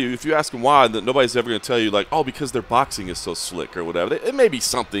tell you, if you ask them why, then nobody's ever going to tell you, like, oh, because their boxing is so slick or whatever. It may be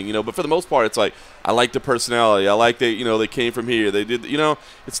something, you know, but for the most part, it's like, I like the personality. I like they came from here. They did, you know,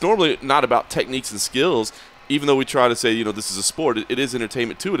 it's normally not about techniques and skills. Even though we try to say, you know, this is a sport, it is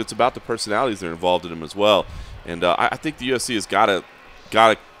entertainment too, and it's about the personalities that are involved in them as well. And I think the UFC has got to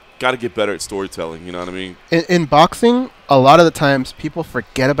get better at storytelling. You know what I mean? In boxing, a lot of the times people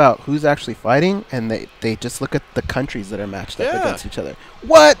forget about who's actually fighting, and they just look at the countries that are matched up Yeah. against each other.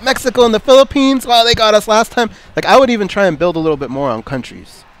 What? Mexico and the Philippines? Well, they got us last time. Like, I would even try and build a little bit more on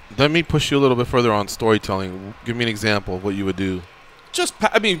countries. Let me push you a little bit further on storytelling. Give me an example of what you would do.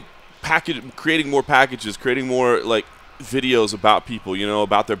 Creating more packages, creating more like videos about people, you know,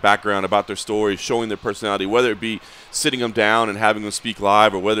 about their background, about their story, showing their personality, whether it be sitting them down and having them speak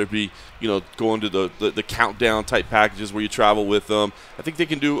live, or whether it be, you know, going to the countdown type packages where you travel with them. I think they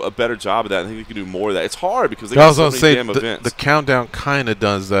can do a better job of that. I think they can do more of that. It's hard because they I got was so going to many say damn events. the countdown kind of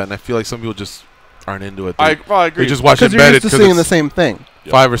does that, and I feel like some people just aren't into it. I agree. They just watch it Because you're embedded used to because seeing the it's same thing.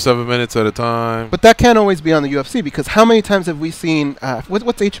 5 or 7 minutes at a time. But that can't always be on the UFC, because how many times have we seen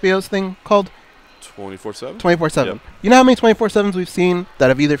what's HBO's thing called? 24/7. 24/7. Yep. You know how many 24/7s we've seen that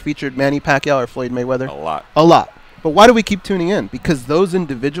have either featured Manny Pacquiao or Floyd Mayweather? A lot. A lot. But why do we keep tuning in? Because those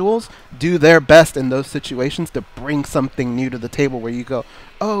individuals do their best in those situations to bring something new to the table where you go,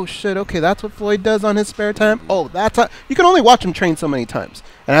 oh, shit, okay, that's what Floyd does on his spare time? Oh, that's how... You can only watch him train so many times.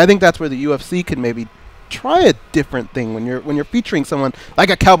 And I think that's where the UFC could maybe try a different thing when you're featuring someone like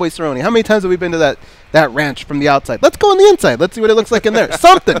a Cowboy Cerrone. How many times have we been to that ranch from the outside? Let's go on the inside. Let's see what it looks like in there.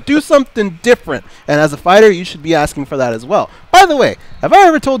 Do something different. And as a fighter, you should be asking for that as well. By the way, have I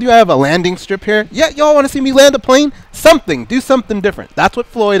ever told you I have a landing strip here? Yeah, y'all want to see me land a plane? Do something different. That's what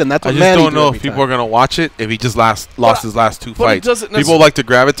Floyd and that's what Manny do. I just don't know if people are going to watch it if he just lost his last 2 fights. People like to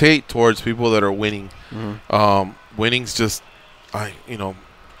gravitate towards people that are winning. Winning's just,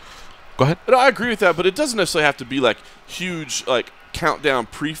 go ahead. No, I agree with that, but it doesn't necessarily have to be like huge, like countdown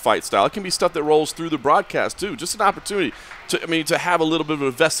pre-fight style. It can be stuff that rolls through the broadcast too. Just an opportunity to have a little bit of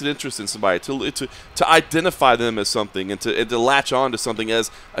a vested interest in somebody, to identify them as something, and to latch on to something as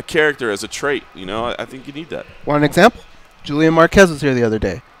a character, as a trait. I think you need that. Want an example? Julian Marquez was here the other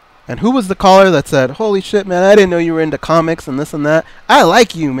day. And who was the caller that said, holy shit, man, I didn't know you were into comics and this and that. I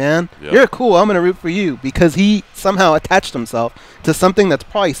like you, man. Yep. You're cool. I'm going to root for you. Because he somehow attached himself to something that's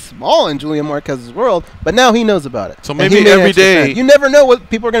probably small in Julian Marquez's world, but now he knows about it. So maybe every day. You never know what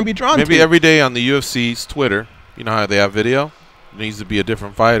people are going to be drawn to. Maybe every day on the UFC's Twitter, you know how they have video? It needs to be a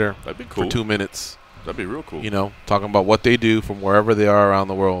different fighter. That'd be cool. For 2 minutes. That'd be real cool. Talking about what they do from wherever they are around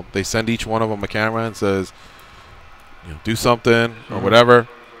the world. They send each one of them a camera and says, do something or whatever.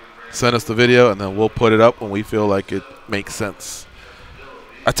 Send us the video, and then we'll put it up when we feel like it makes sense.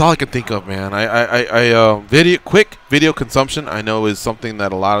 That's all I can think of, man. Quick video consumption, I know, is something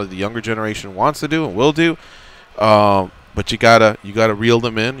that a lot of the younger generation wants to do and will do. But you gotta reel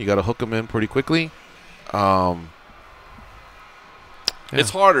them in. You gotta hook them in pretty quickly.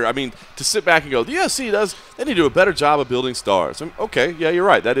 It's harder. I mean, to sit back and go, the UFC they need to do a better job of building stars. Okay, yeah, you're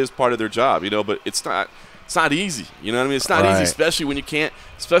right. That is part of their job, but it's not. It's not easy. You know what I mean? It's not easy, especially when you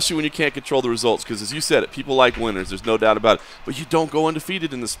can't control the results. Because as you said it, people like winners. There's no doubt about it. But you don't go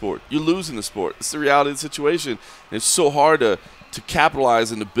undefeated in the sport. You lose in the sport. It's the reality of the situation. And it's so hard to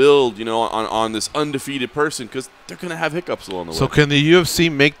capitalize and to build, on this undefeated person because they're going to have hiccups along the way. So can the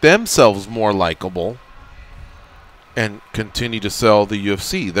UFC make themselves more likable and continue to sell the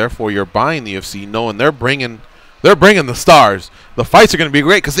UFC? Therefore, you're buying the UFC knowing they're bringing the stars. The fights are going to be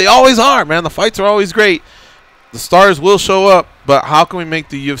great because they always are, man. The fights are always great. The stars will show up, but how can we make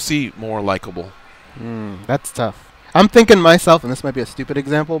the UFC more likable? That's tough. I'm thinking myself, and this might be a stupid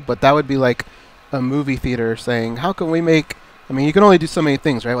example, but that would be like a movie theater saying, how can we make... I mean, you can only do so many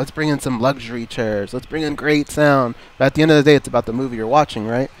things, right? Let's bring in some luxury chairs. Let's bring in great sound. But at the end of the day, it's about the movie you're watching,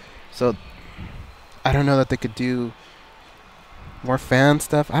 right? So I don't know that they could do... more fan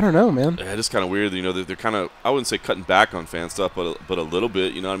stuff? I don't know, man. Yeah, it's kind of weird. They're kind of, I wouldn't say cutting back on fan stuff, but a little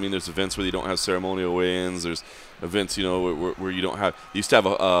bit. You know what I mean? There's events where you don't have ceremonial weigh-ins. There's events, where you don't have. You used to have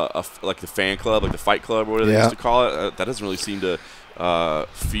like the fan club, like the fight club, or whatever they used to call it. That doesn't really seem to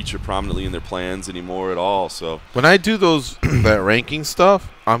feature prominently in their plans anymore at all. So when I do that ranking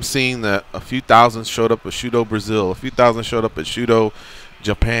stuff, I'm seeing that a few thousand showed up at Shudo Brazil, a few thousand showed up at Shudo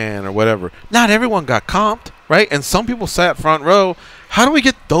Japan or whatever. Not everyone got comped, right? And some people sat front row. How do we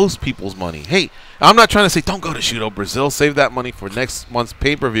get those people's money? Hey, I'm not trying to say don't go to Shudo Brazil. Save that money for next month's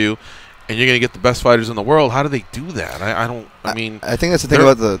pay-per-view, and you're going to get the best fighters in the world. How do they do that? I think that's the thing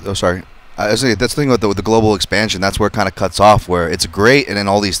about the... Oh, sorry. That's the thing about the global expansion. That's where it kind of cuts off, where it's great and then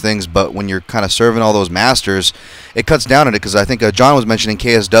all these things, but when you're kind of serving all those masters, it cuts down on it. Because I think John was mentioning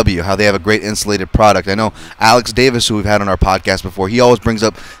KSW, how they have a great insulated product. I know Alex Davis, who we've had on our podcast before, he always brings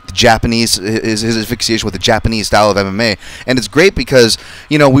up the Japanese, his asphyxiation with the Japanese style of MMA, and it's great because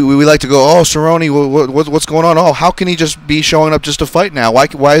we like to go, oh, Cerrone, what's going on? Oh, how can he just be showing up just to fight now?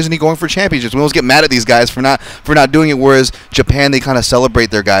 Why isn't he going for championships? We always get mad at these guys for not doing it. Whereas Japan, they kind of celebrate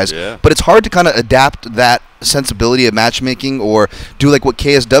their guys, but it's hard to kind of adapt that sensibility of matchmaking or do like what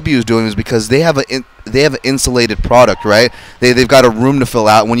KSW is doing, is because they have an insulated product, right? They've got a room to fill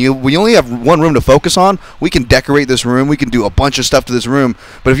out. We only have one room to focus on, we can decorate this room, we can do a bunch of stuff to this room.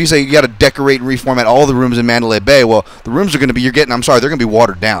 But if you say you got to decorate and reformat all the rooms in Mandalay Bay, well, the rooms are going to be, they're going to be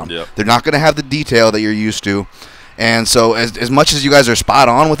watered down. Yep. They're not going to have the detail that you're used to. And so as much as you guys are spot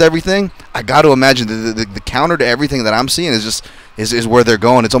on with everything, I got to imagine the counter to everything that I'm seeing is where they're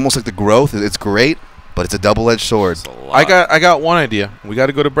going. It's almost like the growth. It's great, but it's a double-edged sword. I got one idea. We got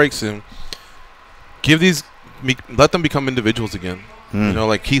to go to break soon. Let them become individuals again.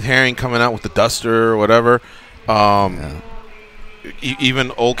 Like Keith Haring coming out with the duster or whatever.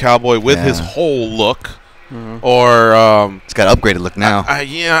 Even Old Cowboy with his whole look. Or it's got an upgraded look now.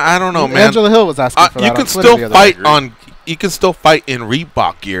 I don't know, man. Angela Hill was asking for that. You can still fight in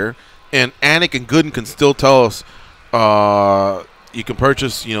Reebok gear, and Anik and Gooden can still tell us You can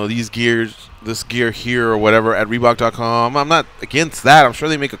purchase, these gears, this gear here or whatever at Reebok.com. I'm not against that. I'm sure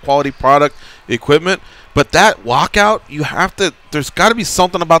they make a quality product, equipment. But that walkout, there's got to be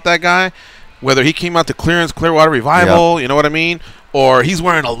something about that guy, whether he came out to Clearwater Revival, you know what I mean? Or he's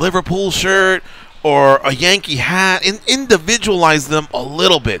wearing a Liverpool shirt or a Yankee hat, and individualize them a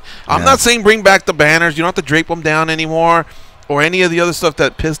little bit. I'm not saying bring back the banners. You don't have to drape them down anymore or any of the other stuff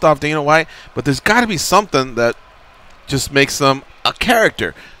that pissed off Dana White. But there's got to be something that just makes them a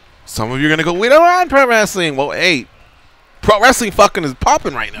character. Some of you are going to go, we don't want pro wrestling. Well, hey, pro wrestling fucking is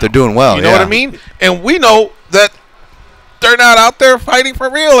popping right now. They're doing well. You know what I mean? And we know that they're not out there fighting for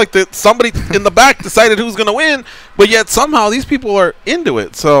real. Like somebody in the back decided who's going to win, but yet somehow these people are into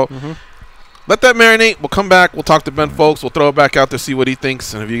it. So let that marinate. We'll come back. We'll talk to Ben Fowlkes. We'll throw it back out there, see what he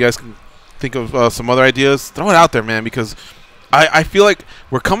thinks. And if you guys can think of some other ideas, throw it out there, man, because I feel like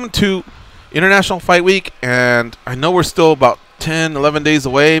we're coming to International Fight Week, and I know we're still about 10, 11 days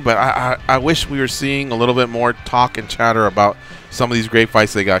away, but I wish we were seeing a little bit more talk and chatter about some of these great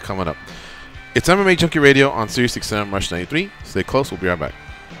fights they got coming up. It's MMA Junkie Radio on Sirius XM Rush 93. Stay close. We'll be right back.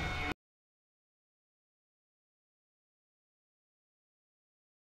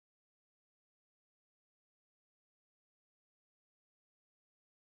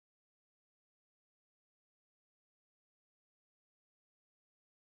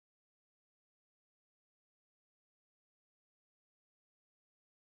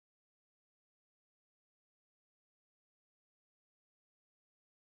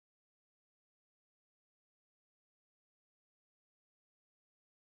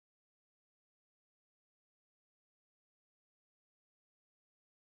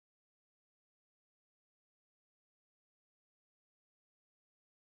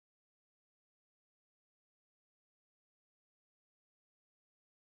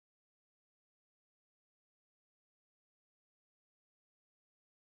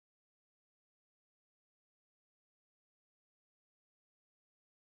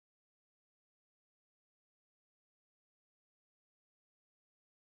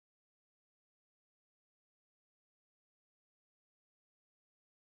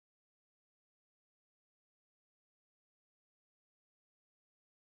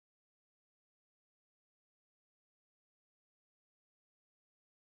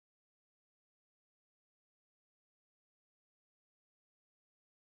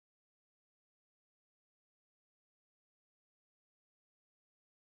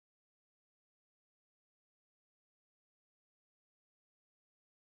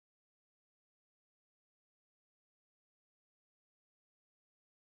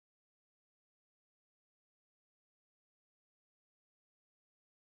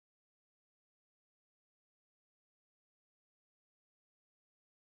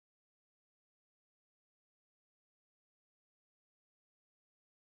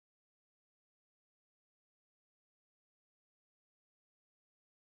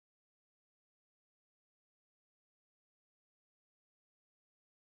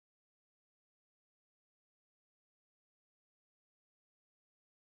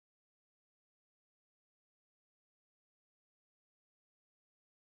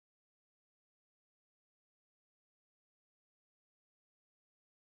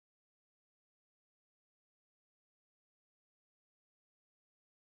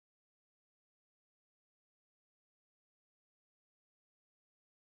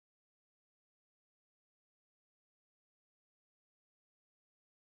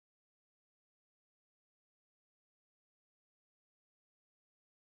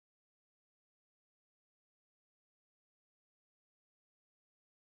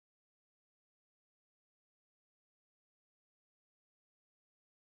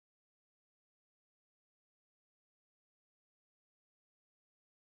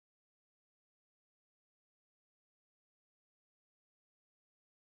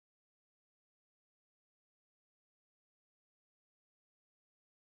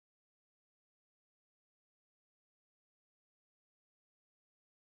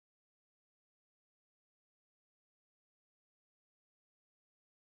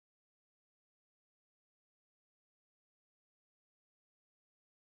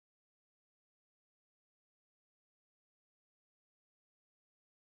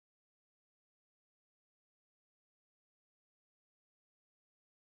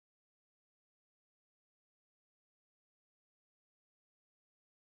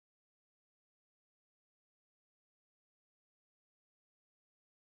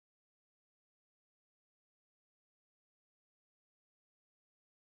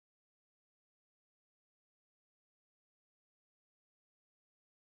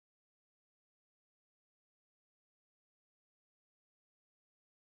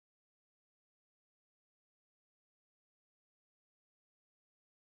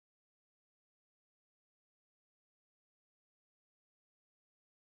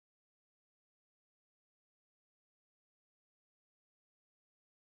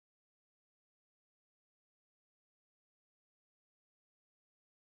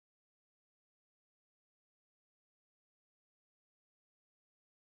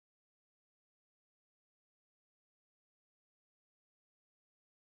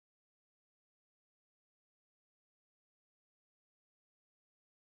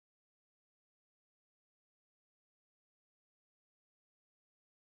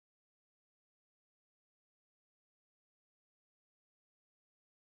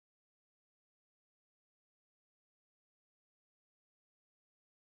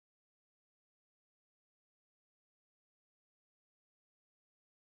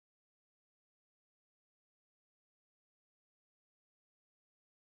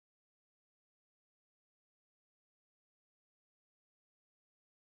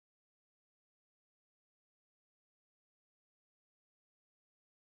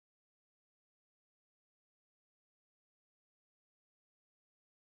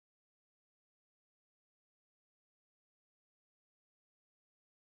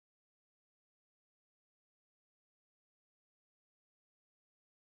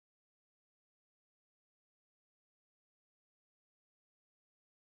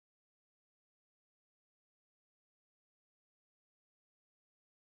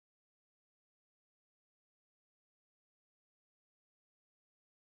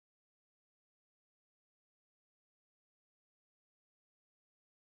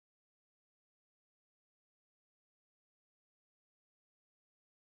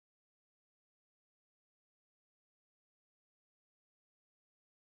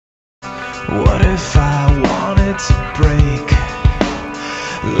 What if I wanted to break?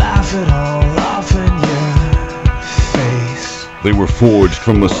 Laugh it all off in your face. They were forged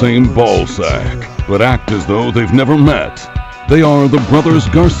from the same ball sack, but act as though they've never met. They are the brothers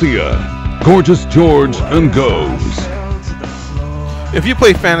Garcia, Gorgeous George and Goes. If you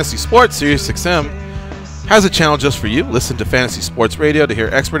play fantasy sports, SiriusXM has a channel just for you. Listen to Fantasy Sports Radio to hear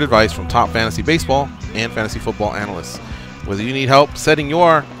expert advice from top fantasy baseball and fantasy football analysts. Whether you need help setting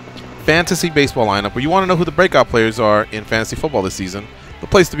your fantasy baseball lineup or you want to know who the breakout players are in fantasy football this season, the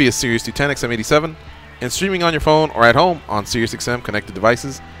place to be is Sirius 210 XM87 and streaming on your phone or at home on SiriusXM connected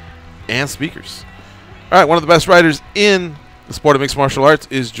devices and speakers. All right, one of the best writers in the sport of mixed martial arts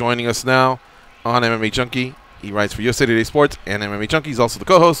is joining us now on MMA Junkie. He writes for USA Today Sports and MMA Junkie. He's also the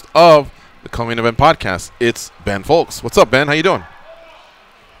co-host of the Co-Main Event podcast. It's Ben Fowlkes. What's up, Ben? How you doing?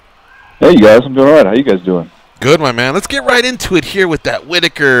 Hey, you guys. I'm doing all right. How you guys doing? Good, my man. Let's get right into it here with that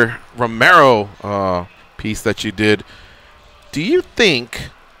Whitaker-Romero piece that you did. Do you think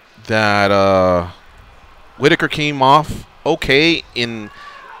that Whitaker came off okay in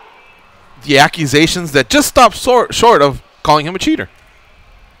the accusations that just stopped short of calling him a cheater?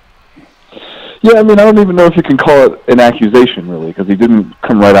 Yeah, I mean, I don't even know if you can call it an accusation, really, because he didn't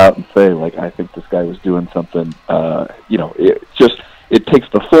come right out and say, like, I think this guy was doing something. You know, it takes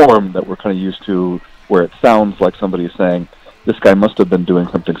the form that we're kind of used to, where it sounds like somebody is saying, this guy must have been doing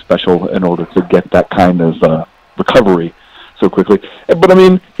something special in order to get that kind of recovery so quickly. But, I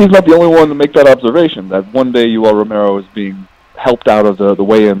mean, he's not the only one to make that observation, that one day Yoel Romero is being helped out of the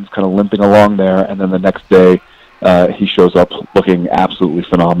weigh-ins, kind of limping along there, and then the next day he shows up looking absolutely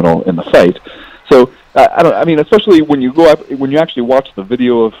phenomenal in the fight. So I mean, especially when you when you actually watch the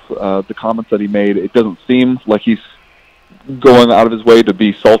video of the comments that he made, it doesn't seem like he's going out of his way to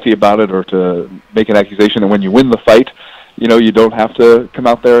be salty about it or to make an accusation. And when you win the fight, you know, you don't have to come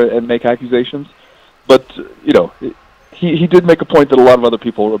out there and make accusations. But you know, he did make a point that a lot of other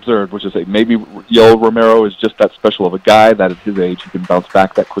people observed, which is that maybe Yoel Romero is just that special of a guy that at his age he can bounce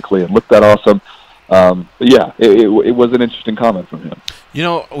back that quickly and look that awesome. But yeah, it was an interesting comment from him. You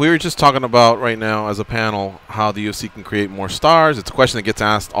know, we were just talking about right now as a panel how the UFC can create more stars. It's a question that gets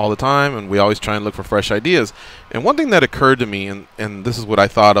asked all the time, and we always try and look for fresh ideas. And one thing that occurred to me, and this is what I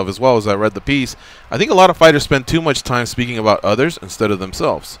thought of as well as I read the piece, I think a lot of fighters spend too much time speaking about others instead of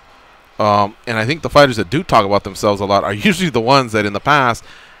themselves. And I think the fighters that do talk about themselves a lot are usually the ones that in the past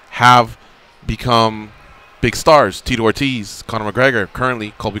have become big stars. Tito Ortiz, Conor McGregor,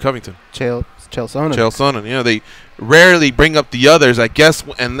 currently Colby Covington. Chael Sonnen. Chael Sonnen. You know, they rarely bring up the others, I guess,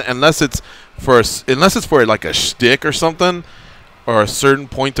 unless it's for like a shtick or something, or a certain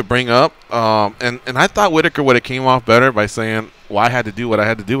point to bring up. And I thought Whitaker would have came off better by saying, "Well, I had to do what I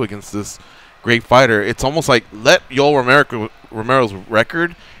had to do against this great fighter." It's almost like let Yoel Romero's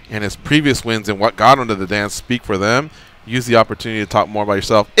record and his previous wins and what got him to the dance speak for them. Use the opportunity to talk more about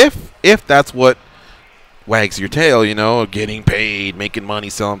yourself, if that's what wags your tail, you know, getting paid, making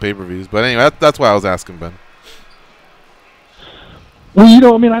money, selling pay-per-views. But anyway, that's why I was asking, Ben. Well, you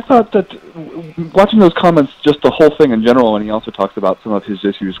know, I mean, I thought that watching those comments, just the whole thing in general, and he also talks about some of his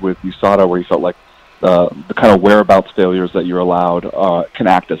issues with USADA, where he felt like the kind of whereabouts failures that you're allowed can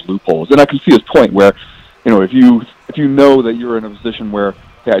act as loopholes. And I can see his point where, you know, if you know that you're in a position where,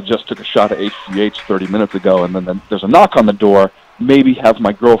 hey, I just took a shot at HGH 30 minutes ago, and then there's a knock on the door, maybe have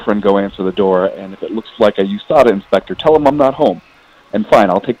my girlfriend go answer the door, and if it looks like a USADA inspector, tell him I'm not home. And fine,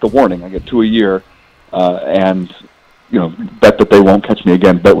 I'll take the warning. I get 2 a year, and, you know, bet that they won't catch me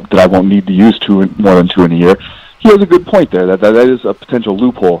again, bet that I won't need to use more than 2 in a year. He has a good point there, that is a potential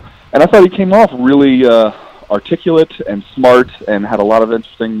loophole. And I thought he came off really articulate and smart and had a lot of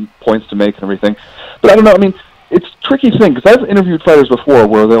interesting points to make and everything. But I don't know, I mean, it's a tricky thing, because I've interviewed fighters before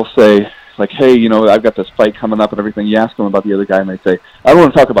where they'll say, like, hey, you know, I've got this fight coming up and everything. You ask them about the other guy, and they say, I don't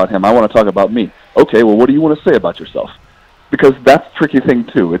want to talk about him. I want to talk about me. Okay, well, what do you want to say about yourself? Because that's a tricky thing,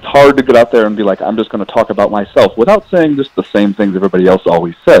 too. It's hard to get out there and be like, I'm just going to talk about myself without saying just the same things everybody else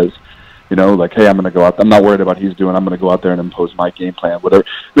always says. You know, like, hey, I'm going to go out. I'm not worried about what he's doing. I'm going to go out there and impose my game plan, whatever.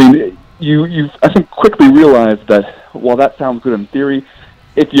 I mean, you I think, quickly realize that while that sounds good in theory,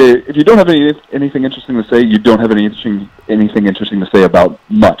 if you don't have anything interesting to say, you don't have anything interesting to say about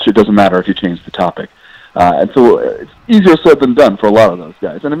much. It doesn't matter if you change the topic. And so it's easier said than done for a lot of those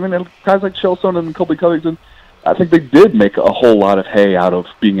guys. And I mean, guys like Chael Sonnen and Colby Covington, I think they did make a whole lot of hay out of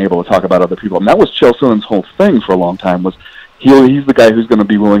being able to talk about other people. And that was Chael Sonnen's whole thing for a long time, was he's the guy who's going to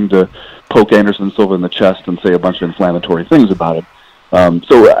be willing to poke Anderson Silva in the chest and say a bunch of inflammatory things about him.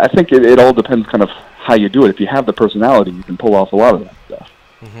 So I think it all depends kind of how you do it. If you have the personality, you can pull off a lot of that stuff.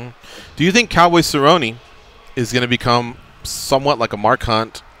 Mm-hmm. Do you think Cowboy Cerrone is going to become somewhat like a Mark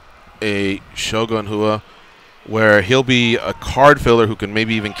Hunt a Shogun Hua where he'll be a card filler who can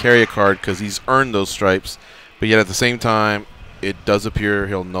maybe even carry a card because he's earned those stripes, but yet at the same time, it does appear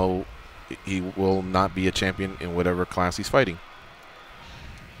he'll know he will not be a champion in whatever class he's fighting.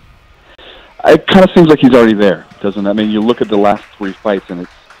 It kind of seems like he's already there, doesn't it? I mean, you look at the last 3 fights, and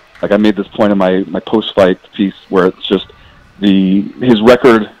it's like I made this point in my post-fight piece where it's just his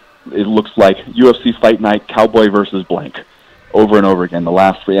record. It looks like UFC Fight Night, Cowboy versus blank, over and over again. The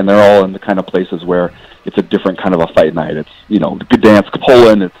last 3, and they're all in the kind of places where it's a different kind of a fight night. It's Gdansk,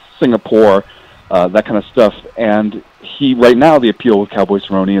 Poland, it's Singapore, that kind of stuff. And he right now, the appeal with Cowboy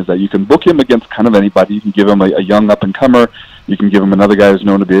Cerrone is that you can book him against kind of anybody. You can give him a young up-and-comer. You can give him another guy who's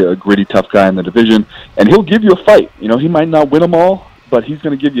known to be a gritty, tough guy in the division, and he'll give you a fight. You know, he might not win them all, but he's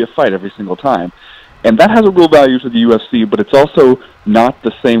going to give you a fight every single time. And that has a real value to the UFC, but it's also not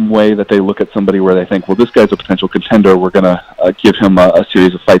the same way that they look at somebody where they think, well, this guy's a potential contender. We're going to give him a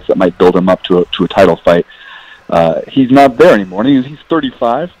series of fights that might build him up to a title fight. He's not there anymore. He's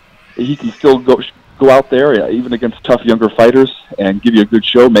 35. He can still go out there, even against tough younger fighters, and give you a good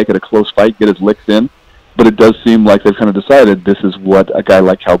show, make it a close fight, get his licks in. But it does seem like they've kind of decided this is what a guy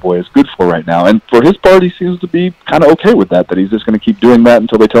like Cowboy is good for right now. And for his part, he seems to be kind of okay with that he's just going to keep doing that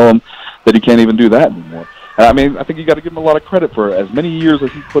until they tell him that he can't even do that anymore. And I mean, I think you got to give him a lot of credit for as many years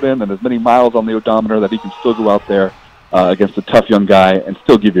as he's put in and as many miles on the odometer that he can still go out there against a tough young guy and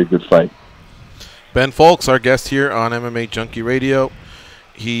still give you a good fight. Ben Fowlkes, our guest here on MMA Junkie Radio.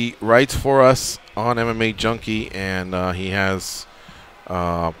 He writes for us on MMA Junkie, and he has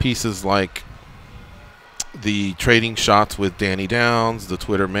pieces like the Trading Shots with Danny Downs, the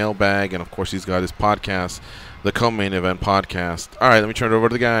Twitter mailbag, and of course he's got his podcast, the Co-Main Event podcast. All right, let me turn it over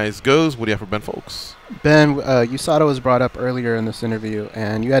to the guys. Goes, what do you have for Ben Fowlkes? Ben, USADA was brought up earlier in this interview,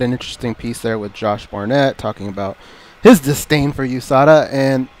 and you had an interesting piece there with Josh Barnett talking about his disdain for USADA,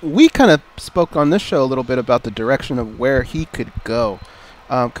 and we kind of spoke on this show a little bit about the direction of where he could go.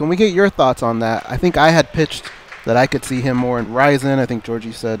 Can we get your thoughts on that? I think I had pitched that I could see him more in Ryzen. I think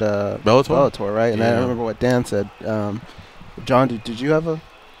Georgie said Bellator, right? And yeah. I don't remember what Dan said. John, did you have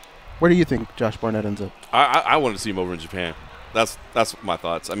where do you think Josh Barnett ends up? I wanted to see him over in Japan. That's my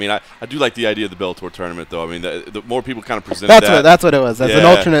thoughts. I mean, I do like the idea of the Bellator tournament, though. I mean, the more people kind of present that's what it was. As an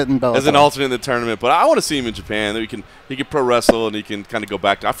alternate in Bellator. As an alternate in the tournament. But I want to see him in Japan. He can pro wrestle, and he can kind of go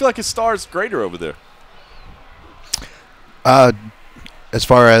back to. I feel like his star is greater over there. As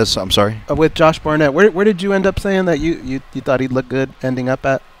far as, I'm sorry? With Josh Barnett, where did you end up saying that you thought he'd look good ending up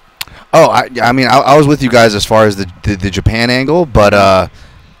at? Oh, I mean, I was with you guys as far as the Japan angle, but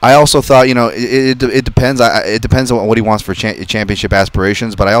I also thought, it depends. It depends on what he wants for championship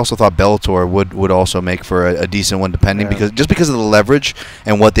aspirations, but I also thought Bellator would also make for a decent one, depending because of the leverage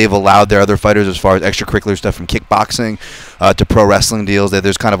and what they've allowed their other fighters as far as extracurricular stuff from kickboxing to pro wrestling deals.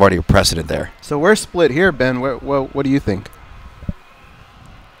 There's kind of already a precedent there. So we're split here, Ben. What do you think?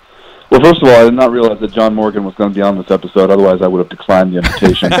 Well, first of all, I did not realize that John Morgan was going to be on this episode. Otherwise, I would have declined the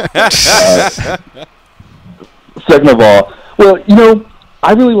invitation. Second of all, well,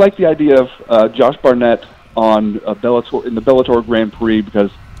 I really like the idea of Josh Barnett on Bellator in the Bellator Grand Prix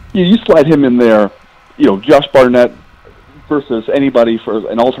because you slide him in there. Josh Barnett versus anybody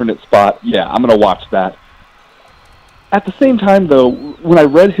for an alternate spot. Yeah, I'm going to watch that. At the same time, though, when I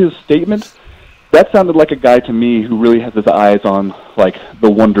read his statement, that sounded like a guy to me who really has his eyes on, like, the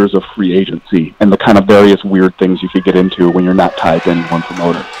wonders of free agency and the kind of various weird things you could get into when you're not tied to any one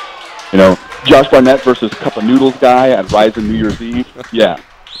promoter. Josh Barnett versus Cup of Noodles guy at Ryzen New Year's Eve. Yeah,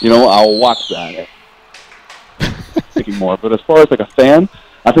 I'll watch that. Thinking more. But as far as, like, a fan,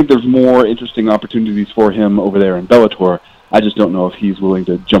 I think there's more interesting opportunities for him over there in Bellator. I just don't know if he's willing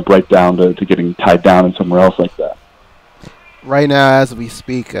to jump right down to getting tied down in somewhere else like that. Right now, as we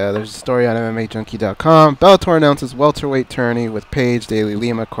speak, there's a story on MMAjunkie.com. Bellator announces welterweight tourney with Paige, Daly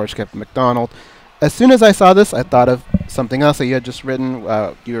Lima, Korshkep, McDonald. As soon as I saw this, I thought of something else that you had just written.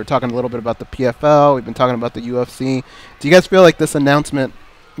 You were talking a little bit about the PFL. We've been talking about the UFC. Do you guys feel like this announcement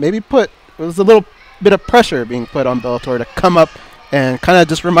maybe was a little bit of pressure being put on Bellator to come up and kind of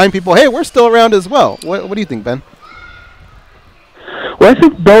just remind people, hey, we're still around as well? What do you think, Ben? Well, I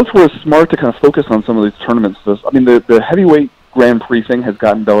think Bellator is smart to kind of focus on some of these tournaments. I mean, the heavyweight Grand Prix thing has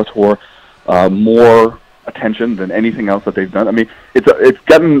gotten Bellator more attention than anything else that they've done. I mean, it's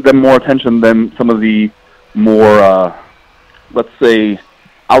gotten them more attention than some of the more, let's say,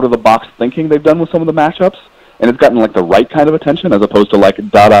 out-of-the-box thinking they've done with some of the matchups. And it's gotten, like, the right kind of attention as opposed to, like,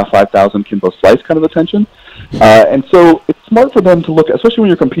 Dada 5000 Kimbo Slice kind of attention. And so it's smart for them to look, especially when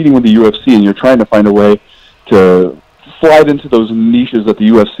you're competing with the UFC and you're trying to find a way to slide into those niches that the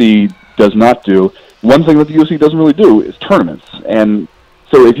UFC does not do. One thing that the UFC doesn't really do is tournaments. And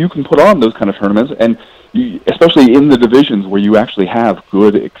So if you can put on those kind of tournaments, and especially in the divisions where you actually have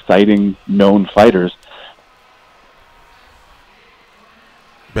good, exciting, known fighters.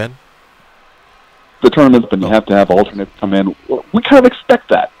 Ben? The tournaments, but you have to have alternates come in. We kind of expect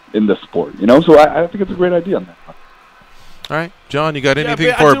that in this sport, you know? So I think it's a great idea on that. All right, John, you got anything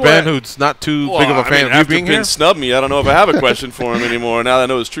Ben, for Ben, who's not too big of a fan of you being here? Ben snubbed me. I don't know if I have a question for him anymore now that I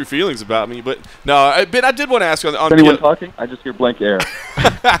know his true feelings about me. But no, Ben, I did want to ask you on Is anyone talking? I just hear blank air.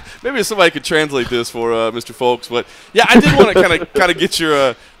 Maybe somebody could translate this for Mr. Fowlkes. But yeah, I did want to kind of get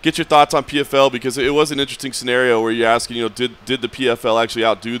your thoughts on PFL, because it was an interesting scenario where you're asking, did the PFL actually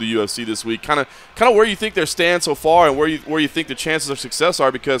outdo the UFC this week? Kind of where you think they stand so far, and where you think the chances of success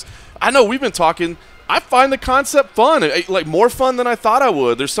are, because I know we've been talking. I find the concept fun, like more fun than I thought I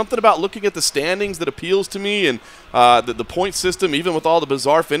would. There's something about looking at the standings that appeals to me, and the point system, even with all the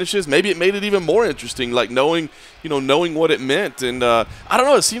bizarre finishes. Maybe it made it even more interesting, like knowing what it meant. And I don't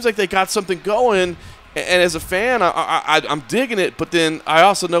know. It seems like they got something going. And as a fan, I'm digging it. But then I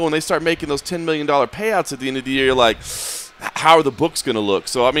also know when they start making those $10 million payouts at the end of the year, you're like, how are the books going to look?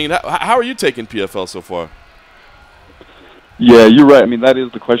 So I mean, how are you taking PFL so far? Yeah, you're right. I mean, that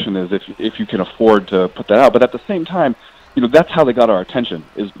is the question, is if you can afford to put that out. But at the same time, that's how they got our attention,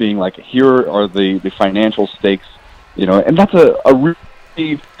 is being like, here are the financial stakes, and that's a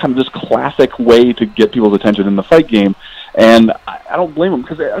really kind of just classic way to get people's attention in the fight game. And I don't blame them,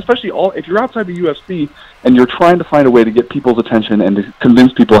 because especially if you're outside the UFC and you're trying to find a way to get people's attention and to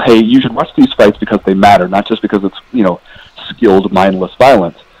convince people, hey, you should watch these fights because they matter, not just because it's, skilled, mindless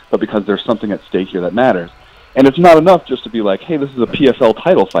violence, but because there's something at stake here that matters. And it's not enough just to be like, hey, this is a PFL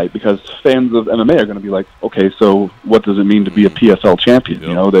title fight, because fans of MMA are going to be like, okay, so what does it mean to be a PFL champion?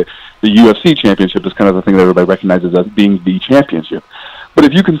 Yep. The UFC championship is kind of the thing that everybody recognizes as being the championship. But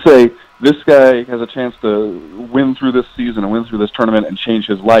if you can say, this guy has a chance to win through this season and win through this tournament and change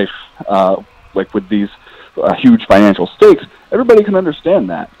his life, like with these huge financial stakes, everybody can understand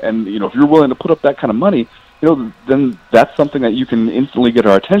that. And, if you're willing to put up that kind of money, then that's something that you can instantly get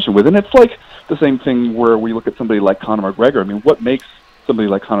our attention with. And it's like the same thing where we look at somebody like Conor McGregor. I mean, what makes somebody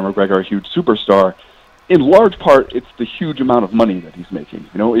like Conor McGregor a huge superstar? In large part, it's the huge amount of money that he's making.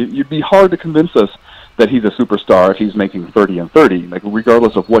 It'd be hard to convince us that he's a superstar if he's making 30 and 30, like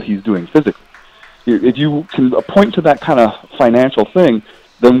regardless of what he's doing physically. If you can point to that kind of financial thing,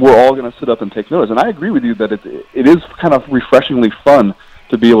 then we're all going to sit up and take notice. And I agree with you that it is kind of refreshingly fun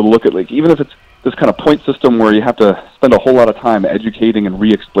to be able to look at, like, even if it's this kind of point system where you have to spend a whole lot of time educating and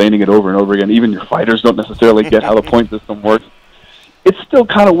re-explaining it over and over again. Even your fighters don't necessarily get how the point system works. It's still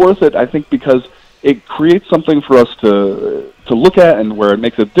kind of worth it, I think, because it creates something for us to look at, and where it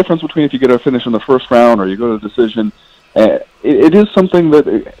makes a difference between if you get a finish in the first round or you go to a decision. It is something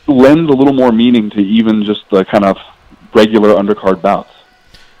that lends a little more meaning to even just the kind of regular undercard bouts.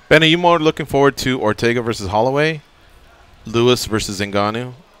 Ben, are you more looking forward to Ortega versus Holloway, Lewis versus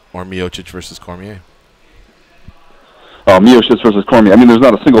Ngannou, or Miocic versus Cormier? Miocic versus Cormier. I mean, there's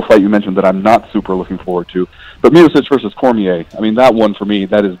not a single fight you mentioned that I'm not super looking forward to. But Miocic versus Cormier, I mean, that one for me,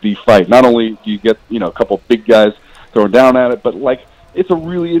 that is the fight. Not only do you get, a couple big guys throwing down at it, but, like, it's a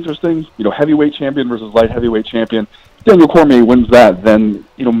really interesting, heavyweight champion versus light heavyweight champion. Daniel Cormier wins that, then,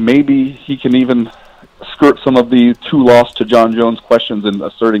 maybe he can even skirt some of the 2 loss to John Jones questions in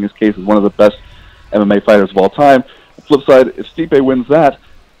asserting his case as one of the best MMA fighters of all time. The flip side, if Stipe wins that,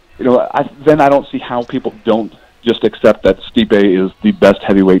 then I don't see how people don't just accept that Stipe is the best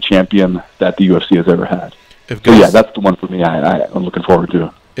heavyweight champion that the UFC has ever had. So yeah, that's the one for me I'm looking forward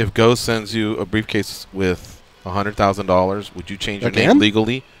to. If Ghost sends you a briefcase with $100,000, would you change your name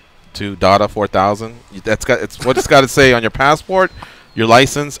legally to Dada 4000? It's what it's got to say on your passport, your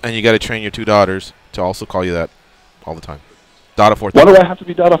license, and you got to train your 2 daughters to also call you that all the time. Dada 4000. Why do I have to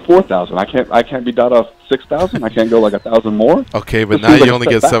be Dada 4000? I can't be Dada 6000. I can't go like 1,000 more. Okay, but now you only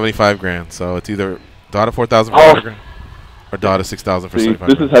get 75 grand, so it's either Dada 4000 for 100 grand or Dada 6000 for 75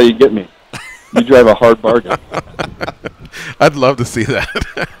 grand. This is how you get me. You drive a hard bargain. I'd love to see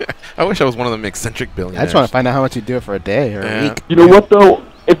that. I wish I was one of them eccentric billionaires. I just want to find out how much you do it for a day or a week. You know what, though?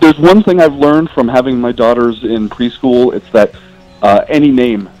 If there's one thing I've learned from having my daughters in preschool, it's that any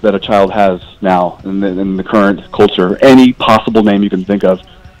name that a child has now in the current culture, any possible name you can think of,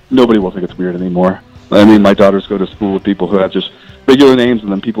 nobody will think it's weird anymore. I mean, my daughters go to school with people who have just regular names, and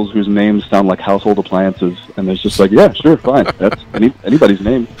then people whose names sound like household appliances, and it's just like, yeah, sure, fine. That's anybody's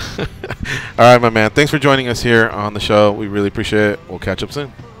name. All right, my man. Thanks for joining us here on the show. We really appreciate it. We'll catch up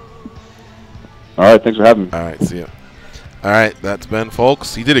soon. All right, thanks for having me. All right, see ya. All right, that's Ben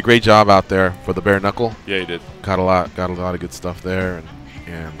Fowlkes. He did a great job out there for the bare knuckle. Yeah, he did. Got a lot of good stuff there,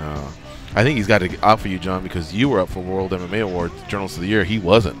 and I think he's got to get out for you, John, because you were up for World MMA Awards, Journalist of the Year. He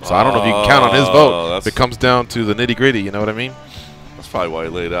wasn't. So I don't know if you can count on his vote if it comes down to the nitty-gritty. You know what I mean? That's probably why he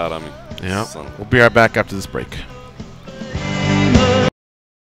laid out. I mean, yeah. We'll be right back after this break.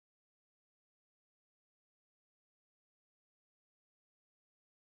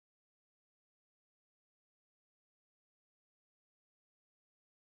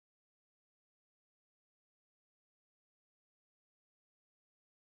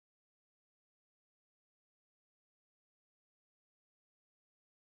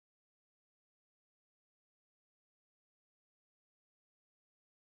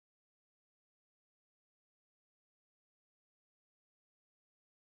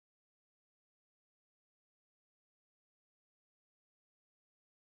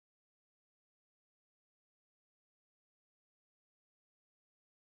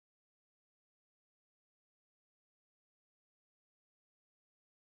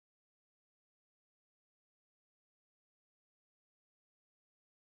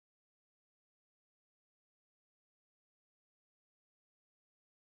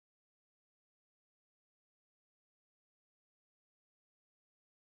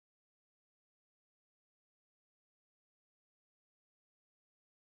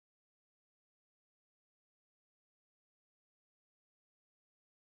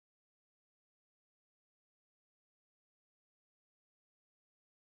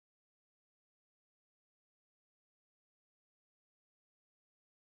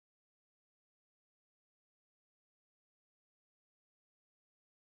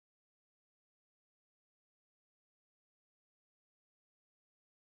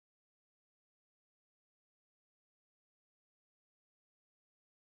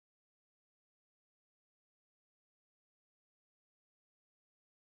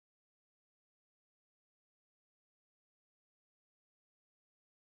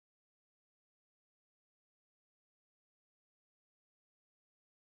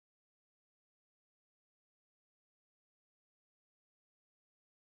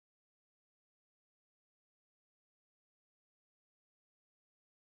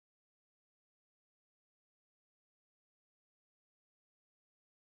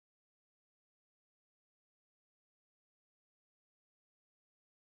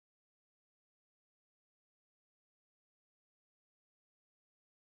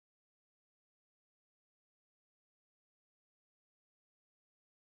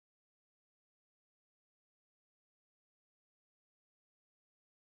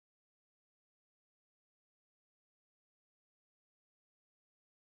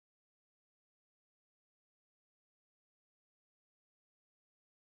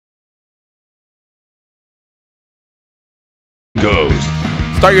 Goes.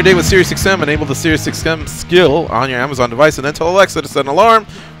 Start your day with SiriusXM. Enable the SiriusXM skill on your Amazon device and then tell Alexa to set an alarm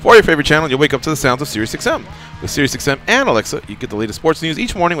for your favorite channel. You'll wake up to the sounds of SiriusXM. With SiriusXM and Alexa, you get the latest sports news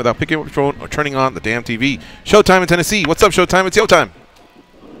each morning without picking up your phone or turning on the damn TV. Showtime in Tennessee. What's up, Showtime? It's Showtime.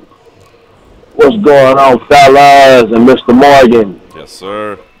 What's going on, fellas and Mr. Morgan? Yes,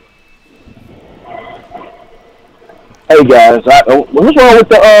 sir. Hey guys, what's wrong with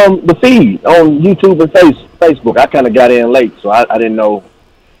the feed on YouTube and Facebook? I kind of got in late, so I didn't know.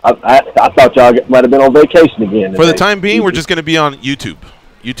 I thought y'all might have been on vacation again. For the time being, we're just going to be on YouTube.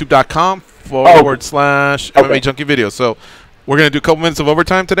 YouTube.com/MMA-Junkie video. So we're going to do a couple minutes of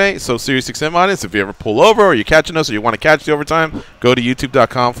overtime today. So SiriusXM audience, if you ever pull over or you're catching us or you want to catch the overtime, go to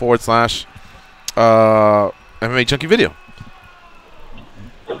YouTube.com/MMA-Junkie video.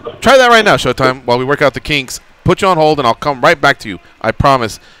 Try that right now, Showtime, while we work out the kinks. Put you on hold, and I'll come right back to you. I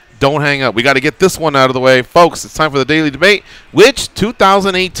promise. Don't hang up. We got to get this one out of the way. Folks, it's time for the daily debate. Which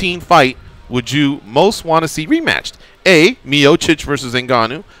 2018 fight would you most want to see rematched? A, Miocic versus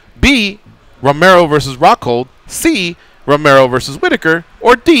Ngannou. B, Romero versus Rockhold. C, Romero versus Whitaker.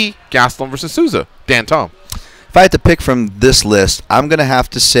 Or D, Gastelum versus Souza. Dan Tom. If I had to pick from this list, I'm going to have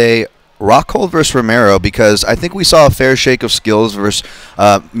to say Rockhold versus Romero, because I think we saw a fair shake of skills versus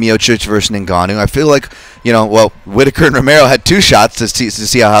Miocic versus Ngannou. I feel like, Whitaker and Romero had two shots to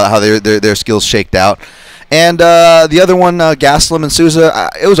see how their skills shaked out. And the other one, Gastelum and Souza,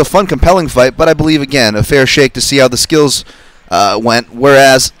 it was a fun, compelling fight, but I believe, again, a fair shake to see how the skills went.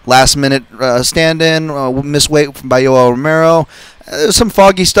 Whereas last-minute stand-in, missed-weight by Yoel Romero. There's some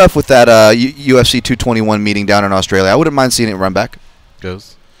foggy stuff with that UFC 221 meeting down in Australia. I wouldn't mind seeing it run back.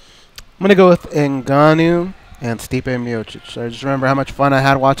 Goes. I'm going to go with Ngannou and Stipe Miocic. I just remember how much fun I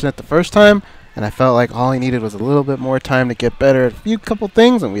had watching it the first time, and I felt like all he needed was a little bit more time to get better at a couple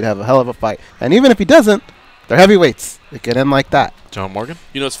things, and we'd have a hell of a fight. And even if he doesn't, they're heavyweights. They get in like that. John Morgan?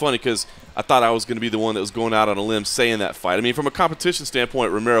 It's funny because I thought I was going to be the one that was going out on a limb saying that fight. I mean, from a competition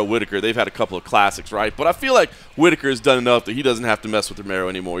standpoint, Romero-Whitaker, they've had a couple of classics, right? But I feel like Whitaker has done enough that he doesn't have to mess with Romero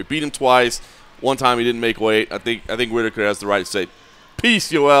anymore. He beat him twice. One time he didn't make weight. I think Whitaker has the right to say,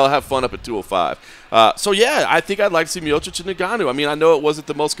 peace, Yoel. Have fun up at 205. So, yeah, I think I'd like to see Miocic and Ngannou. I mean, I know it wasn't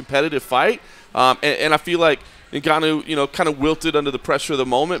the most competitive fight, and I feel like Ngannou, you know, kind of wilted under the pressure of the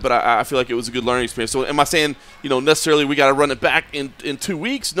moment, but I feel like it was a good learning experience. So am I saying, you know, necessarily we got to run it back in 2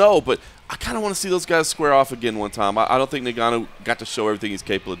 weeks? No, but I kind of want to see those guys square off again one time. I don't think Ngannou got to show everything he's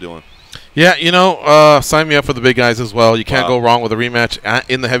capable of doing. Yeah, you know, sign me up for the big guys as well. You can't go wrong with a rematch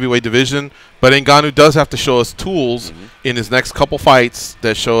in the heavyweight division. But Ngannou does have to show us tools in his next couple fights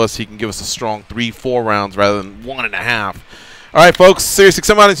that show us he can give us a strong 3-4 rounds rather than 1.5. All right, folks, Sirius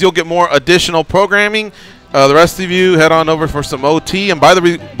XM audience, you'll get more additional programming. The rest of you head on over for some OT. And by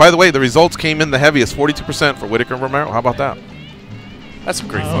the way, the results came in the heaviest, 42% for Whitaker and Romero. How about that? That's a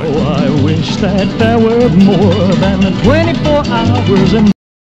great fight. Oh, I wish that there were more than 24 hours in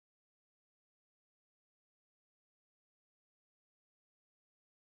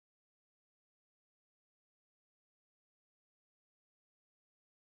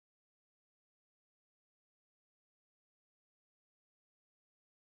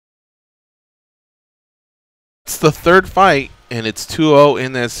It's the third fight, and it's 2-0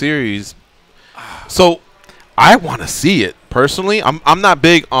 in that series. So I want to see it personally. I'm not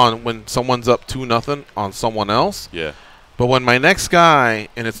big on when someone's up 2-0 on someone else. Yeah. But when my next guy,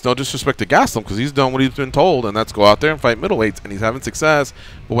 and it's no disrespect to Gastelum because he's done what he's been told, and that's go out there and fight middleweights, and he's having success.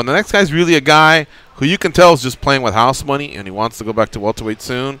 But when the next guy's really a guy who you can tell is just playing with house money, and he wants to go back to welterweight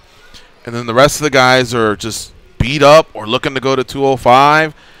soon, and then the rest of the guys are just beat up or looking to go to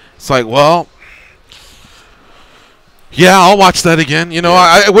 205, it's like, well, yeah, I'll watch that again. You know,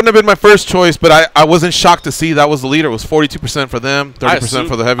 it wouldn't have been my first choice, but I wasn't shocked to see that was the leader. It was 42% for them, 30%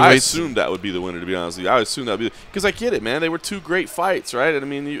 for the heavyweights. I assumed that would be the winner, to be honest with you. I assumed that would be because I get it, man. They were two great fights, right? And I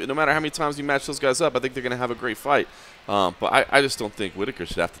mean, no matter how many times you match those guys up, I think they're going to have a great fight. But I just don't think Whitaker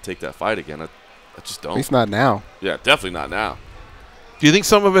should have to take that fight again. I just don't. At least not now. Yeah, definitely not now. Do you think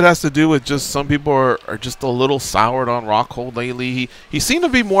some of it has to do with just some people are just a little soured on Rockhold lately? He seemed to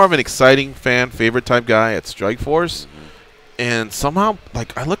be more of an exciting fan favorite type guy at Strikeforce. And somehow,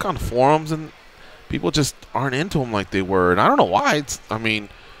 like, I look on forums and people just aren't into him like they were. And I don't know why. I mean,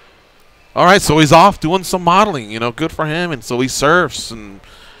 all right, so he's off doing some modeling, you know, good for him. And so he surfs and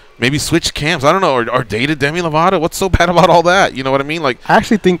maybe switch camps. I don't know, or dated Demi Lovato. What's so bad about all that? You know what I mean? Like, I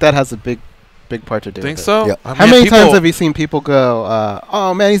actually think that has a big part to do with it. Think so? Yep. How many times have you seen people go,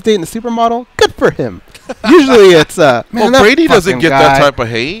 oh, man, he's dating a supermodel? Good for him. Usually it's, man, well, Brady doesn't get that type of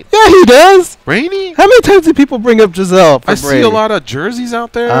hate. Yeah, he does. Brady? How many times do people bring up Giselle for Brady? See a lot of jerseys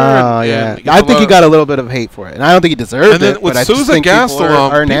out there. Oh, yeah. I think he got a little bit of hate for it. And I don't think he deserved and then it. with but I just Sousa think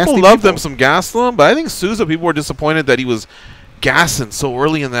Gastelum, people love them people. some Gastelum, but I think Sousa, people were disappointed that he was gassing so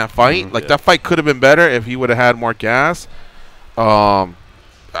early in that fight. Like, that fight could have been better if he would have had more gas.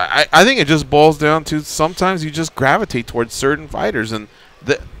 I think it just boils down to sometimes you just gravitate towards certain fighters. And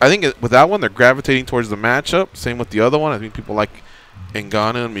I think with that one, they're gravitating towards the matchup. Same with the other one. I think people like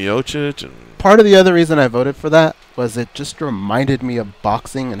Ngannou and Miocic. And part of the other reason I voted for that was it just reminded me of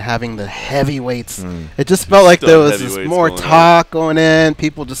boxing and having the heavyweights. It just felt like there was this more talk going in.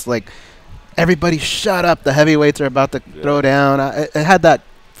 People just like, everybody shut up. The heavyweights are about to throw down. It had that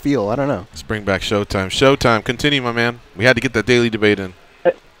feel. I don't know. Let's bring back Showtime. Showtime. Continue, my man. We had to get that daily debate in.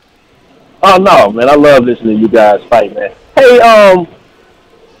 Oh, no, man. I love listening to you guys fight, man. Hey,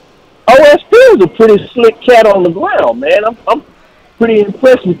 OSP was a pretty slick cat on the ground, man. I'm pretty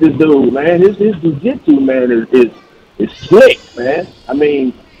impressed with this dude, man. His jiu-jitsu, man, is slick, man. I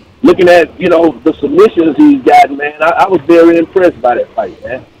mean, looking at, you know, the submissions he's gotten, man, I was very impressed by that fight,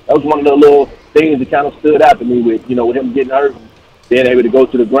 man. That was one of the little things that kind of stood out to me with, you know, with him getting hurt and being able to go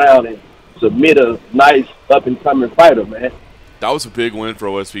to the ground and submit a nice up-and-coming fighter, man. That was a big win for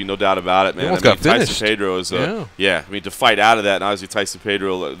OSP, no doubt about it, man. Almost got finished. Tyson Pedro is, I mean, to fight out of that, and obviously Tyson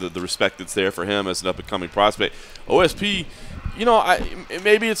Pedro, the respect that's there for him as an up-and-coming prospect. OSP, you know,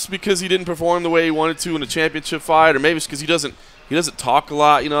 maybe it's because he didn't perform the way he wanted to in a championship fight, or maybe it's because he doesn't talk a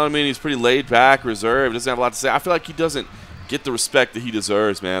lot, you know what I mean? He's pretty laid back, reserved, doesn't have a lot to say. I feel like he doesn't get the respect that he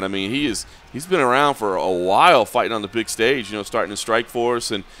deserves, man. I mean, he's been around for a while fighting on the big stage, you know, starting in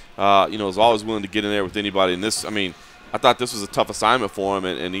Strikeforce, and, you know, is always willing to get in there with anybody. And this, I mean, I thought this was a tough assignment for him,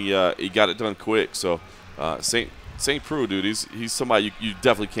 and he got it done quick. So St. Preux, dude, he's somebody you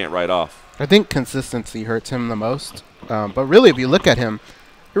definitely can't write off. I think consistency hurts him the most. But really, if you look at him,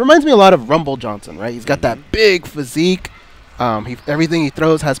 it reminds me a lot of Rumble Johnson, right? He's got that big physique. Everything he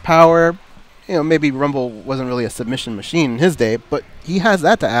throws has power. You know, maybe Rumble wasn't really a submission machine in his day, but he has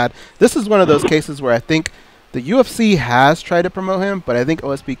that to add. This is one of those cases where I think the UFC has tried to promote him, but I think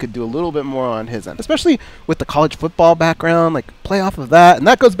OSP could do a little bit more on his end, especially with the college football background, like play off of that. And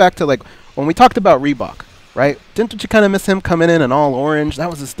that goes back to like when we talked about Reebok, right? Didn't you kind of miss him coming in all orange? That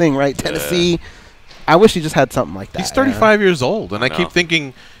was his thing, right? Tennessee. I wish he just had something like that. He's 35 years old, and I keep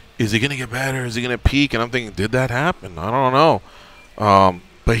thinking, is he going to get better? Is he going to peak? And I'm thinking, did that happen? I don't know.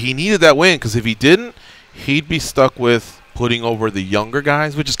 But he needed that win, because if he didn't, he'd be stuck with putting over the younger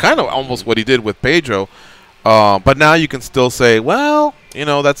guys, which is kind of almost what he did with Pedro. But now you can still say, well, you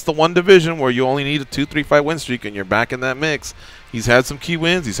know, that's the one division where you only need a 2-3 fight win streak, and you're back in that mix. He's had some key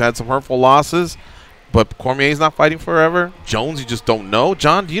wins. He's had some hurtful losses. But Cormier's not fighting forever. Jones, you just don't know.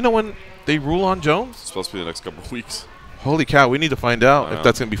 John, do you know when they rule on Jones? It's supposed to be the next couple of weeks. Holy cow, we need to find out if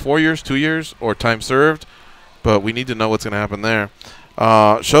that's going to be 4 years, 2 years, or time served. But we need to know what's going to happen there.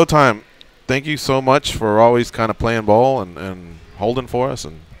 Showtime, thank you so much for always kind of playing ball and holding for us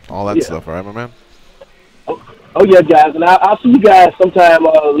and all that stuff, all right, my man? Oh, yeah, guys, and I'll see you guys sometime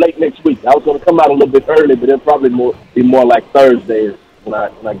late next week. I was going to come out a little bit early, but it'll probably be more like Thursday when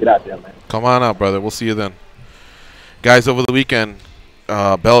I get out there, man. Come on out, brother. We'll see you then. Guys, over the weekend,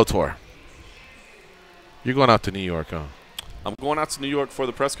 Bellator. You're going out to New York, huh? I'm going out to New York for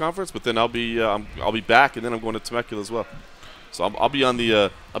the press conference, but then I'll be back, and then I'm going to Temecula as well. So I'll be on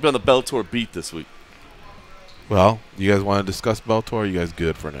the Bellator beat this week. Well, you guys want to discuss Bellator? Or are you guys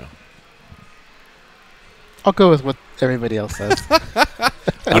good for now? I'll go with what everybody else says.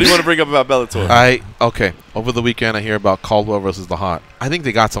 What do you want to bring up about Bellator? Okay. Over the weekend, I hear about Caldwell versus Lahat. I think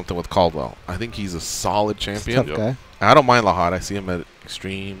they got something with Caldwell. I think he's a solid champion. Tough guy. I don't mind Lahat. I see him at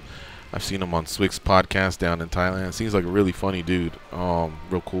Extreme. I've seen him on Swick's podcast down in Thailand. Seems like a really funny dude.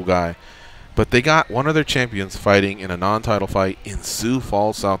 Real cool guy. But they got one of their champions fighting in a non-title fight in Sioux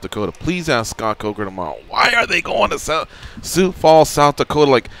Falls, South Dakota. Please ask Scott Coker tomorrow, why are they going to Sioux Falls, South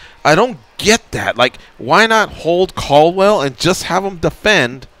Dakota? Like, I don't get that. Like, why not hold Caldwell and just have him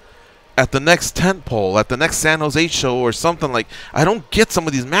defend at the next tent pole, at the next San Jose show or something? Like, I don't get some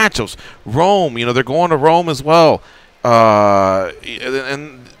of these matchups. Rome, you know, they're going to Rome as well.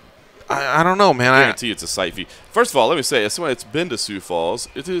 And I don't know, man. I guarantee it's a sight fee. First of all, let me say, as someone that's been to Sioux Falls,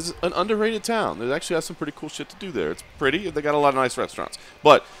 it is an underrated town. They actually have some pretty cool shit to do there. It's pretty. They got a lot of nice restaurants.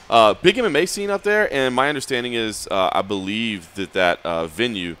 But big MMA scene up there, and my understanding is I believe that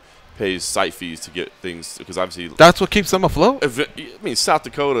venue pays site fees to get things, because obviously that's what keeps them afloat. I mean, South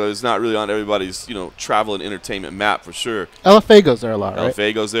Dakota is not really on everybody's travel and entertainment map for sure. LFA goes there a lot, right?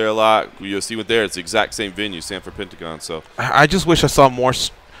 LFA goes there a lot. UFC went there. It's the exact same venue, Sanford Pentagon. So I just wish I saw more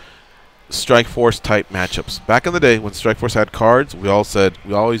Strikeforce type matchups. Back in the day when Strikeforce had cards, we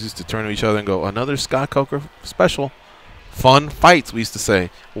always used to turn to each other and go, another Scott Coker special. Fun fights, we used to say.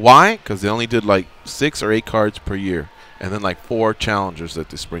 Why? Because they only did like 6 or 8 cards per year, and then like 4 challengers that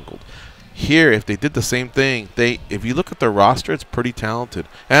they sprinkled. Here, if they did the same thing, if you look at their roster, it's pretty talented.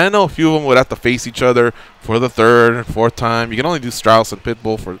 And I know a few of them would have to face each other for the 3rd and 4th time. You can only do Strauss and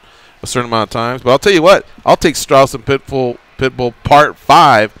Pitbull for a certain amount of times. But I'll tell you what, I'll take Strauss and Pitbull Part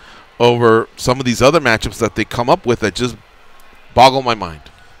 5 over some of these other matchups that they come up with that just boggle my mind.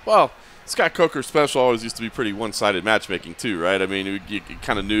 Well, Scott Coker's special always used to be pretty one-sided matchmaking too, right? I mean, you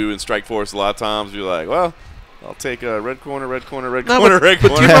kind of knew in Strikeforce a lot of times you're like, well, I'll take a red corner, red corner, red corner, red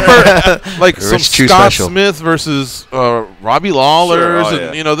corner. Do you remember like some Scott Smith versus Robbie Lawlers, sure,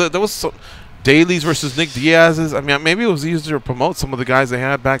 and there was some Dailies versus Nick Diaz's. I mean, maybe it was easier to promote some of the guys they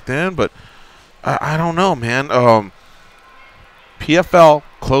had back then, but I don't know, man. PFL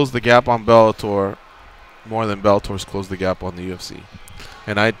closed the gap on Bellator more than Bellator's closed the gap on the UFC.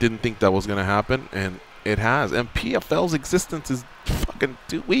 And I didn't think that was going to happen, and it has. And PFL's existence is fucking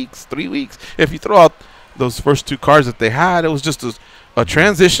 2 weeks, 3 weeks. If you throw out those first 2 cards that they had, it was just a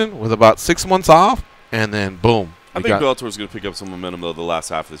transition with about 6 months off, and then boom. I think Bellator's going to pick up some momentum though the last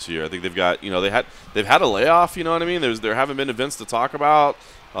half of this year. I think they've got, they've had a layoff, you know what I mean? There haven't been events to talk about.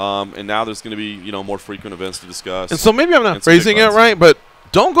 And now there's going to be, more frequent events to discuss. And so maybe I'm not phrasing it right, but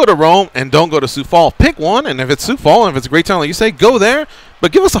don't go to Rome and don't go to Sioux Falls. Pick one, and if it's Sioux Falls and if it's a great town, like you say, go there.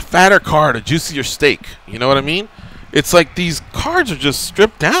 But give us a fatter card, a juicier steak. You know what I mean? It's like these cards are just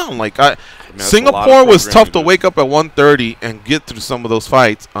stripped down. Like Singapore was tough to wake up at 1:30 and get through some of those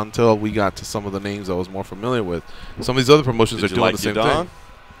fights until we got to some of the names I was more familiar with. Some of these other promotions are doing the same thing.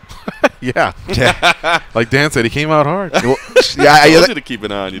 Yeah. Like Dan said, he came out hard. I told you to keep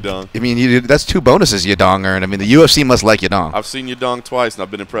an eye on Yadong. I mean, that's 2 bonuses Yadong earned. I mean, the UFC must like Yadong. I've seen Yadong twice, and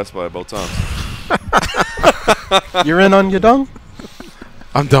I've been impressed by it both times. You're in on Yadong?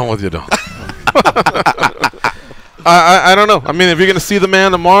 I'm done with Yadong. I don't know. I mean, if you're going to see the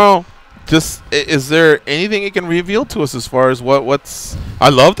man tomorrow, just is there anything it can reveal to us as far as what's? I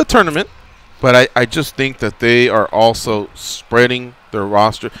love the tournament, but I just think that they are also spreading their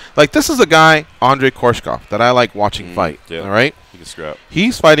roster. Like, this is a guy, Andrei Korshkov, that I like watching fight. Yeah. All right, He can scrap.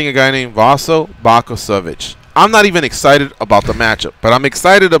 he's fighting a guy named Vaso Bakosevic. I'm not even excited about the matchup, but I'm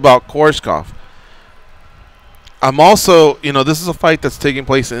excited about Korshkov. I'm also, this is a fight that's taking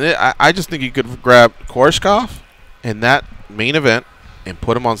place in it. I just think you could grab Korshkov in that main event and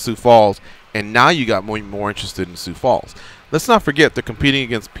put him on Sioux Falls, and now you got more interested in Sioux Falls. Let's not forget they're competing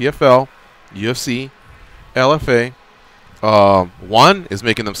against PFL, UFC, LFA. One is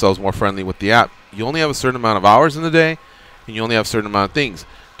making themselves more friendly with the app. You only have a certain amount of hours in the day, and you only have a certain amount of things.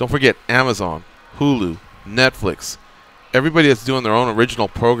 Don't forget Amazon, Hulu, Netflix. Everybody that's doing their own original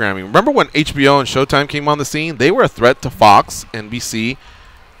programming. Remember when HBO and Showtime came on the scene? They were a threat to Fox, NBC,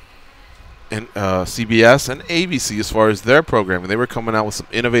 and CBS and ABC as far as their programming. They were coming out with some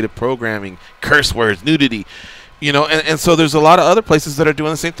innovative programming, curse words, nudity, and so there's a lot of other places that are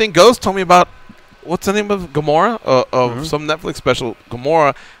doing the same thing. Ghost told me about, what's the name of Gamora, of some Netflix special,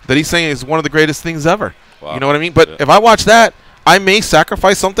 Gamora, that he's saying is one of the greatest things ever. Wow. You know what I mean? But if I watch that, I may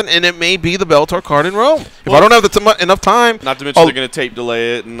sacrifice something, and it may be the Bellator card in Rome. If I don't have enough time, Not to mention they're going to tape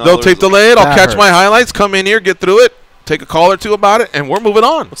delay it. And they'll tape delay it. I'll catch my highlights, come in here, get through it, take a call or two about it, and we're moving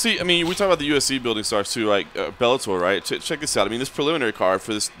on. Well, see, I mean, we talk about the USC building stars too, like Bellator, right? Check this out. I mean, this preliminary card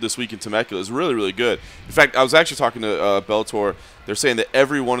for this week in Temecula is really, really good. In fact, I was actually talking to Bellator. They're saying that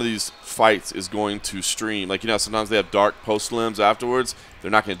every one of these fights is going to stream. Like, sometimes they have dark post-limbs afterwards.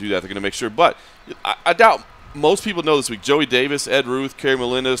 They're not going to do that. They're going to make sure. But I doubt most people know this week. Joey Davis, Ed Ruth, Kerry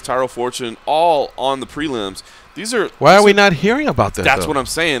Melendez, Tyrell Fortune, all on the prelims. Why are we not hearing about that? That's what I'm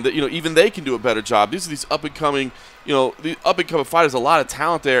saying. That even they can do a better job. These are these up and coming, the up and coming fighters. A lot of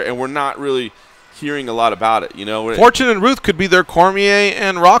talent there, and we're not really hearing a lot about it. Fortune and Ruth could be their Cormier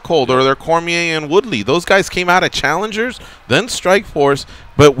and Rockhold, or their Cormier and Woodley. Those guys came out of Challengers, then Strikeforce,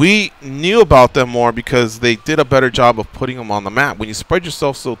 but we knew about them more because they did a better job of putting them on the map. When you spread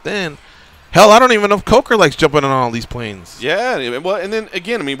yourself so thin. Hell, I don't even know if Coker likes jumping on all these planes. Yeah, well, and then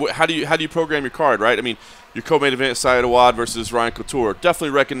again, I mean, how do you program your card, right? I mean, your co-main event, Syed Awad versus Ryan Couture, definitely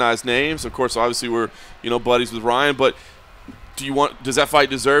recognized names. Of course, obviously we're buddies with Ryan, but does that fight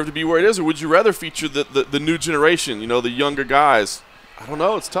deserve to be where it is, or would you rather feature the new generation, the younger guys? I don't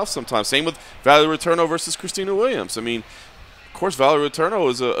know. It's tough sometimes. Same with Valerie Returno versus Christina Williams. I mean, of course, Valerie Returno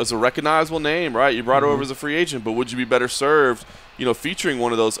is a recognizable name, right? You brought her over as a free agent, but would you be better served, featuring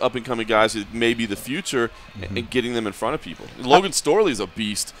one of those up-and-coming guys who may be the future and getting them in front of people? Logan Storley's a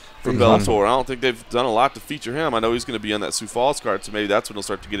beast for Bellator. I don't think they've done a lot to feature him. I know he's going to be on that Sioux Falls card, so maybe that's when he'll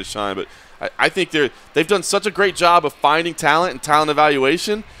start to get a shine. But I think they've done such a great job of finding talent and talent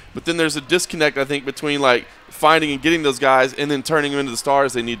evaluation, but then there's a disconnect, I think, between, like, finding and getting those guys and then turning them into the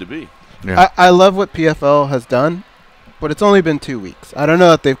stars they need to be. Yeah. I love what PFL has done, but it's only been 2 weeks. I don't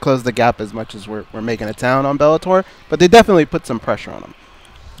know if they've closed the gap as much as we're making it sound on Bellator, but they definitely put some pressure on them.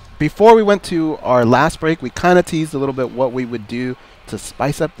 Before we went to our last break, we kind of teased a little bit what we would do to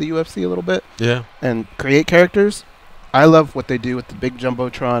spice up the UFC a little bit. Yeah. And create characters. I love what they do with the big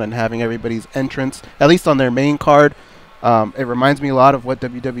Jumbotron and having everybody's entrance, at least on their main card. It reminds me a lot of what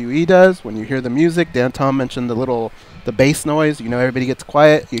WWE does. When you hear the music, Dan Tom mentioned the bass noise. Everybody gets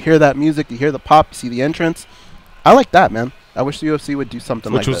quiet. You hear that music, you hear the pop, you see the entrance. I like that, man. I wish the UFC would do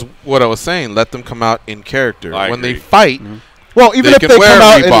something like that. Which was what I was saying. Let them come out in character. I when agree. they fight, well, even if they come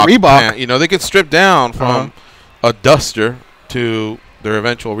out in Reebok. They could strip down from a duster to their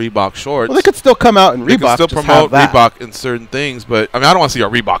eventual Reebok shorts. Well, they could still come out in Reebok. They could still promote Reebok in certain things, but I don't want to see a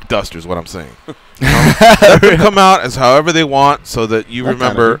Reebok duster is what I'm saying. Let them come out as however they want so that you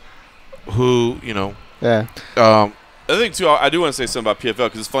remember who, Yeah. I think, too, I do want to say something about PFL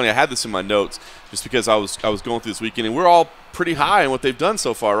because it's funny. I had this in my notes just because I was going through this weekend, and we're all pretty high on what they've done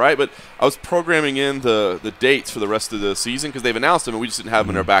so far, right? But I was programming in the dates for the rest of the season because they've announced them, and we just didn't have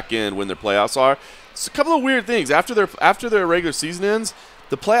them in our back end when their playoffs are. It's a couple of weird things. After their regular season ends,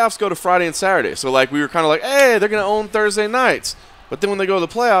 the playoffs go to Friday and Saturday. So, like, we were kind of like, hey, they're going to own Thursday nights. But then when they go to the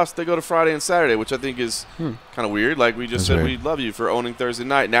playoffs, they go to Friday and Saturday, which I think is kind of weird. Like, we just said we love you for owning Thursday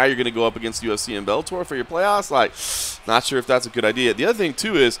night. Now you're going to go up against UFC and Bellator for your playoffs? Like, not sure if that's a good idea. The other thing,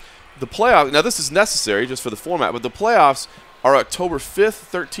 too, is the playoffs. Now, this is necessary just for the format, but the playoffs are October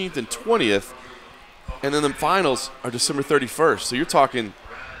 5th, 13th, and 20th. And then the finals are December 31st. So you're talking,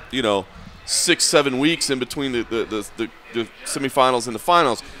 6-7 weeks in between the semifinals and the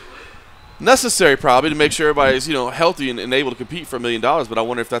finals. Necessary probably to make sure everybody's healthy and able to compete for $1 million, but I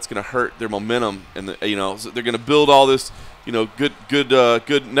wonder if that's going to hurt their momentum and so they're going to build all this good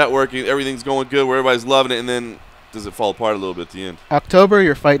networking, everything's going good where everybody's loving it, and then does it fall apart a little bit at the end? October,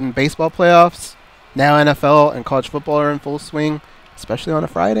 you're fighting baseball playoffs. Now NFL and college football are in full swing, especially on a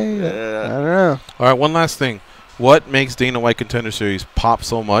Friday. Yeah. I don't know. All right, one last thing. What makes Dana White Contender Series pop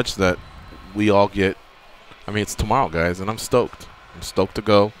so much that we all get? I mean, it's tomorrow, guys, and I'm stoked. I'm stoked to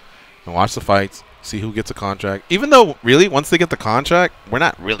go and watch the fights, see who gets a contract. Even though, really, once they get the contract, we're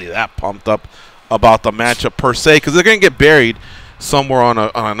not really that pumped up about the matchup per se, because they're going to get buried somewhere on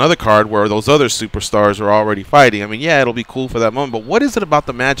another card where those other superstars are already fighting. I mean, yeah, it'll be cool for that moment, but what is it about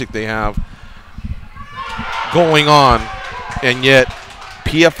the magic they have going on, and yet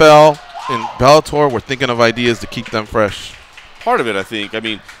PFL and Bellator, we're thinking of ideas to keep them fresh? Part of it, I think. I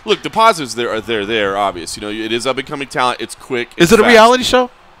mean, look, the positives they're obvious. You know, it is up-and-coming talent. It's quick. Is it a reality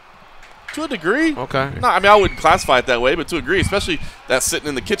show? To a degree. Okay. No, I mean, I wouldn't classify it that way, but to a degree, especially that sitting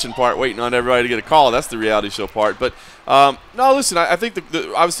in the kitchen part waiting on everybody to get a call, that's the reality show part. But, no, listen, I think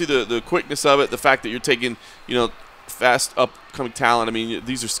obviously the quickness of it, the fact that you're taking, you know, fast upcoming talent, I mean,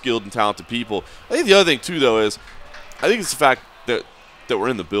 these are skilled and talented people. I think the other thing, too, though, is I think it's the fact that we're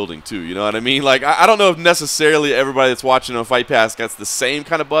in the building, too. You know what I mean? Like, I don't know if necessarily everybody that's watching on Fight Pass gets the same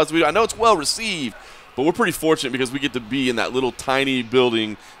kind of buzz we do. I know it's well received, but we're pretty fortunate because we get to be in that little tiny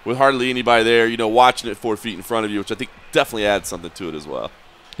building with hardly anybody there, you know, watching it 4 feet in front of you, which I think definitely adds something to it as well.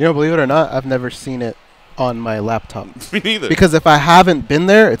 You know, believe it or not, I've never seen it on my laptop. Me neither. Because if I haven't been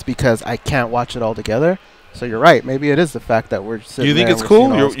there, it's because I can't watch it all together. So you're right. Maybe it is the fact that we're sitting there. You think and it's we're seeing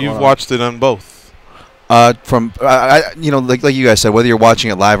cool? all what's You've going watched it on both. You know, like you guys said, whether you're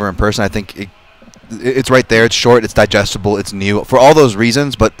watching it live or in person, I think it's right there. It's short. It's digestible. It's new for all those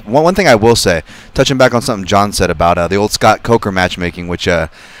reasons. But one thing I will say, touching back on something John said about the old Scott Coker matchmaking, which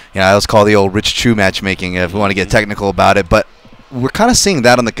let's call the old Rich True matchmaking if we want to get technical about it. But we're kind of seeing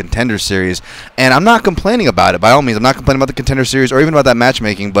that on the Contender Series, and I'm not complaining about it. By all means, I'm not complaining about the Contender Series or even about that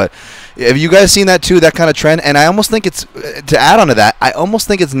matchmaking. But have you guys seen that too? That kind of trend, and I almost think it's to add on to that. I almost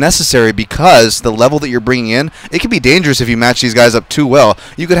think it's necessary because the level that you're bringing in, it can be dangerous if you match these guys up too well.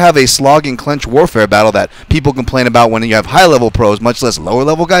 You could have a slogging clinch warfare battle that people complain about when you have high-level pros, much less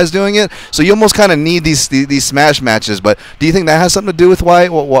lower-level guys doing it. So you almost kind of need these smash matches. But do you think that has something to do with why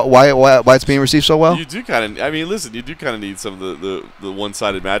it's being received so well? You do kind of. I mean, listen, you do kind of need some of the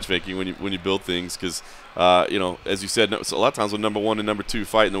one-sided matchmaking when you build things because you know, as you said, a lot of times when number 1 and number 2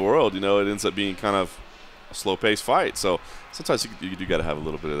 fight in the world, you know, it ends up being kind of a slow-paced fight. So sometimes you do got to have a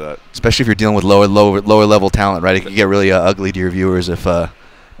little bit of that, especially if you're dealing with lower level talent, right? It can get really ugly to your viewers if. I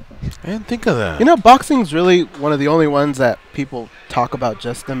didn't think of that. You know, boxing's really one of the only ones that people talk about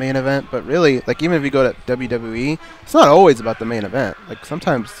just the main event, but really, like, even if you go to WWE, it's not always about the main event. Like,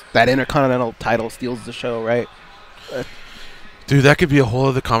 sometimes that Intercontinental title steals the show, right? Dude, that could be a whole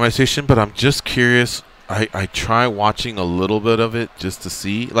other conversation, but I'm just curious. I try watching a little bit of it just to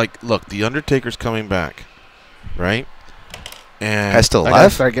see. Like, look, The Undertaker's coming back, right? And Guy's still I alive?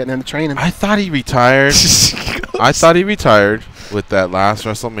 gotta start getting into training. I thought he retired. I thought he retired with that last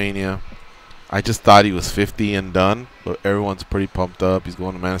WrestleMania. I just thought he was 50 and done, but everyone's pretty pumped up. He's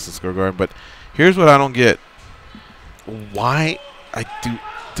going to Madison Square Garden. But here's what I don't get. Why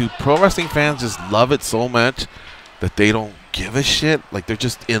do pro wrestling fans just love it so much that they don't give a shit? Like, they're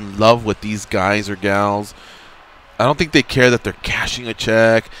just in love with these guys or gals. I don't think they care that they're cashing a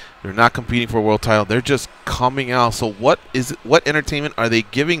check. They're not competing for a world title. They're just coming out. So what entertainment are they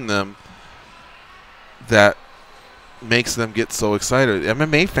giving them that makes them get so excited?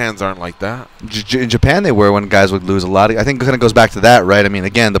 MMA fans aren't like that. In Japan, they were when guys would lose a lot. I think it kind of goes back to that, right? I mean,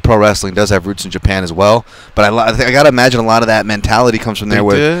 again, the pro wrestling does have roots in Japan as well. But I got to imagine a lot of that mentality comes from there,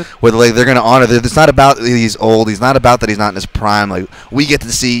 where like they're going to honor. It's not about he's old. He's not about that he's not in his prime. Like, we get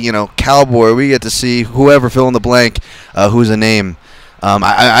to see, you know, Cowboy. We get to see whoever, fill in the blank, who's a name.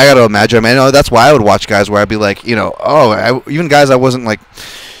 I got to imagine. I mean, I know that's why I would watch guys where I'd be like, you know, even guys I wasn't like.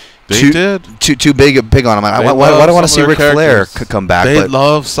 Too big on him. Why do I want to see Ric Flair come back? They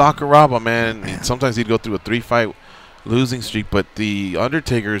love Sakuraba, man. And sometimes he'd go through a 3-fight losing streak, but the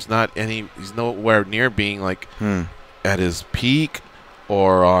Undertaker is not he's nowhere near being like at his peak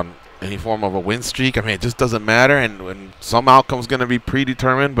or on any form of a win streak. I mean, it just doesn't matter, and some outcome's going to be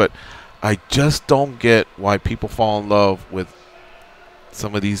predetermined, but I just don't get why people fall in love with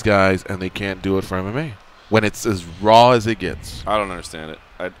some of these guys and they can't do it for MMA when it's as raw as it gets. I don't understand it.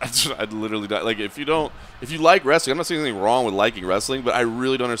 I'd literally die. Like, if you like wrestling, I'm not saying anything wrong with liking wrestling, but I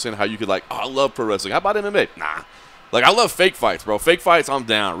really don't understand how you could like, oh, I love pro wrestling. How about MMA? Nah. Like, I love fake fights, bro. Fake fights, I'm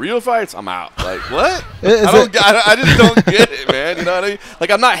down. Real fights, I'm out. Like, what? I just don't get it, man. You know what I mean?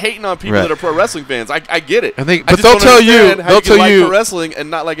 Like, I'm not hating on people that are pro wrestling fans. I get it. I think, but they'll tell you, like pro wrestling and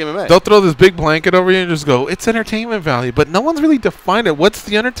not like MMA. They'll throw this big blanket over you and just go, it's entertainment value. But no one's really defined it. What's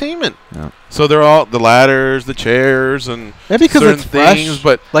the entertainment? No. So they're all the ladders, the chairs, and maybe because certain it's fresh, things.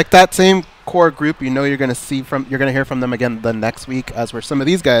 But like that same core group, you're going to hear from them again the next week. As where some of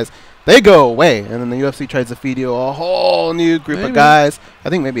these guys, they go away, and then the UFC tries to feed you a whole new group of guys. I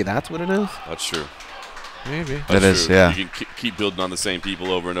think maybe that's what it is. That's true. Maybe that is, yeah. You can keep building on the same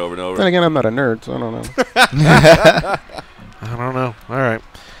people over and over and over. Then again, I'm not a nerd, so I don't know. I don't know. All right.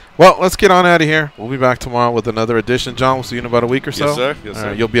 Well, let's get on out of here. We'll be back tomorrow with another edition. John, we'll see you in about a week or so. Yes, sir. Yes,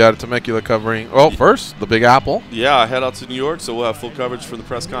 sir. You'll be out at Temecula covering, first, the Big Apple. Yeah, I head out to New York, so we'll have full coverage from the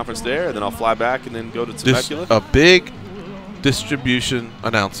press conference there, and then I'll fly back and then go to Temecula. A big distribution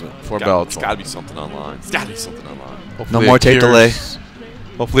announcement for Bellator. It's got to be something online. Hopefully no more tape delay.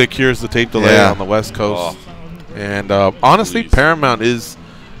 Hopefully it cures the tape delay on the West Coast. Oh. And honestly, Paramount is,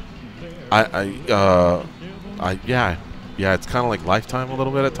 yeah, it's kind of like Lifetime a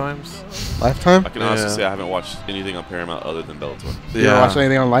little bit at times. Lifetime? I can honestly say I haven't watched anything on Paramount other than Bellator. You ever watched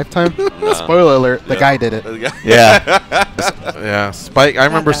anything on Lifetime? No. Spoiler alert, the guy did it. Yeah. Yeah, Spike. I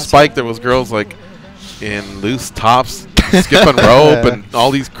remember Spike, there was girls like in loose tops, skipping rope, and all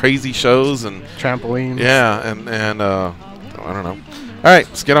these crazy shows. And trampoline. Yeah, and I don't know. All right,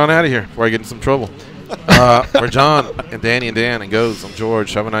 let's get on out of here before I get in some trouble. For John and Danny and Dan and Goes, I'm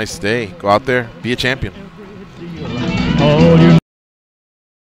George. Have a nice day. Go out there, be a champion. All you